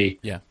of the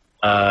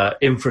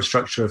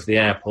infrastructure of the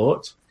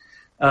airport.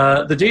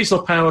 The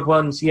diesel-powered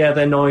ones,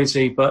 they're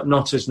noisy, but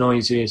not as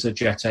noisy as a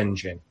jet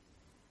engine.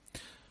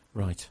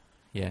 Right.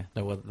 Yeah.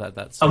 No. Well,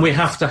 that's. And we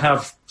have to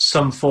have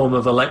some form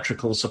of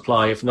electrical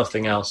supply, if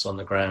nothing else, on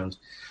the ground,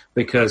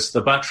 because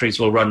the batteries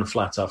will run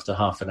flat after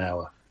half an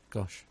hour.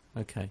 Gosh.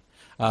 Okay.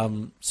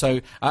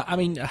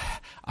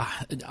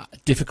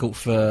 Difficult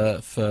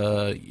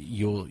for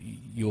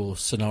your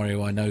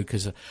scenario. I know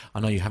because I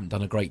know you haven't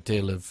done a great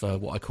deal of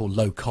what I call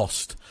low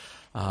cost.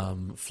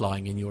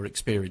 Flying in your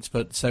experience,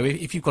 but so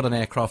if you've got an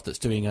aircraft that's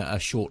doing a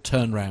short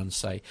turnaround,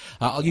 say,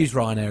 I'll use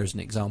Ryanair as an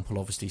example,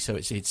 obviously. So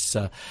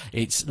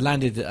it's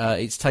landed,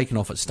 it's taken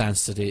off at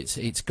Stansted,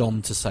 it's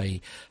gone to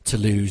say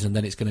Toulouse, and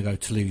then it's going to go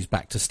Toulouse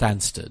back to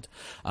Stansted.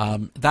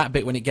 That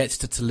bit when it gets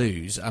to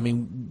Toulouse,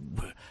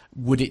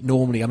 would it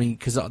normally?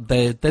 Because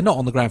they're not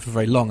on the ground for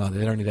very long, are they?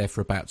 They're only there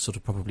for about sort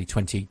of probably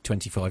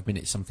 20-25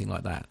 minutes, something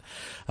like that.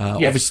 Yes.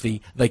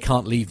 Obviously, they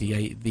can't leave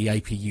the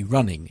APU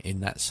running in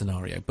that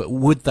scenario. But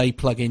would they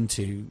plug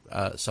into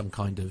some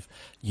kind of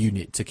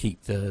unit to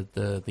keep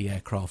the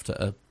aircraft at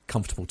a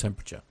comfortable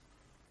temperature?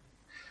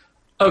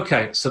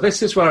 Okay, so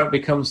this is where it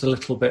becomes a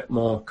little bit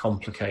more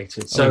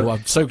complicated. So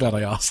I'm so glad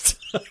I asked.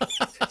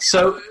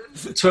 So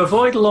to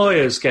avoid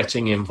lawyers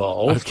getting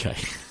involved, okay.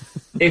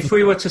 If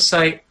we were to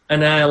say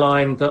an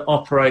airline that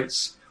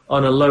operates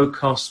on a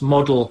low-cost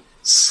model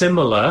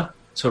similar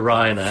to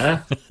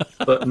Ryanair,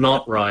 but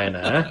not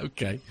Ryanair,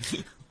 okay,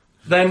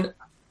 then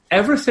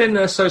everything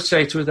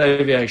associated with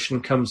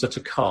aviation comes at a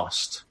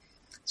cost.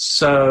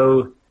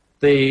 So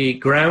the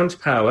ground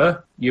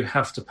power you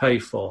have to pay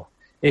for.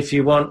 If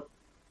you want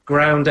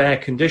ground air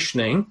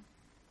conditioning,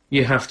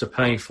 you have to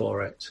pay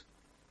for it.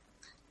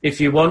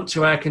 If you want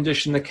to air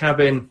condition the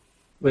cabin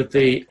with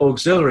the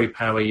auxiliary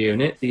power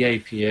unit, the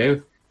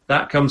APU,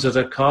 that comes at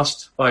a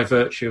cost by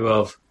virtue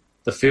of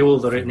the fuel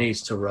that it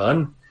needs to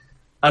run.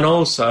 And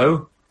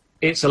also,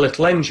 it's a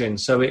little engine,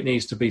 so it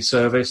needs to be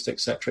serviced,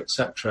 etc.,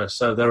 etc.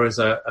 So there is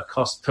a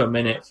cost per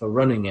minute for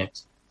running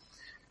it.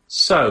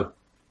 So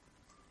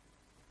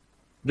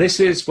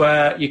This is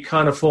where you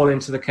kind of fall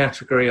into the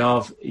category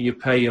of you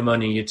pay your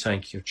money, you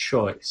take your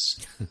choice.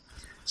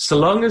 So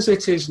long as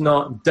it is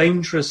not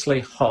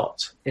dangerously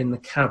hot in the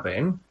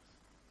cabin,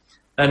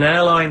 an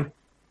airline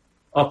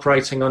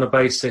operating on a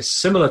basis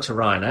similar to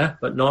Ryanair,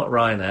 but not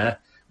Ryanair,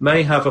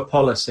 may have a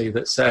policy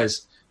that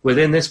says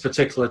within this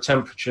particular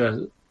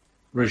temperature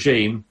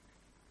regime,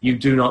 you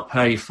do not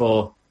pay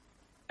for,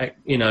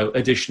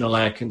 additional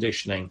air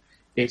conditioning.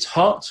 It's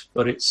hot,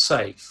 but it's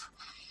safe.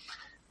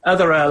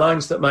 Other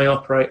airlines that may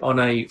operate on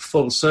a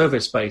full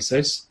service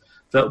basis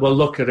that will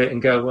look at it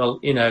and go, well,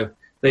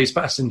 these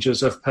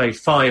passengers have paid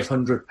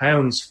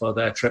 £500 for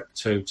their trip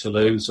to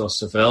Toulouse or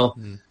Seville.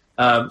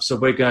 So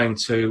we're going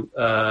to,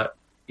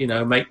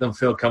 make them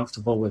feel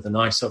comfortable with a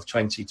nice of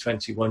 20,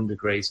 21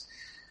 degrees.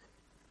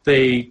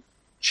 The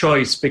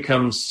choice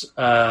becomes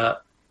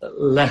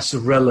less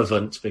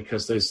relevant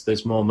because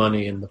there's more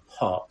money in the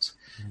pot.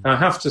 Now, I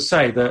have to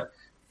say that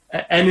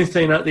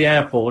anything at the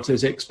airport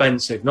is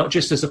expensive, not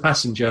just as a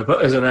passenger,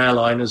 but as an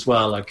airline as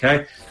well,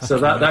 okay? So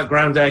that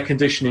ground air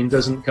conditioning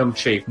doesn't come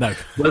cheap. No.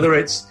 Whether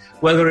it's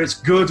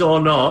good or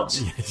not,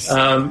 yes.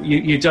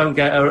 You don't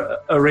get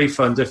a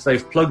refund. If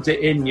they've plugged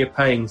it in, you're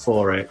paying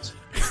for it.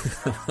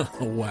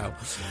 Wow.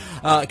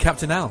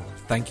 Captain Al,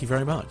 thank you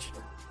very much.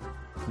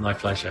 My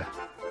pleasure.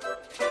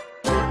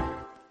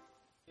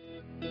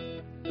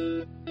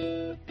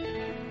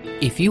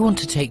 If you want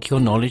to take your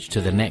knowledge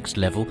to the next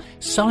level,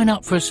 sign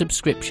up for a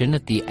subscription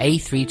at the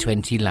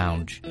A320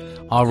 Lounge.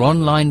 Our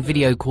online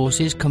video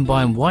courses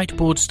combine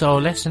whiteboard-style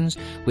lessons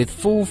with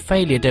full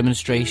failure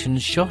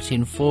demonstrations shot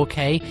in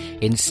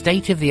 4K in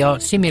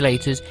state-of-the-art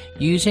simulators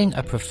using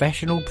a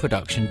professional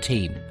production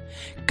team.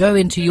 Go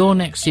into your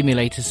next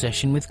simulator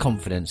session with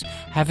confidence,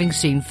 having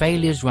seen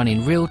failures run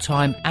in real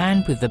time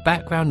and with the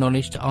background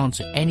knowledge to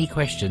answer any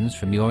questions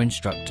from your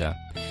instructor.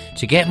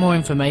 To get more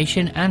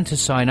information and to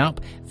sign up,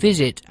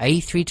 visit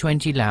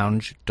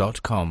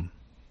a320lounge.com.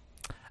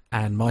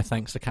 And my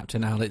thanks to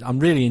Captain Al. I'm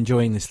really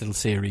enjoying this little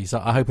series.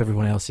 I hope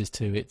everyone else is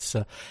too. It's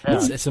some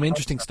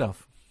interesting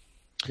stuff.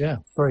 Yeah,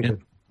 very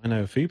good. I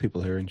know a few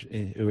people who are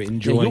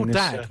enjoying your this.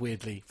 dad,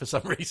 weirdly, for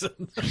some reason,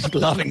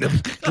 loving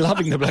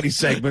the bloody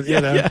segment.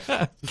 Yeah.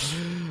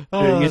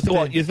 You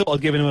thought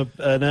I'd given him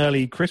an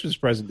early Christmas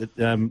present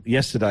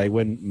yesterday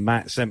when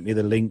Matt sent me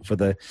the link for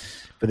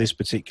this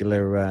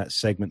particular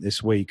segment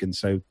this week, and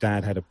so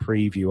Dad had a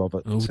preview of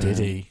it. Oh, did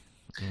he?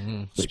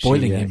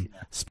 Spoiling him.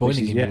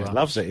 Yeah, he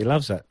loves it. He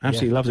loves it.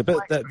 Absolutely loves it.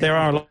 But there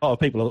are a lot of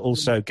people,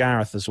 also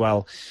Gareth as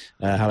well.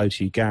 Hello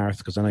to you, Gareth,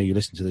 because I know you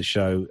listen to the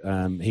show.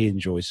 He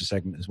enjoys the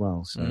segment as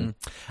well. So.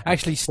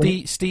 Actually,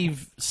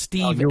 Steve S.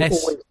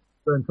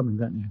 Learn something,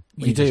 don't you?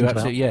 You do,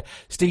 absolutely, yeah.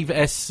 Steve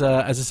S.,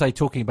 as I say,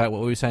 talking about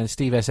what we were saying,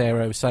 Steve S.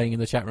 Aero was saying in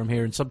the chat room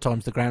here, and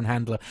sometimes the ground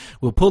handler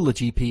will pull the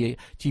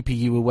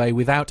GPU away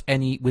without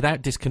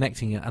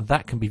disconnecting it, and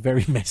that can be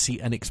very messy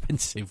and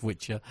expensive,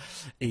 which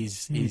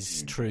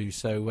is true.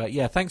 So,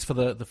 thanks for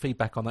the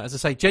feedback on that. As I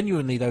say,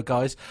 genuinely, though,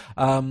 guys,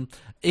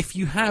 if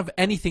you have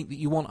anything that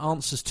you want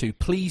answers to,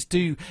 please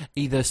do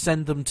either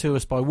send them to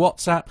us by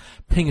WhatsApp,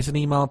 ping us an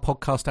email,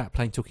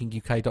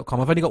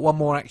 podcast@planetalkinguk.com. I've only got one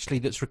more, actually,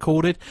 that's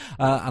recorded,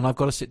 and I've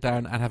got to sit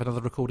down and have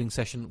another recording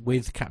session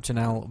with Captain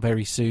Al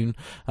very soon.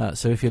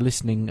 So if you're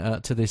listening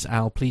to this,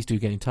 Al, please do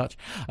get in touch.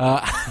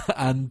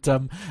 And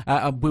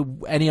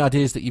any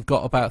ideas that you've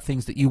got about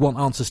things that you want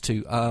answers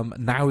to,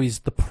 now is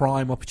the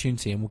prime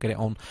opportunity, and we'll get it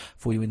on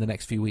for you in the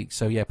next few weeks.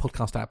 So yeah,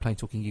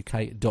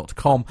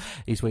 podcast@planetalkinguk.com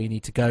is where you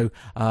need to go,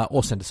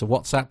 or send us a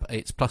WhatsApp.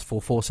 It's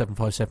 +44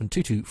 757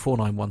 22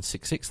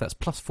 49166. That's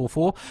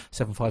 +44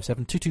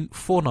 757 22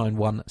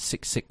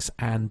 49166,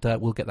 and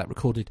we'll get that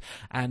recorded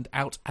and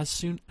out as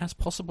soon as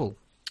possible.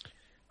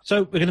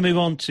 So we're going to move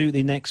on to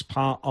the next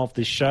part of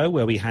the show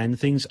where we hand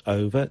things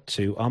over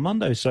to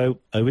Armando. So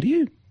over to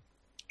you.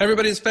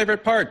 Everybody's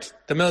favorite part,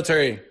 the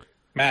military.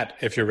 Matt,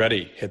 if you're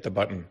ready, hit the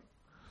button.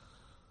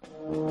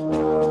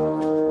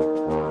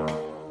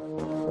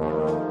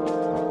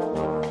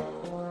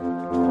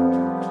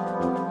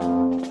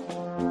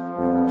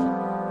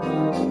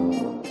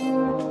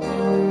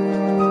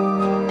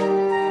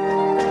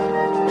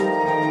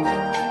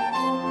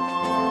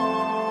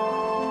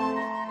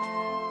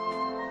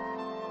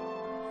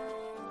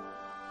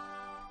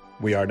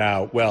 We are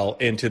now well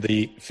into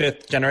the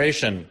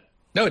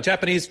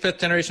Japanese fifth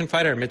generation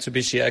fighter,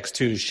 Mitsubishi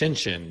X2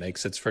 Shinshin,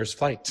 makes its first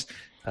flight.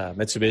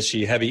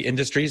 Mitsubishi Heavy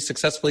Industries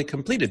successfully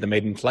completed the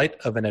maiden flight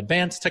of an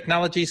advanced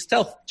technology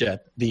stealth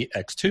jet, the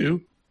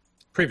X2,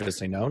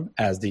 previously known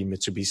as the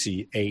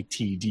Mitsubishi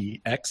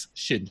ATDX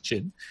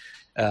Shinshin,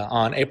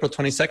 on April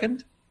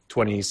 22nd,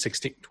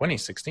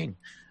 2016.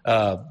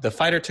 The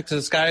fighter took to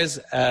the skies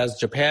as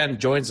Japan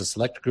joins a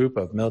select group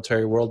of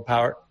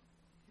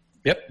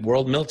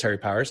world military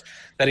powers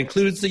that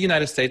includes the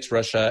United States,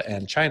 Russia,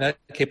 and China,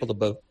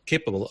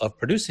 capable of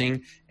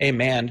producing a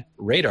manned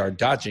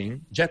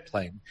radar-dodging jet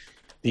plane.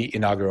 The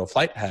inaugural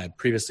flight had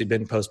previously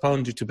been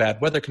postponed due to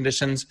bad weather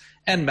conditions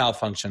and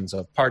malfunctions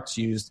of parts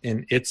used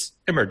in its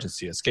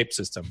emergency escape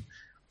system.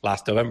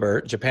 Last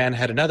November, Japan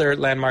had another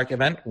landmark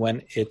event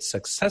when it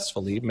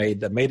successfully made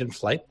the maiden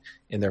flight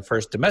in their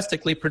first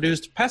domestically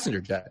produced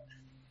passenger jet.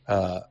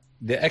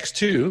 The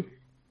X2,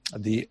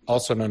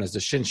 also known as the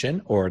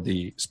Shinshin, or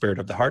the Spirit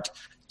of the Heart,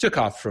 took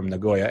off from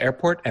Nagoya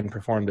Airport and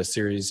performed a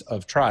series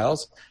of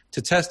trials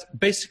to test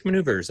basic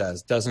maneuvers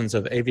as dozens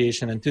of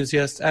aviation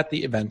enthusiasts at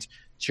the event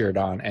cheered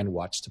on and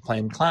watched the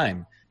plane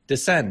climb,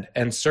 descend,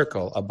 and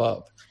circle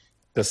above.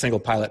 The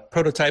single-pilot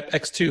prototype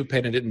X2,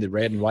 painted in the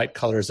red and white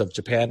colors of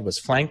Japan, was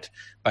flanked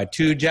by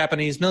 2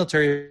 Japanese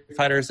military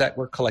fighters that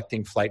were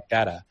collecting flight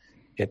data.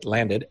 It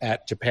landed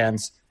at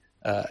Japan's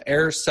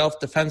Air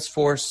Self-Defense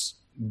Force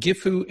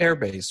Gifu Air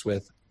Base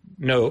with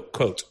no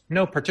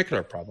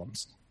particular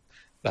problems.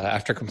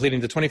 After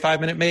completing the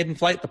 25-minute maiden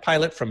flight, the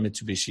pilot from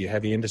Mitsubishi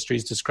Heavy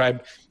Industries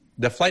described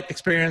the flight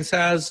experience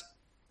as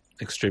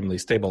extremely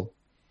stable.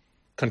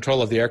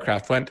 Control of the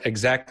aircraft went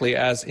exactly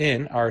as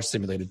in our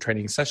simulated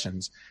training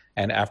sessions.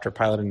 And after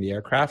piloting the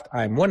aircraft,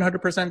 I'm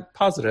 100%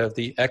 positive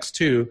the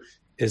X2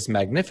 is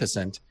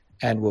magnificent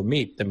and will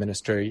meet the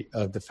Ministry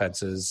of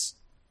Defense's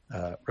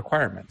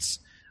requirements.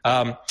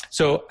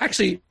 So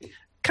actually,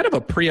 kind of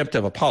a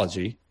preemptive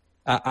apology.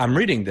 I'm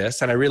reading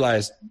this and I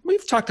realized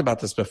we've talked about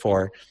this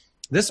before.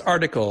 This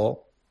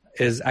article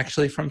is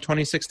actually from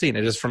 2016.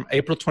 It is from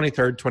April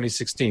 23rd,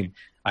 2016.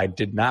 I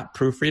did not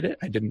proofread it.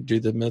 I didn't do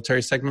the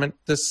military segment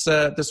this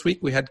week.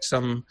 We had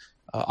some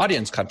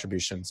audience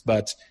contributions,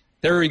 but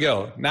there we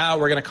go. Now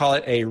we're going to call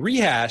it a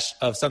rehash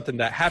of something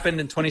that happened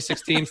in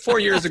 2016, 4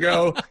 years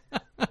ago,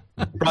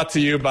 brought to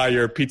you by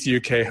your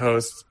PTUK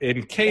hosts,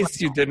 in case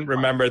you didn't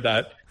remember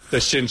that the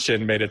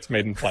Shinshin made its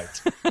maiden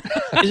flight.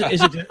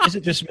 Is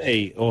it just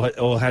me,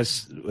 or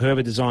has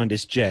whoever designed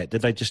this jet,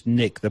 did they just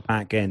nick the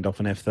back end off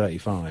an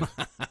F-35?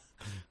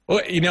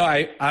 Well,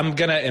 I'm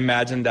going to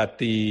imagine that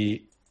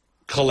the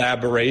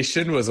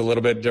collaboration was a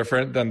little bit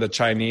different than the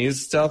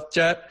Chinese stealth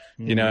jet.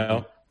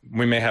 Mm-hmm.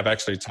 We may have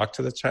actually talked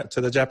to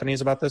the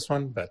Japanese about this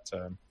one, but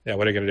yeah,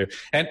 what are you going to do?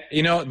 And,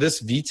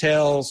 this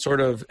VTOL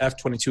sort of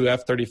F-22,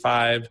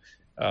 F-35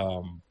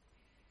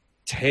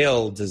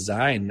 tail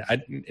design,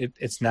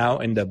 it's now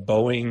in the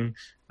Boeing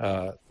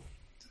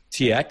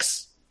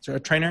TX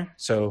trainer.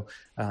 So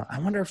I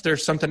wonder if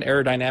there's something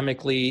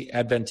aerodynamically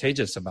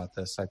advantageous about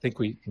this. I think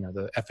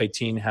the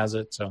F-18 has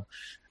it. So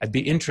I'd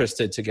be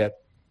interested to get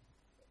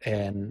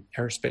an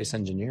aerospace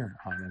engineer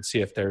on and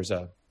see if there's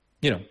an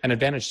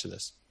advantage to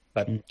this.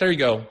 But there you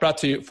go. Brought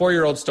to you,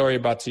 4-year-old story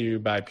brought to you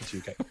by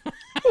PTUK.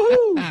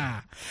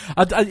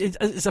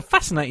 It's a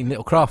fascinating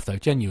little craft, though,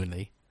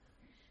 genuinely.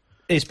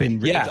 It's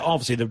been ripped. Yeah.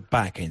 Obviously, the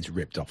back end's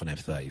ripped off an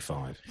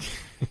F-35.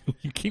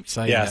 You keep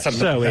saying that.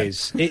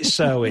 It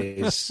so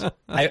is.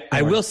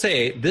 I will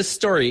say this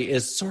story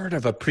is sort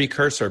of a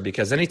precursor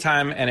because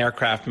anytime an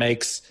aircraft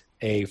makes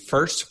a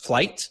first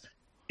flight,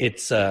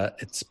 it's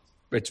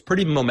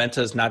pretty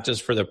momentous, not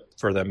just for the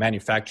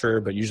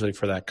manufacturer, but usually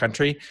for that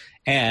country.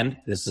 And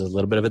this is a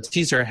little bit of a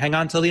teaser. Hang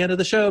on till the end of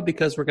the show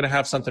because we're going to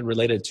have something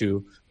related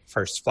to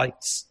first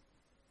flights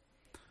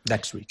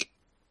next week.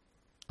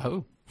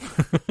 Oh.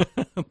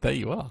 There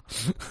you are.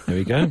 There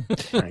we go.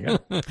 There you go.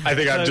 I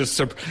think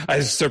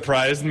I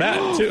surprised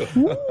Matt too.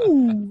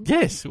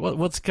 Yes.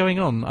 What's going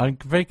on? I'm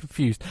very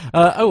confused.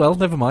 Oh well,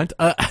 never mind.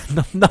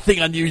 Nothing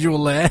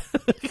unusual there.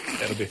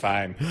 It'll be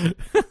fine.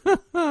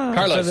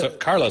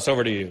 Carlos,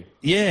 over to you.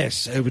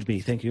 Yes, over to me.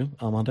 Thank you,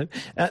 Armando.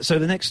 So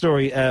the next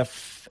story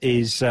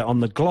is on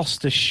the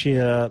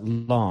Gloucestershire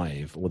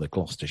Live, or the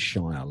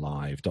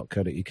GloucesterShireLive.co.uk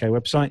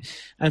website.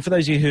 And for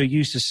those of you who are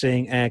used to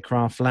seeing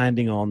aircraft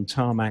landing on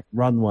tarmac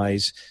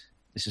runways,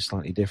 this is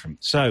slightly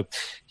different. So,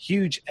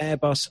 huge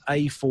Airbus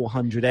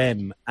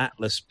A400M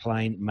Atlas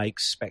plane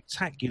makes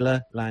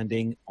spectacular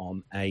landing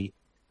on a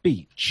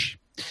beach.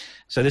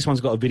 So this one's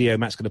got a video.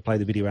 Matt's going to play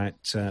the video out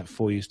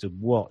for you to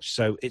watch.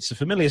 So it's a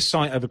familiar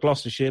sight over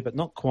Gloucestershire, but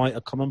not quite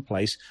a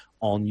commonplace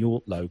on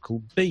your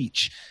local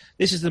beach.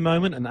 This is the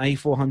moment an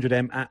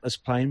A400M Atlas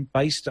plane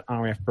based at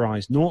RAF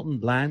Brize Norton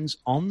lands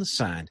on the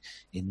sand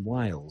in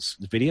Wales.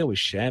 The video was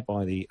shared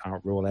by the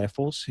Royal Air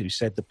Force, who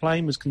said the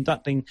plane was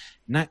conducting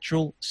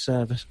natural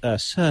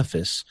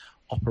surface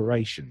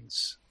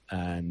operations.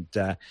 And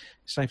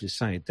safe to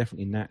say,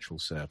 definitely natural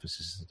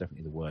surfaces is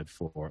definitely the word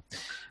for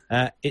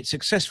it. It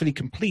successfully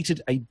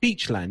completed a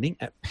beach landing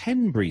at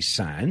Penbury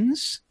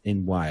Sands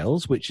in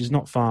Wales, which is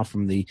not far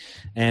from the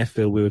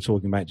airfield we were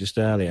talking about just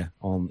earlier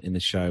in the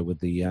show with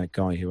the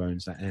guy who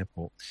owns that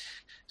airport.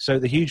 So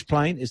the huge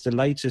plane is the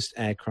latest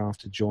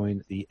aircraft to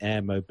join the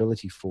Air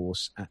Mobility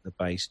Force at the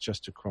base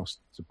just across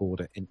the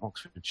border in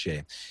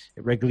Oxfordshire.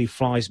 It regularly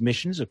flies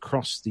missions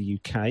across the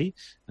UK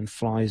and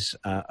flies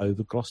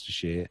over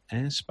Gloucestershire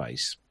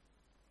airspace.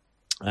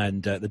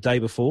 And the day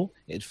before,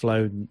 it had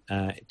flown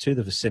to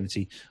the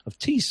vicinity of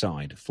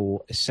Teesside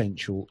for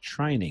essential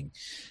training.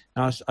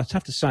 Now, I'd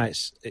have to say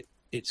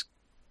it's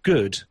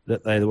good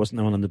that there wasn't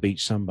no one on the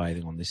beach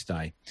sunbathing on this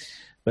day.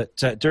 But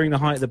during the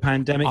height of the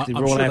pandemic, the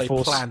Royal Air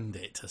Force planned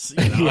it.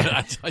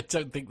 Yeah. I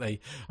don't think they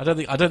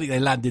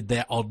landed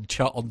there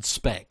on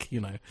spec.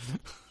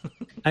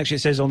 Actually,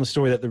 it says on the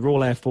story that the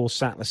Royal Air Force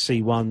Sattler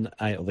C1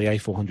 or the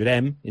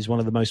A400M is one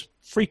of the most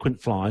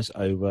frequent flyers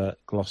over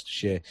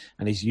Gloucestershire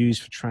and is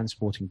used for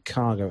transporting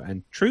cargo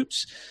and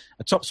troops.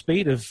 A top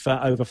speed of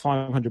over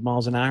 500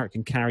 miles an hour, it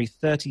can carry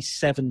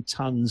 37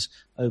 tons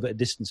over a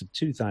distance of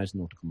 2,000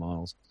 nautical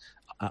miles,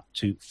 up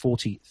to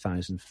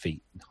 40,000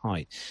 feet in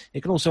height.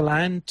 It can also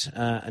land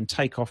and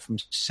take off from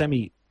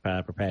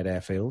prepared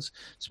airfields,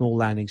 small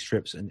landing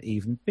strips, and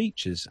even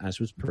beaches, as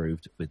was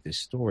proved with this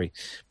story.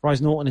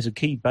 Brize Norton is a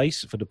key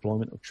base for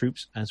deployment of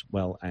troops as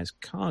well as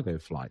cargo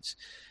flights.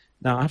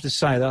 Now, I have to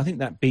say that I think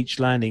that beach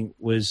landing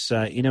was,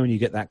 when you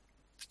get that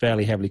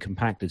fairly heavily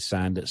compacted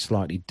sand that's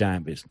slightly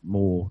damp, it's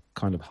more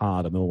kind of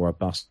hard and more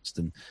robust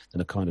than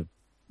a kind of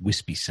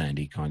wispy,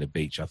 sandy kind of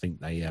beach. I think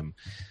they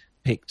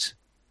picked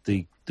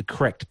the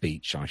correct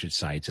beach, I should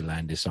say, to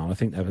land this on. I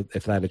think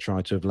if they'd have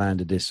tried to have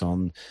landed this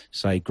on,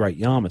 say, Great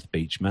Yarmouth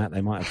Beach, Matt,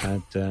 they might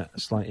have had a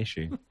slight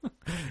issue.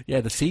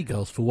 Yeah, the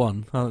seagulls, for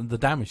one. The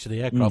damage to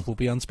the aircraft will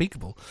be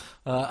unspeakable.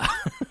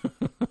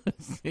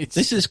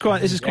 This is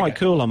quite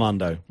cool,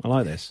 Armando. I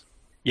like this.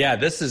 Yeah,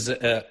 this is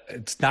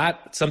it's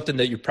not something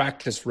that you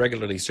practice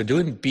regularly. So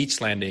doing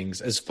beach landings,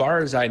 as far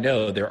as I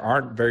know, there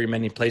aren't very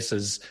many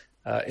places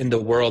in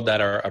the world that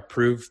are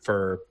approved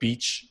for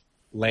beach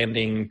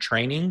landing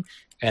training.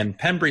 And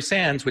Pembrey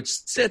Sands, which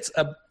sits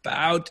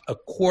about a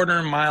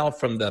quarter mile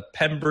from the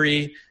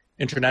Pembrey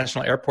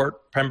International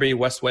Airport, Pembrey,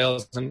 West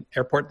Wales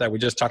Airport that we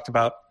just talked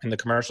about in the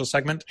commercial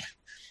segment.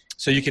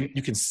 So you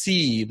can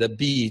see the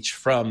beach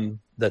from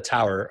the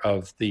tower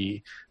of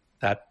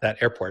that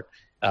airport.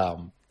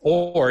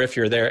 Or if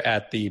you're there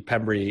at the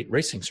Pembrey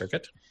Racing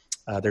Circuit,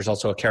 there's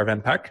also a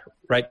caravan park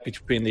right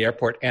between the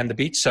airport and the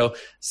beach. So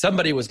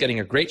somebody was getting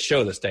a great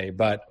show this day,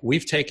 but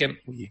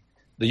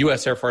the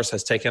U.S. Air Force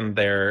has taken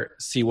their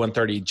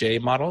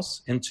C-130J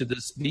models into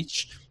this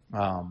beach.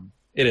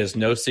 It is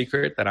no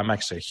secret that I'm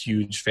actually a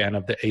huge fan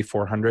of the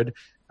A400,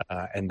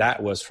 and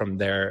that was from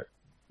their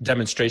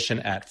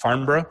demonstration at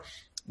Farnborough.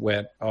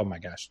 Oh my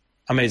gosh,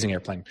 amazing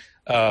airplane.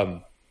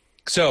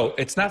 So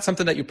it's not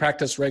something that you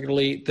practice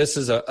regularly. This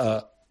is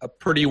a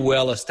pretty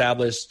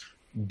well-established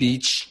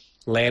beach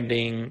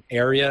landing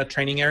area,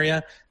 training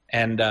area,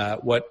 and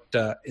what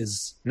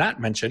is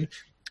not mentioned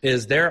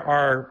is there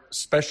are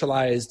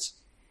specialized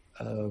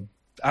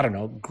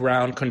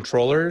ground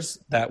controllers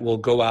that will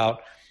go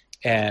out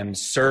and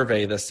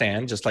survey the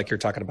sand, just like you're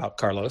talking about,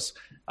 Carlos.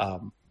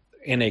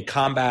 In a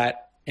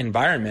combat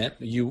environment,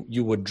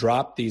 you would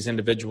drop these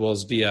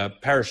individuals via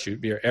parachute,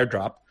 via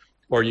airdrop,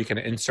 or you can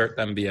insert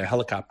them via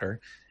helicopter.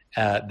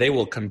 They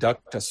will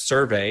conduct a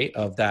survey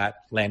of that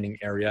landing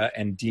area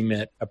and deem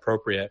it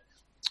appropriate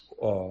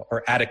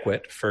or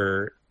adequate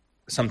for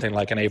something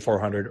like an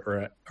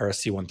A400 or a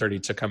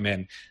C-130 to come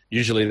in.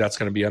 Usually that's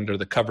going to be under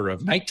the cover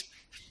of night.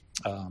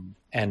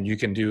 And you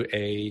can do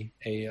a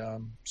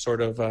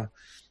sort of a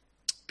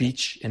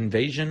beach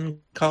invasion,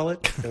 call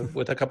it,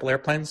 with a couple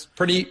airplanes.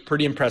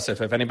 Pretty impressive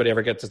if anybody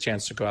ever gets a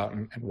chance to go out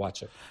and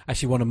watch it.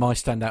 Actually, one of my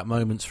standout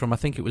moments from, I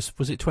think it was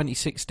it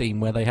 2016,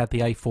 where they had the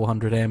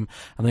A400M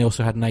and they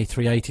also had an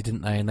A380,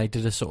 didn't they? And they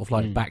did a sort of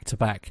like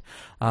back-to-back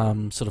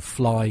sort of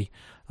fly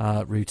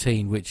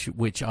routine,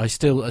 which I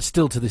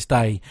still to this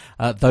day,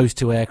 those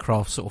two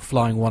aircraft sort of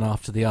flying one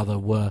after the other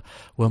were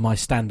my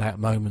standout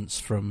moments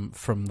from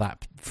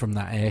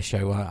that air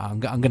show.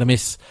 I'm going to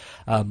miss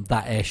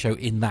that air show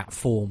in that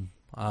form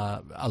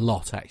a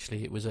lot.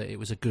 Actually, it was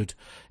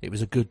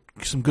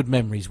some good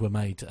memories were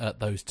made at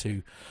those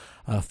two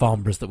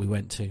Farnboroughs that we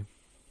went to.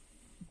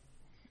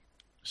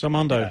 So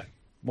Armando,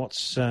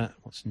 what's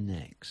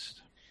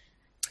next?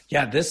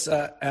 Yeah, this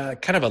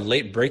kind of a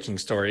late breaking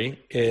story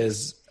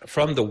is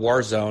from the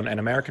war zone. An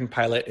American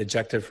pilot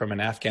ejected from an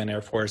Afghan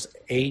Air Force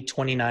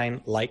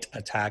A-29 light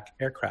attack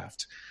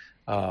aircraft.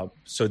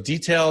 So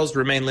details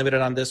remain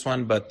limited on this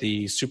one, but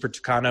the Super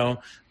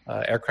Tucano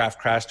aircraft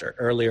crashed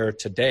earlier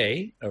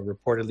today,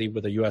 reportedly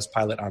with a U.S.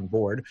 pilot on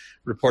board.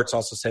 Reports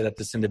also say that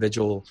this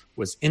individual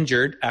was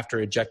injured after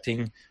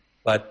ejecting,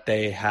 but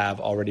they have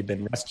already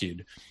been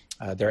rescued.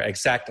 Their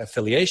exact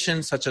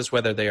affiliation, such as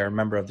whether they are a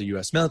member of the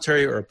U.S.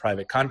 military or a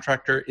private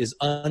contractor, is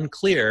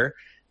unclear,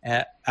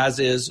 as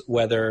is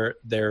whether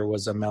there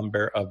was a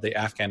member of the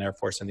Afghan Air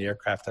Force in the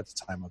aircraft at the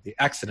time of the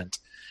accident.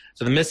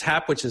 So the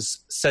mishap, which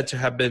is said to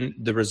have been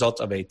the result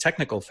of a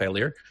technical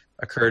failure,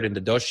 occurred in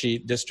the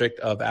Doshi district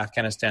of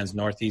Afghanistan's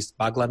northeast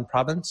Baghlan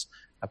province,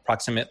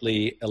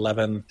 approximately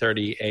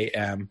 11:30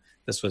 a.m.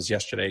 This was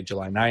yesterday,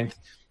 July 9th.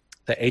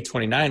 The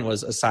A-29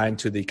 was assigned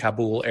to the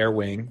Kabul Air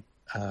Wing,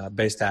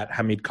 based at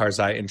Hamid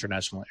Karzai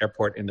International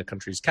Airport in the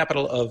country's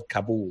capital of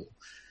Kabul.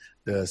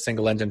 The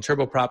single-engine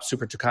turboprop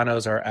Super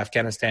Tucanos are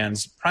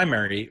Afghanistan's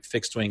primary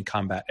fixed-wing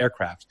combat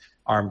aircraft.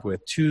 Armed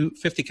with two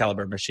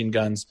 50-caliber machine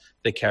guns,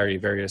 they carry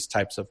various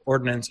types of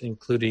ordnance,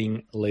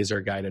 including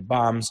laser-guided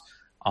bombs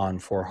on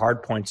 4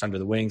 hard points under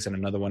the wings and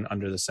another one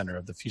under the center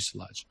of the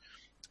fuselage.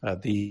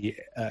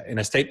 In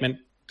a statement,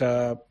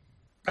 I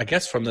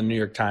guess from the New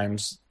York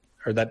Times,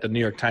 or that the New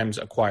York Times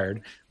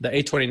acquired, the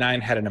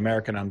A-29 had an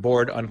American on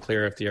board,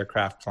 unclear if the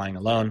aircraft flying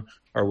alone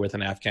or with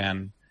an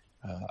Afghan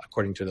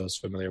according to those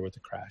familiar with the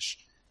crash.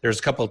 There's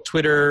a couple of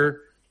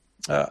Twitter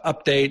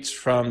updates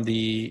from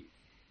the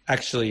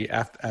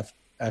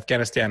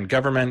Afghanistan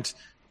government.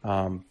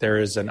 There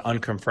is an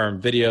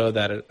unconfirmed video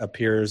that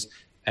appears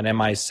an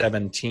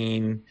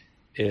Mi-17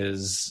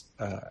 is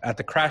at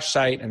the crash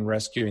site and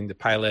rescuing the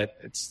pilot.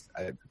 It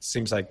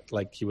seems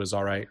like he was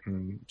all right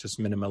and just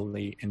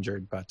minimally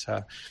injured. But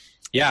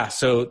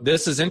so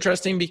this is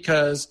interesting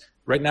because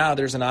right now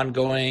there's an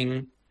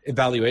ongoing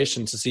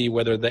evaluation to see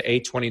whether the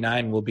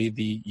A-29 will be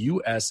the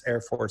U.S.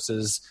 Air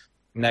Force's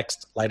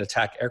next light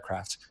attack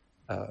aircraft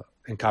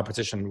in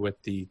competition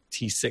with the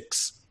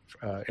T-6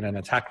 in an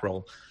attack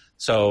role.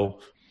 So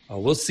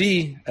we'll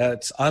see.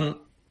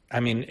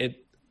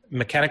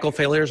 Mechanical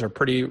failures are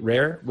pretty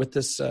rare with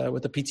this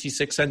with the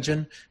PT6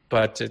 engine,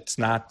 but it's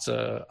not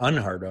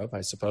unheard of, I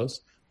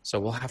suppose. So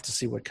we'll have to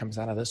see what comes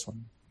out of this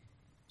one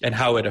and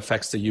how it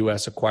affects the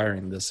U.S.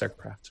 acquiring this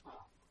aircraft.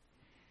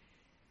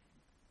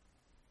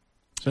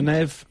 So,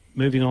 Nev,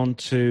 moving on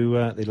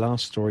to the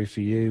last story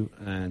for you,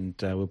 and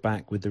we're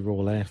back with the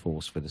Royal Air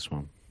Force for this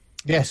one.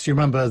 Yes, you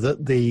remember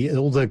that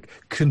all the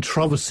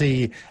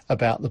controversy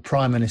about the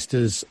Prime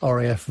Minister's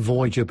RAF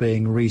Voyager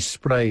being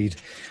resprayed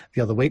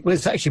the other week. Well,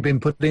 it's actually been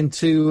put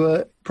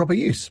into proper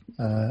use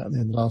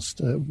in the last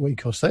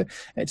week or so.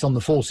 It's on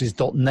the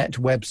forces.net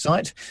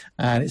website,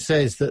 and it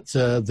says that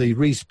the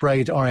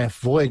resprayed RAF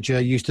Voyager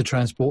used to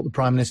transport the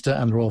Prime Minister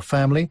and the royal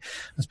family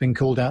has been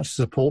called out to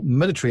support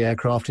military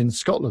aircraft in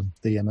Scotland,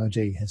 the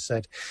MOD has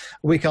said.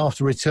 A week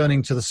after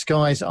returning to the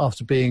skies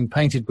after being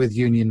painted with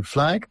Union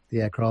flag,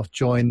 the aircraft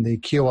joined the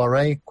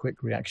QRA,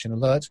 Quick Reaction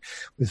Alert,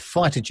 with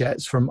fighter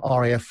jets from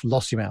RAF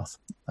Lossiemouth.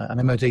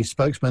 An MOD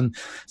spokesman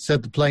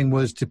said the plane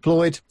was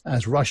deployed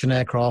as Russian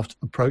aircraft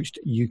approached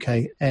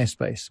UK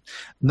airspace.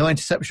 No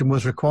interception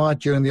was required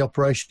during the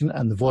operation,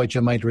 and the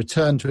Voyager made a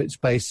return to its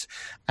base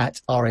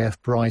at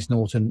RAF Bryce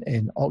Norton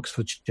in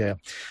Oxfordshire.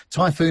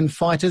 Typhoon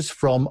fighters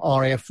from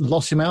RAF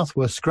Lossiemouth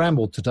were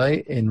scrambled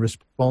today in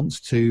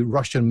response to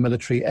Russian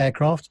military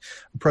aircraft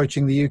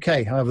approaching the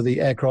UK. However,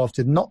 the aircraft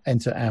did not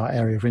enter our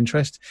area of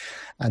interest,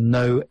 and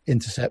no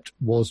intercept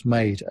was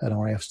made, an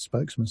RAF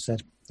spokesman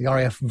said. The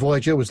RAF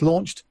Voyager was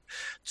launched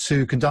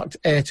to conduct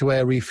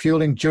air-to-air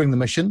refueling during the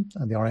mission,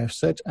 the RAF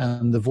said,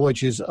 and the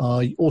Voyagers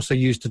are also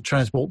used to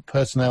transport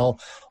personnel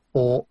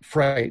or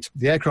freight.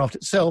 The aircraft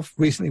itself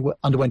recently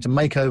underwent a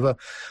makeover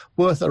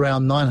worth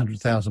around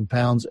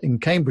 £900,000 in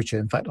Cambridgeshire.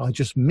 In fact, I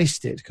just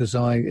missed it because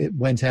it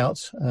went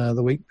out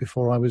the week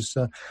before I was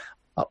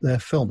up there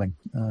filming.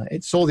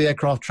 It saw the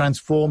aircraft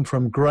transform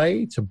from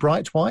grey to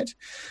bright white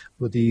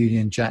with the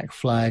Union Jack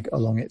flag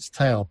along its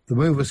tail. The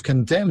move was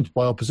condemned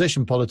by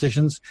opposition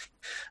politicians,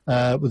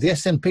 with the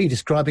SNP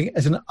describing it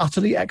as an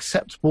utterly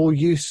unacceptable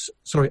use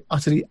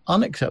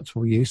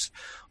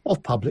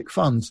of public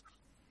funds.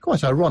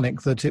 Quite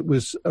ironic that it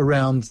was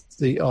around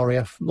the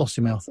RAF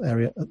Lossiemouth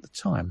area at the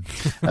time.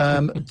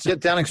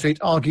 Downing Street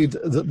argued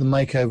that the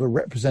makeover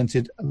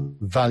represented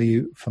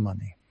value for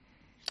money.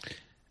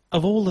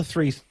 Of all the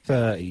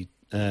 330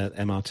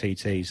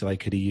 MRTTs they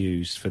could have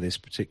used for this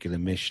particular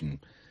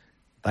mission,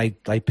 they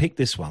picked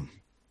this one.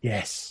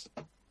 Yes.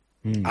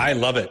 I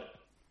love it.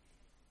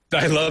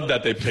 I love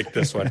that they picked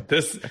this one.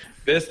 This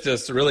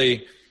just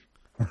really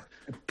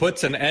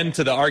puts an end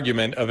to the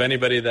argument of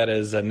anybody that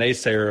is a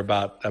naysayer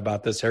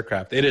about this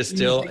aircraft. It is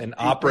still an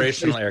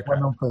operational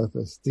aircraft. On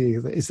purpose.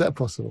 Is that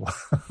possible?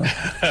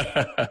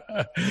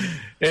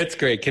 It's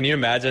great. Can you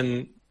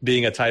imagine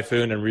being a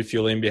Typhoon and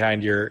refueling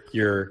behind your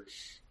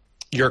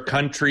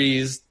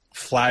country's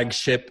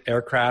flagship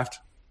aircraft?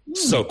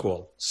 So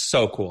cool.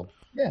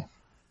 Yeah.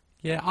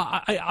 Yeah,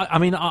 I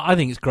mean, I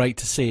think it's great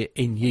to see it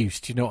in use.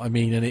 Do you know what I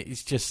mean? And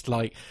it's just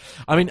like,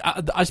 I mean,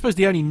 I suppose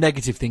the only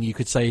negative thing you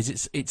could say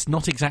is it's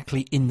not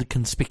exactly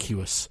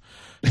inconspicuous,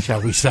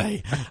 shall we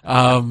say?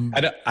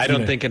 I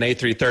don't think an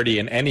A330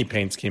 in any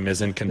paint scheme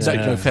is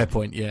inconspicuous. No, fair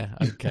point. Yeah,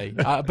 okay,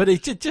 but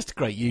it's just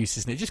great use,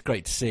 isn't it? Just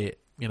great to see it.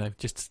 You know,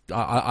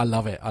 I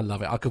love it.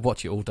 I could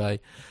watch it all day.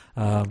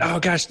 Oh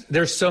gosh,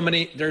 there's so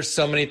many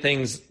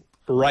things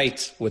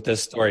right with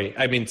this story.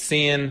 I mean,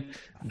 seeing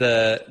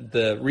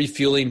the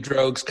refueling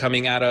drogues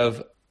coming out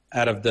of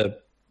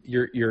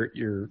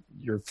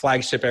your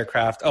flagship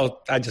aircraft. Oh,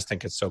 I just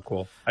think it's so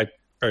cool.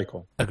 Very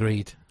cool.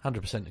 Agreed.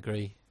 100%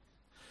 agree.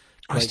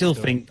 I still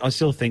think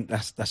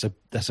that's a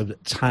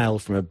tale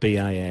from a BA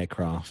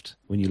aircraft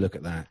when you look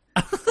at that.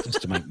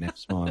 Just to make Nev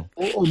smile.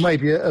 Or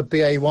maybe a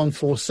BA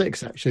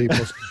 146 actually.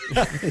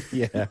 Possibly.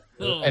 Yeah.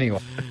 Anyway.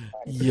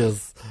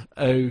 Yes.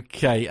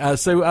 Okay.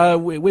 So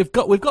we've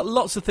got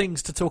lots of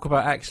things to talk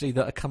about actually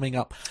that are coming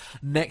up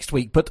next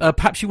week. But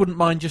perhaps you wouldn't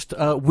mind just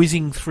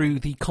whizzing through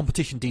the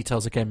competition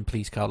details again,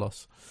 please,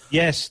 Carlos.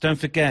 Yes, don't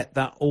forget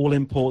that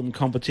all-important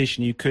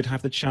competition. You could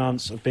have the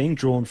chance of being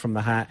drawn from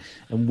the hat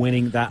and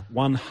winning that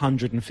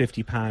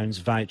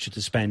 £150 voucher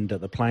to spend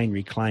at the Plane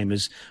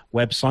Reclaimers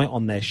website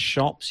on their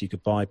shops. You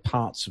could buy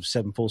parts of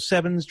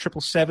 747s,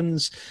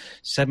 777s,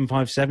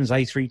 757s,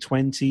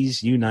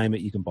 A320s, you name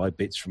it. You can buy download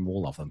bits from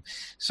all of them.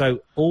 So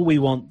all we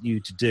want you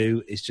to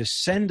do is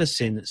just send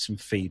us in some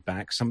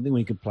feedback, something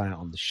we can play out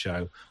on the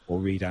show or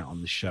read out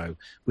on the show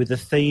with the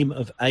theme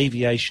of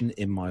aviation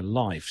in my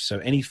life. So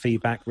any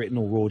feedback, written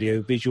or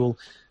audio, visual,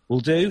 will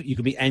do. You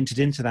can be entered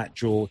into that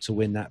draw to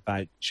win that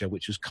voucher,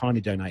 which was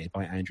kindly donated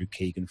by Andrew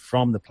Keegan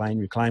from the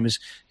Plane Reclaimers,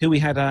 who we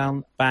had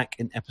on back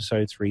in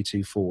episode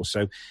 324.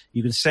 So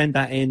you can send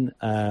that in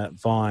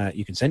via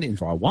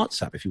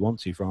WhatsApp if you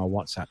want to, for our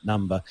WhatsApp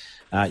number.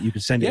 You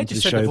can send it into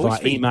the show via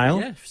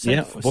email.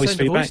 Voice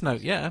feedback. Voice note.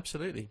 Yeah,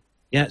 absolutely.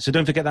 Yeah, so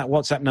don't forget that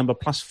WhatsApp number,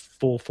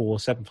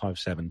 +44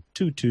 757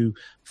 22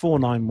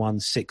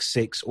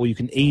 49166, or you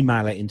can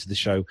email it into the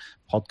show,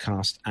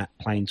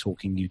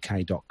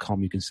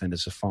 podcast@planetalkinguk.com. You can send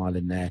us a file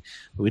in there.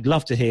 But we'd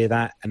love to hear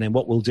that, and then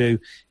what we'll do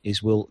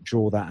is we'll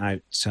draw that out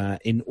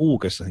in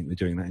August. I think we're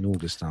doing that in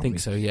August, aren't we? I think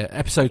so, yeah.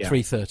 Episode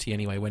 330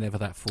 anyway, whenever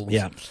that falls.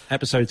 Yeah,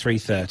 episode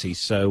 330.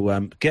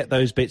 So get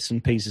those bits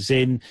and pieces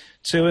in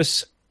to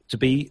us to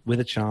be with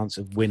a chance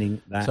of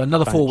winning that. So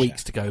another 4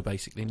 weeks to go,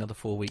 basically. Another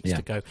 4 weeks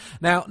to go.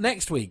 Now,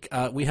 next week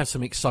we have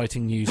some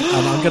exciting news,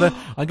 and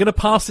I'm gonna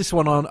pass this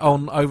one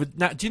on over.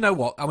 Now, do you know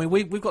what? I mean,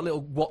 we've got a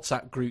little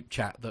WhatsApp group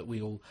chat that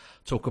we all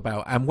talk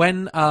about, and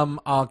when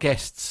our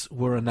guests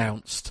were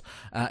announced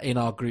in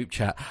our group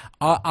chat,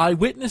 I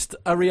witnessed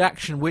a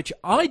reaction which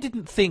I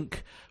didn't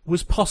think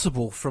was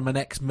possible from an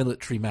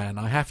ex-military man,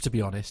 I have to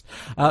be honest.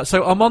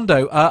 So,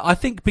 Armando, I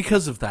think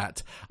because of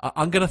that,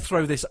 I'm going to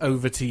throw this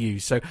over to you.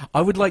 So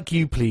I would like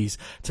you, please,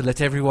 to let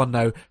everyone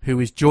know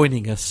who is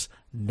joining us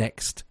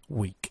next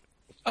week.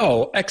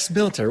 Oh,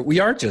 ex-military.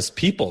 We are just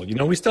people. You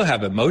know, we still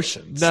have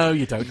emotions. No,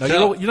 you don't.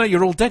 No,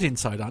 you're all dead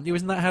inside, aren't you?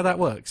 Isn't that how that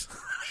works?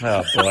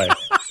 Oh, boy.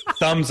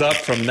 Thumbs up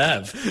from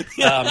Nev.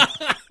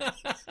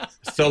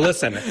 So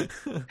listen,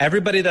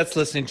 everybody that's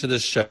listening to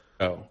this show,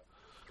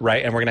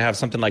 right, and we're going to have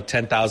something like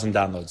 10,000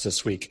 downloads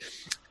this week.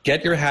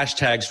 Get your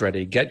hashtags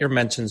ready. Get your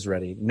mentions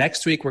ready.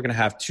 Next week, we're going to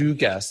have 2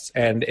 guests,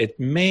 and it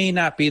may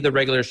not be the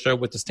regular show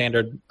with the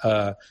standard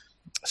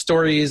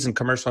stories and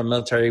commercial and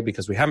military,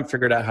 because we haven't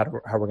figured out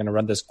how we're going to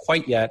run this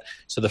quite yet.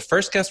 So the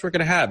first guest we're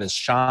going to have is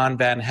Sean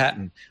Van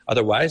Hatten,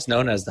 otherwise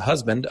known as the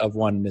husband of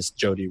one Miss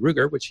Jody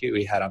Ruger, which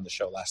we had on the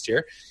show last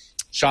year.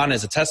 Sean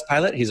is a test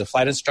pilot. He's a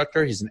flight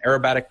instructor. He's an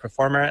aerobatic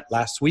performer.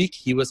 Last week,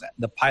 he was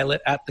the pilot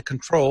at the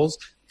controls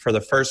for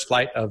the first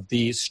flight of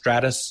the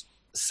Stratus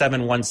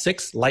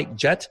 716 light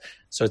jet.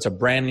 So it's a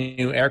brand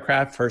new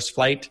aircraft, first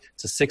flight.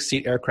 It's a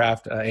 6-seat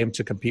aircraft aimed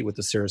to compete with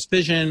the Cirrus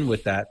Vision,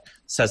 with that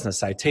Cessna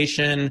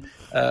Citation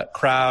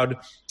crowd.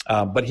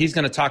 But he's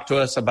going to talk to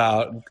us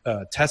about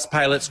test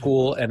pilot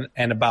school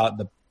and about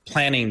the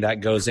planning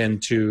that goes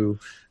into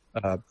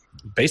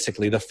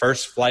basically the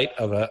first flight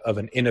of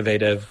an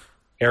innovative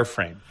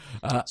airframe.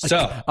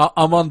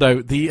 Armando,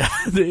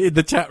 in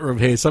the chat room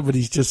here,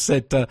 somebody's just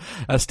said,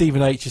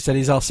 Stephen H. has said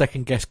he's our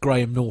second guest,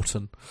 Graham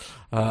Norton.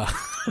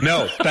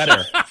 No,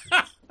 better.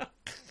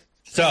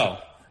 So,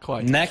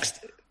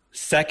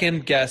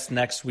 second guest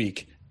next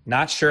week.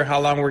 Not sure how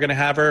long we're going to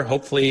have her.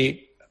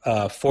 Hopefully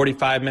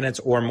 45 minutes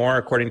or more,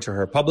 according to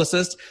her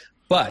publicist.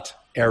 But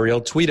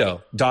Ariel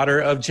Tweedo, daughter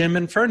of Jim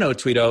Inferno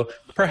Tweedo,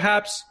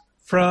 perhaps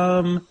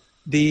from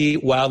the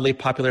wildly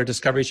popular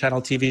Discovery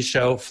Channel TV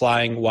show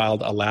Flying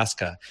Wild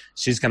Alaska.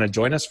 She's going to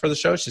join us for the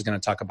show. She's going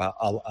to talk about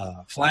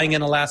flying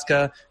in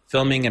Alaska,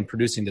 filming and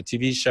producing the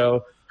TV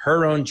show,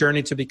 her own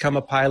journey to become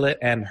a pilot,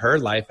 and her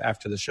life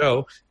after the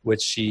show,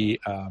 which she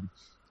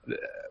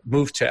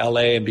moved to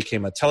LA and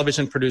became a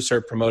television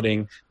producer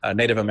promoting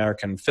Native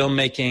American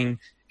filmmaking.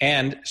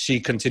 And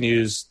she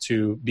continues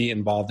to be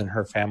involved in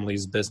her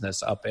family's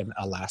business up in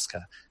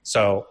Alaska.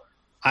 So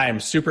I am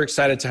super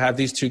excited to have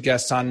these 2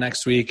 guests on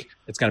next week.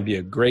 It's going to be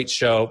a great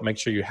show. Make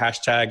sure you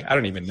hashtag. I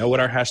don't even know what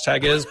our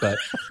hashtag is, but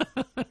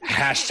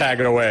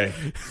hashtag it away.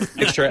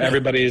 Make sure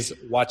everybody's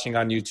watching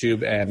on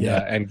YouTube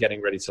and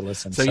getting ready to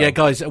listen. So yeah,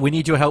 guys, we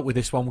need your help with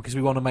this one because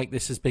we want to make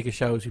this as big a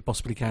show as we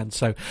possibly can.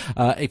 So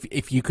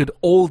if you could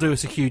all do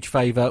us a huge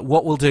favour,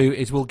 what we'll do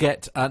is we'll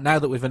get, now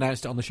that we've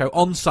announced it on the show,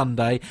 on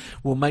Sunday,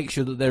 we'll make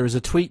sure that there is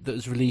a tweet that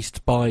is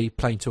released by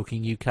Plane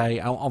Talking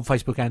UK on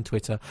Facebook and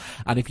Twitter.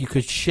 And if you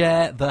could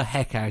share the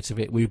heck out of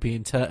it, we'd be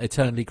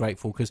eternally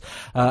grateful because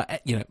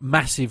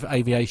massive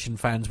aviation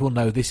fans will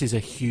know this is a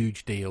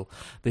huge deal.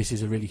 This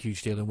is a really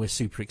huge deal, and we're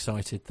super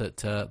excited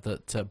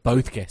that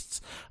both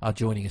guests are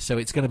joining us. So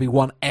it's going to be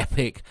one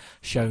epic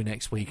show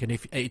next week, and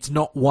if it's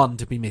not one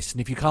to be missed, and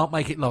if you can't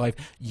make it live,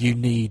 you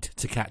need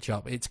to catch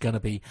up. It's going to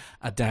be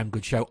a damn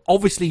good show.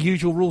 Obviously,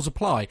 usual rules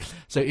apply.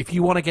 So if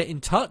you want to get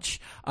in touch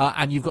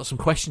and you've got some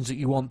questions that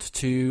you want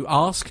to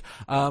ask,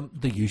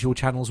 the usual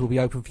channels will be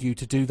open for you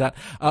to do that.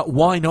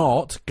 Why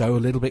not go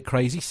a little bit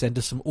crazy? Send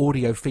us some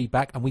audio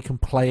feedback, and we can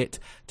play it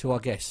to our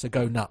guests. So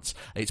go nuts.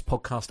 It's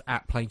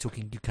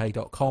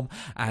podcast@planetalkinguk.com,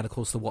 and of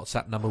course the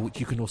WhatsApp number, which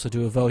you can also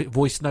do a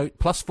voice note,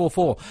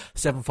 +44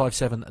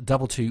 757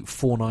 22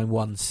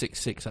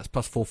 49166. That's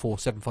 +44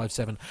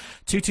 757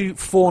 22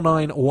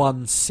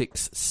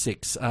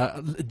 49166.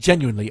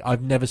 Genuinely,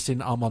 I've never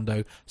seen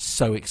Armando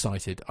so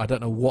excited. I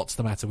don't know what's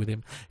the matter with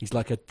him. He's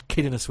like a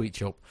kid in a sweet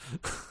shop.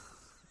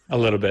 A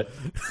little bit.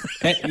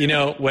 You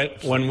know,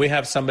 when we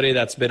have somebody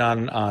that's been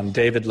on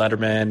David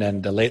Letterman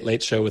and the Late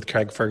Late Show with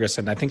Craig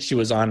Ferguson, I think she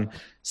was on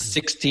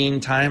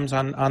 16 times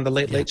on the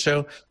Late Late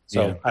Show.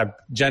 So a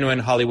genuine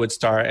Hollywood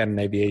star and an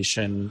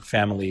aviation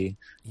family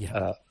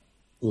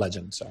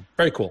legend. So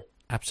very cool.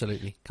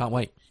 Absolutely. Can't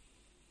wait.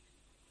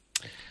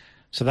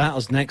 So that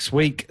was next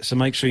week. So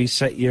make sure you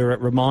set your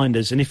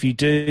reminders. And if you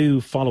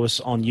do follow us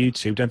on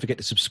YouTube, don't forget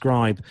to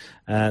subscribe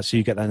so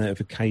you get that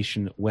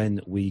notification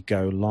when we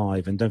go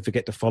live. And don't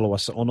forget to follow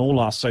us on all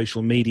our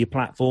social media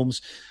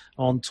platforms,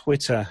 on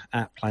Twitter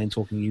at Plain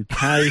Talking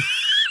UK.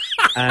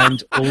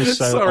 And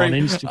also on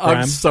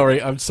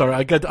Instagram. I'm sorry.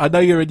 I know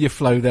you're in your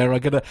flow there. I'm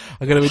gonna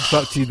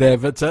interrupt you there.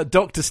 But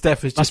Dr.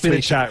 Steph has just been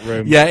the chat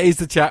room. Yeah, it is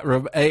the chat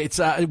room. It's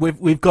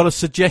we've got a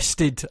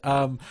suggested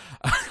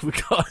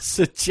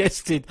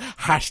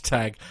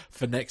hashtag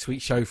for next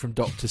week's show from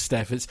Dr.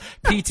 Steph. It's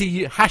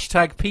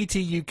hashtag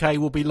PTUK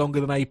will be longer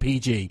than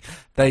APG.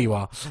 There you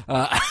are.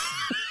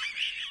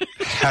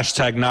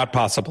 Hashtag not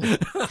possible.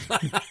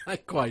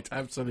 Quite,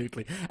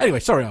 absolutely. Anyway,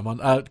 sorry,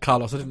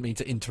 Carlos, I didn't mean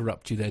to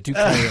interrupt you there. Do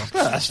carry on.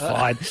 That's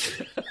fine.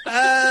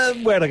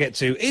 Where'd I get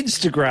to?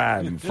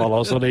 Instagram.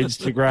 Follow us on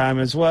Instagram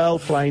as well,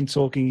 Plain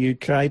Talking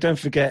UK. Don't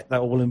forget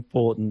that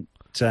all-important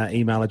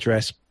email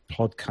address,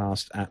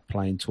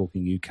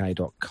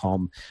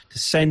 podcast@plaintalkinguk.com, to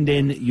send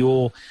in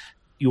your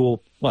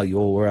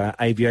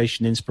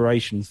aviation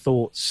inspiration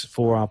thoughts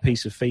for our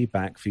piece of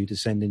feedback for you to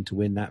send in to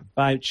win that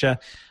voucher.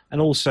 And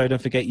also,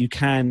 don't forget, you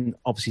can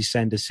obviously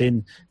send us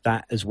in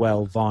that as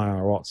well via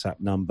our WhatsApp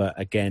number.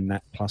 Again,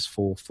 that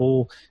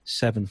 +44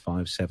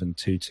 757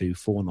 22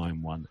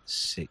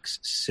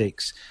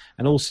 49166.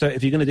 And also,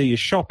 if you're going to do your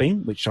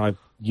shopping, which I've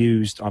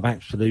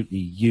absolutely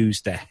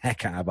used the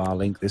heck out of our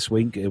link this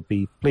week. It'll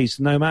be pleased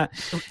to know, Matt.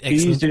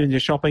 If you're doing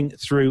your shopping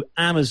through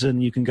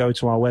Amazon, you can go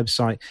to our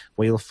website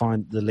where you'll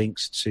find the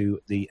links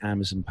to the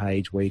Amazon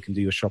page where you can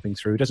do your shopping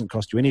through. It doesn't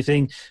cost you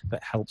anything,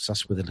 but helps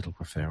us with a little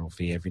referral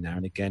fee every now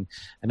and again.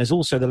 And there's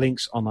also the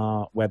links on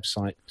our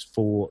website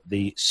for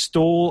the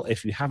store.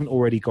 If you haven't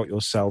already got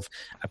yourself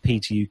a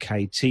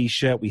PTUK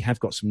t-shirt, we have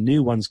got some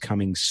new ones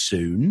coming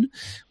soon,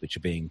 which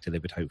are being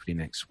delivered hopefully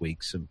next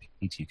week, some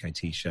PTUK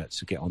t-shirts.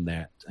 So get on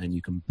there and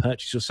you can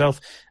purchase yourself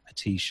a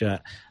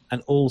t-shirt.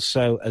 And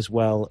also as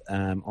well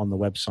on the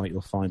website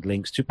you'll find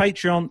links to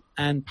Patreon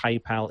and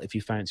PayPal if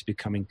you fancy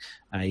becoming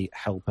a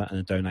helper and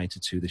a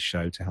donator to the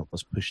show to help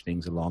us push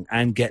things along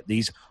and get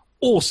these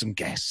awesome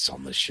guests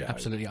on the show.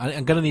 Absolutely.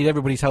 I'm going to need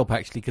everybody's help,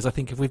 actually, because I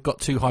think if we've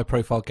got two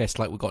high-profile guests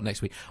like we've got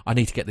next week, I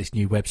need to get this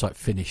new website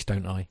finished,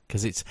 don't I?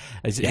 Because it's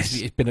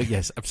been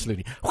yes,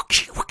 absolutely.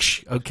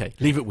 Okay,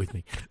 leave it with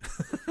me.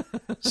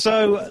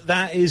 So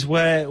that is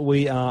where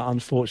we are,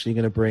 unfortunately,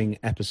 going to bring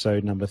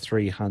episode number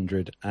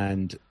 300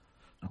 and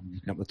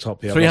up the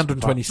top here.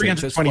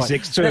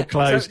 326 to a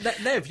close. So,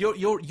 Nev,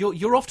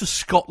 you're off to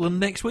Scotland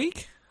next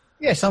week?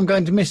 Yes, I'm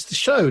going to miss the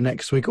show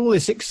next week. All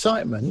this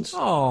excitement.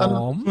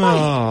 Oh,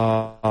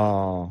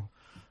 mate.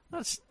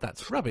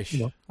 That's rubbish.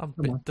 Yeah, I'm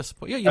a bit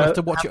disappointed. Yeah, you'll have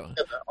to watch it.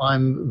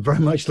 I'm very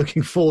much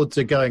looking forward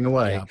to going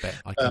away I bet.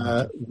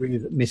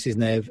 with Mrs.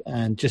 Nev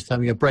and just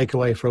having a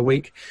breakaway for a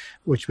week,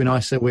 which would be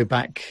nice. So we're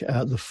back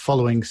the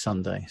following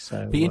Sunday.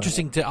 So be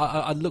interesting to.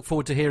 I look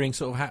forward to hearing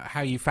sort of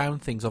how you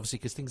found things, obviously,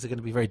 because things are going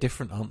to be very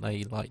different, aren't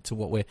they? Like to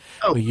what we're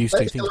used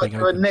to. Things like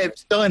a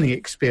Nev's dining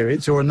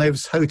experience or a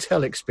Nev's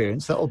hotel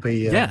experience. That'll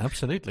be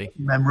absolutely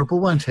memorable,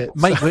 won't it?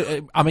 Mate,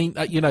 I mean,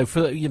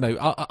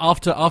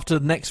 after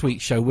next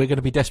week's show, we're going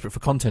to be desperate for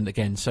content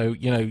again, so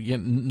you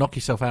knock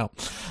yourself out.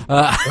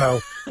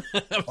 Well,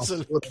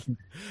 absolutely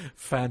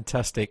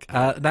fantastic.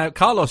 Now,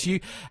 Carlos,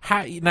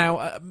 I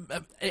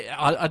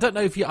don't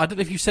know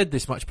if you said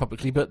this much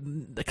publicly, but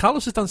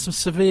Carlos has done some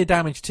severe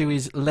damage to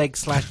his leg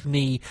 /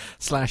 knee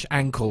 /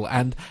 ankle,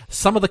 and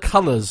some of the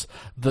colours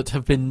that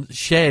have been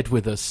shared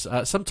with us.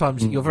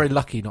 Sometimes you're very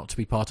lucky not to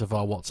be part of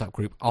our WhatsApp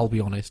group. I'll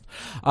be honest.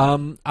 I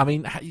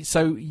mean,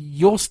 so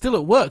you're still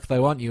at work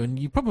though, aren't you? And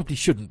you probably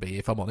shouldn't be,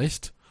 if I'm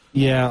honest.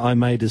 Yeah, I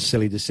made a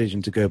silly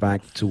decision to go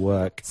back to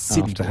work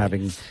after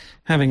having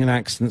an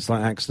accident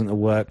at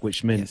work,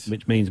 which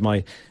means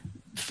my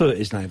foot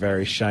is now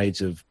various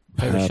shades of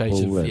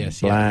purple and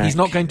yes, black. Yeah. He's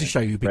not going to show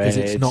you because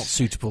it's not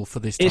suitable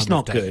for this time It's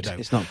not of day, good. no.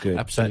 It's not good.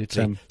 Absolutely.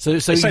 But, so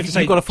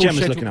you've got a full Gemma's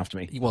schedule. looking after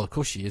me. Well, of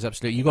course she is.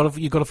 Absolutely. You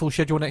got a full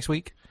schedule next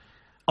week.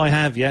 I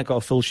have, got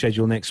a full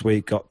schedule next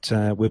week.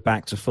 We're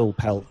back to full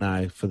pelt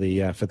now for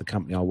the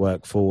company I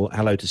work for.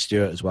 Hello to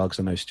Stuart as well, because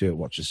I know Stuart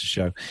watches the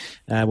show.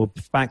 We're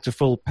back to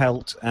full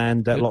pelt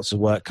and lots of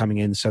work coming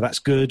in, so that's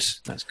good.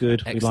 That's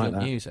good. Excellent we like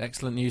that. news.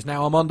 Excellent news.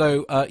 Now,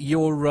 Armando,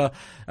 you're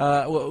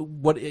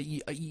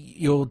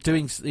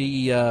doing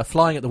the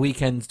flying at the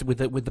weekends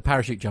with the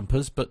parachute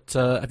jumpers, but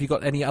have you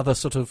got any other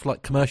sort of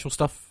like commercial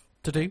stuff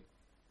to do?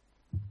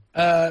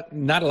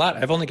 Not a lot.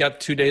 I've only got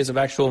 2 days of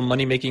actual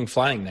money-making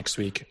flying next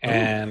week.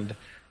 And,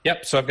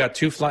 so I've got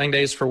 2 flying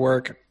days for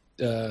work.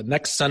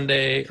 Next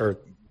Sunday,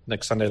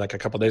 like a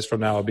couple days from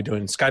now, I'll be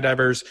doing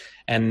skydivers.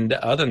 And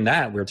other than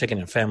that, we're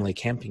taking a family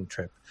camping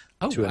trip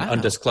to an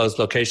undisclosed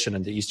location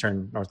in the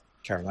eastern North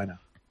Carolina.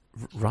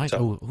 Right.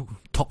 So-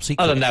 Top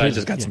secret. Other than that, I clearly.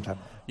 just got some time.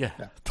 Yeah,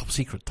 top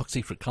secret.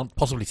 Can't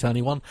possibly tell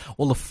anyone.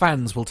 All the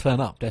fans will turn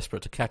up,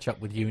 desperate to catch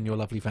up with you and your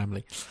lovely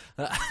family.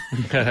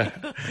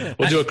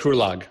 We'll do a crew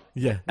log.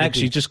 Yeah.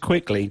 Actually, just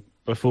quickly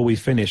before we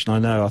finish,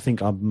 and I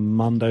think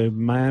Armando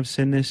may have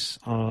seen this.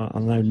 I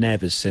know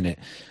Nev has seen it.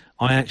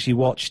 I actually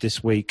watched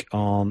this week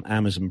on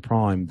Amazon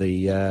Prime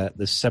the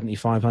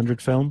 7500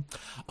 film.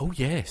 Oh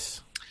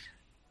yes.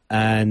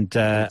 And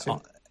you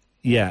got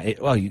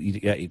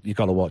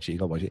to watch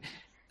it.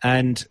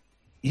 And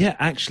yeah,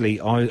 actually,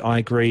 I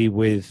agree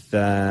with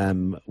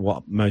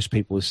what most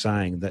people are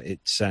saying, that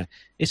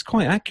it's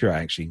quite accurate.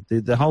 Actually,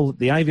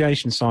 the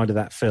aviation side of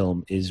that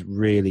film is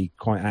really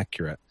quite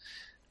accurate.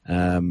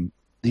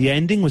 The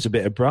ending was a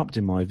bit abrupt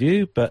in my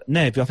view, but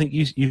Nev, I think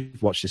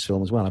you've watched this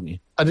film as well, haven't you?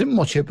 I didn't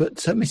watch it, but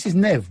Mrs.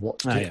 Nev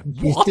watched it.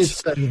 Yeah. She did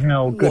say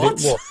how good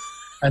What? it was.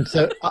 And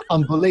so,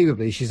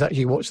 unbelievably, she's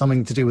actually watched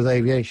something to do with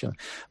aviation.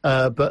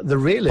 But the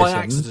realism... By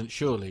accident,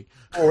 surely.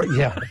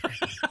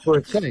 for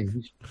a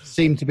change,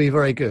 seemed to be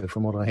very good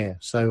from what I hear.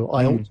 So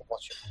I ought to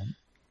watch it.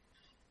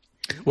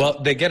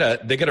 Well, they get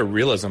a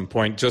realism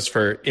point just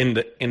for in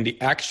the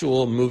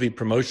actual movie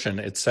promotion.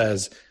 It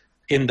says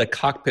in the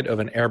cockpit of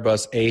an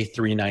Airbus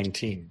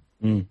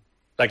A319.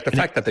 Like the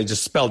fact that they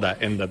just spelled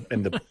that in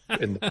the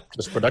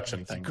just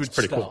production thing. Good It's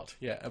pretty start. cool.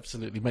 Yeah,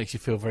 absolutely. Makes you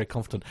feel very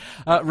confident.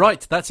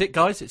 Right, that's it,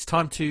 guys. It's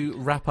time to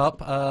wrap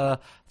up.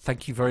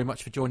 Thank you very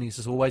much for joining us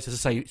as always.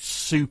 As I say,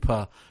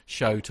 super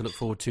show to look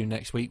forward to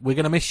next week. We're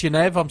going to miss you,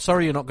 Nev. I'm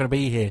sorry you're not going to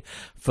be here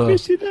for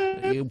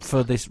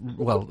this.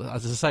 Well,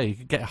 as I say, you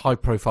could get a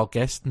high-profile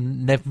guest.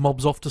 Nev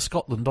mobs off to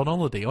Scotland on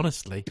holiday,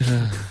 honestly.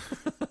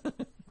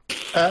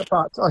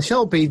 But I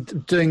shall be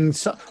doing...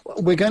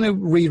 we're going to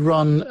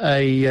rerun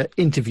a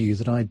interview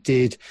that I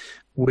did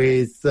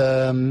with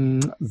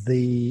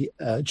the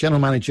general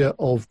manager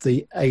of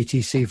the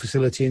ATC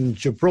facility in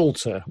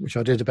Gibraltar, which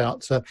I did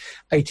about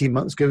 18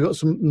 months ago. We've got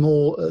some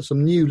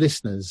new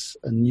listeners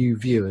and new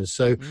viewers,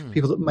 so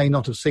people that may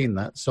not have seen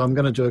that. So I'm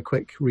going to do a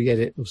quick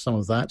re-edit of some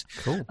of that.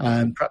 Cool.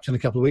 And perhaps in a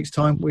couple of weeks'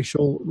 time, we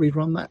shall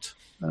rerun that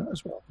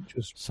as well, which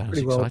was Sounds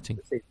pretty well exciting.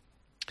 received.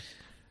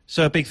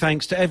 So a big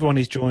thanks to everyone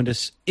who's joined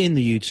us in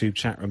the YouTube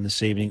chat room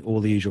this evening, all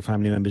the usual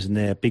family members in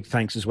there. Big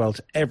thanks as well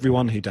to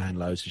everyone who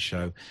downloads the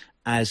show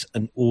as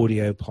an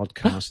audio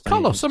podcast.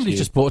 Carlos, somebody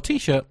just bought a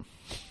T-shirt.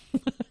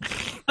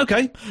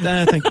 Okay,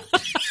 thank you.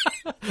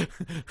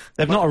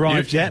 They've not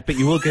arrived yet, but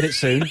you will get it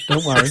soon.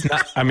 Don't worry.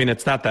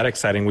 It's not that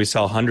exciting. We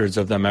sell hundreds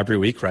of them every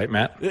week, right,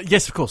 Matt?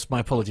 Yes, of course. My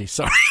apologies.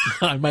 Sorry.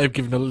 I may have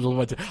given a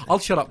little... I'll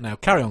shut up now.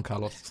 Carry on,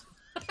 Carlos.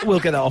 We'll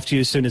get that off to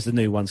you as soon as the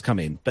new ones come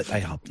in, but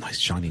they are nice,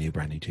 shiny, new,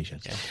 brand new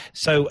T-shirts. Yeah.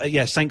 So,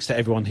 yes, thanks to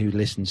everyone who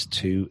listens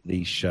to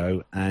the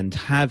show, and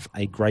have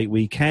a great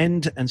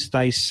weekend and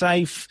stay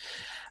safe.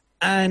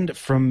 And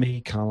from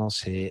me,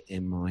 Carlos, here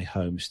in my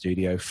home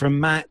studio, from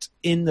Matt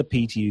in the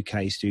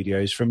PTUK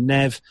studios, from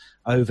Nev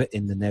over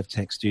in the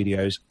NevTech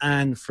studios,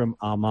 and from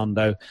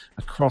Armando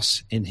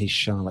across in his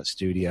Charlotte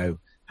studio.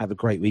 Have a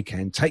great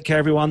weekend. Take care,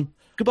 everyone.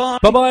 Goodbye.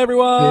 Bye-bye,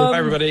 everyone. Bye,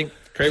 everybody.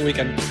 Great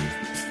weekend.